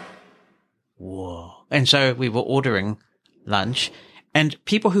 Whoa. And so we were ordering lunch, and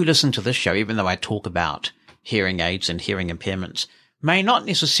people who listen to this show, even though I talk about hearing aids and hearing impairments, may not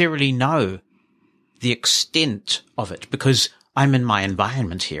necessarily know the extent of it because I'm in my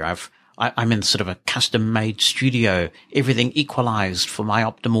environment here. I'm in sort of a custom-made studio, everything equalized for my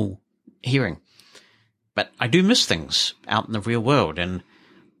optimal hearing. But I do miss things out in the real world, and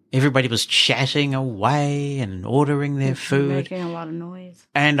everybody was chatting away and ordering their food. making a lot of noise.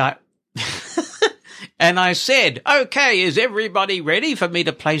 And I said, okay, is everybody ready for me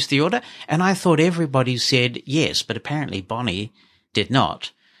to place the order? And I thought everybody said yes, but apparently Bonnie did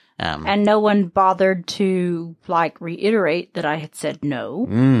not. And no one bothered to, reiterate that I had said no.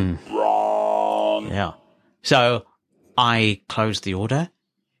 Wrong. Yeah. So I closed the order,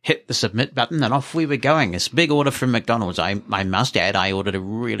 hit the submit button, and off we were going. This big order from McDonald's. I must add, I ordered a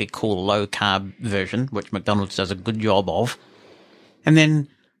really cool low-carb version, which McDonald's does a good job of. And then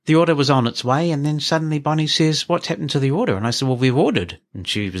the order was on its way, and then suddenly Bonnie says, what's happened to the order? And I said, well, we've ordered. And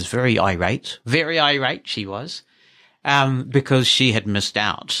she was very irate she was, because she had missed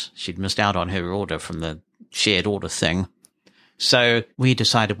out. She'd missed out on her order from the shared order thing. So we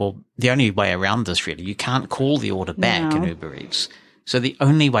decided, well, the only way around this really, you can't call the order back in Uber Eats. So the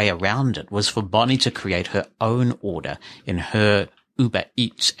only way around it was for Bonnie to create her own order in her Uber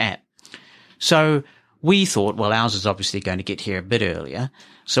Eats app. So we thought, well, ours is obviously going to get here a bit earlier.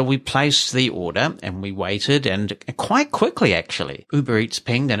 So we placed the order and we waited, and quite quickly, actually, Uber Eats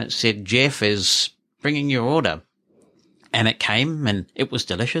pinged and it said, Jeff is bringing your order. And it came and it was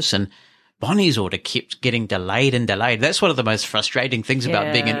delicious, and Bonnie's order kept getting delayed and delayed. That's one of the most frustrating things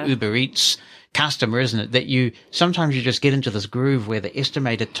about being an Uber Eats customer, isn't it? That sometimes you just get into this groove where the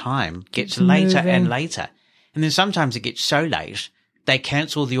estimated time gets later and later. And then sometimes it gets so late, they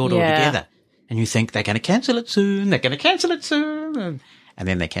cancel the order altogether. And you think they're going to cancel it soon. And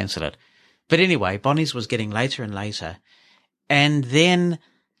then they cancel it. But anyway, Bonnie's was getting later and later. And then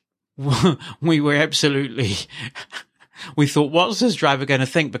we were absolutely, we thought, what's this driver going to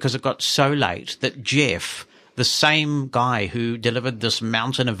think? Because it got so late that Jeff, the same guy who delivered this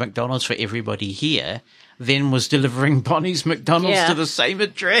mountain of McDonald's for everybody here, then was delivering Bonnie's McDonald's to the same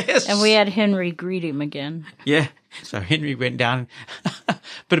address. And we had Henry greet him again. Yeah. So Henry went down.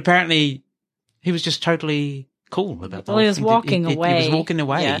 But apparently he was just totally cool about that. Well, he was walking away. He was walking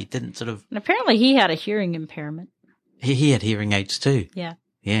away. Yeah. He didn't sort of... And apparently he had a hearing impairment. He had hearing aids too. Yeah.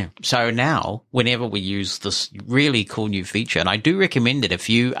 Yeah. So now, whenever we use this really cool new feature, and I do recommend it if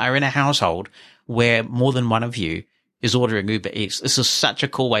you are in a household where more than one of you is ordering Uber Eats, this is such a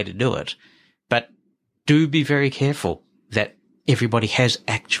cool way to do it. But do be very careful that everybody has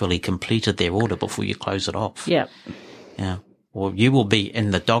actually completed their order before you close it off. Yep. Yeah. Or you will be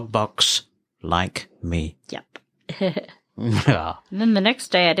in the dog box like me. Yep. And then the next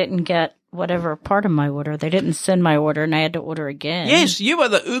day I didn't get whatever part of my order. They didn't send my order, and I had to order again. Yes, you are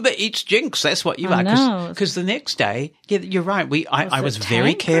the Uber Eats jinx. That's what you I are. know. Because the next day, yeah, you're right. I was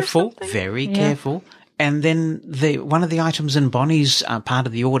very careful, careful. And then one of the items in Bonnie's part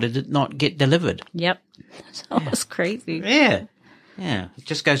of the order did not get delivered. Yep. So it was crazy. Yeah. Yeah. It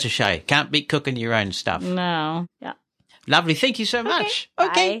just goes to show. Can't be cooking your own stuff. No. Yeah. Lovely. Thank you so much.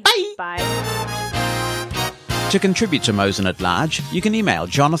 Okay. Bye. Bye. To contribute to Mosen at Large, you can email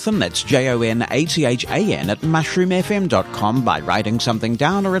Jonathan, that's JONATHAN, at mushroomfm.com by writing something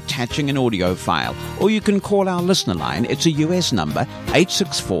down or attaching an audio file. Or you can call our listener line. It's a US number,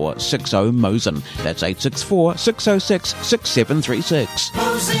 864-60-MOSEN. That's 864-606-6736.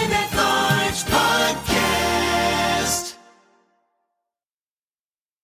 Mosen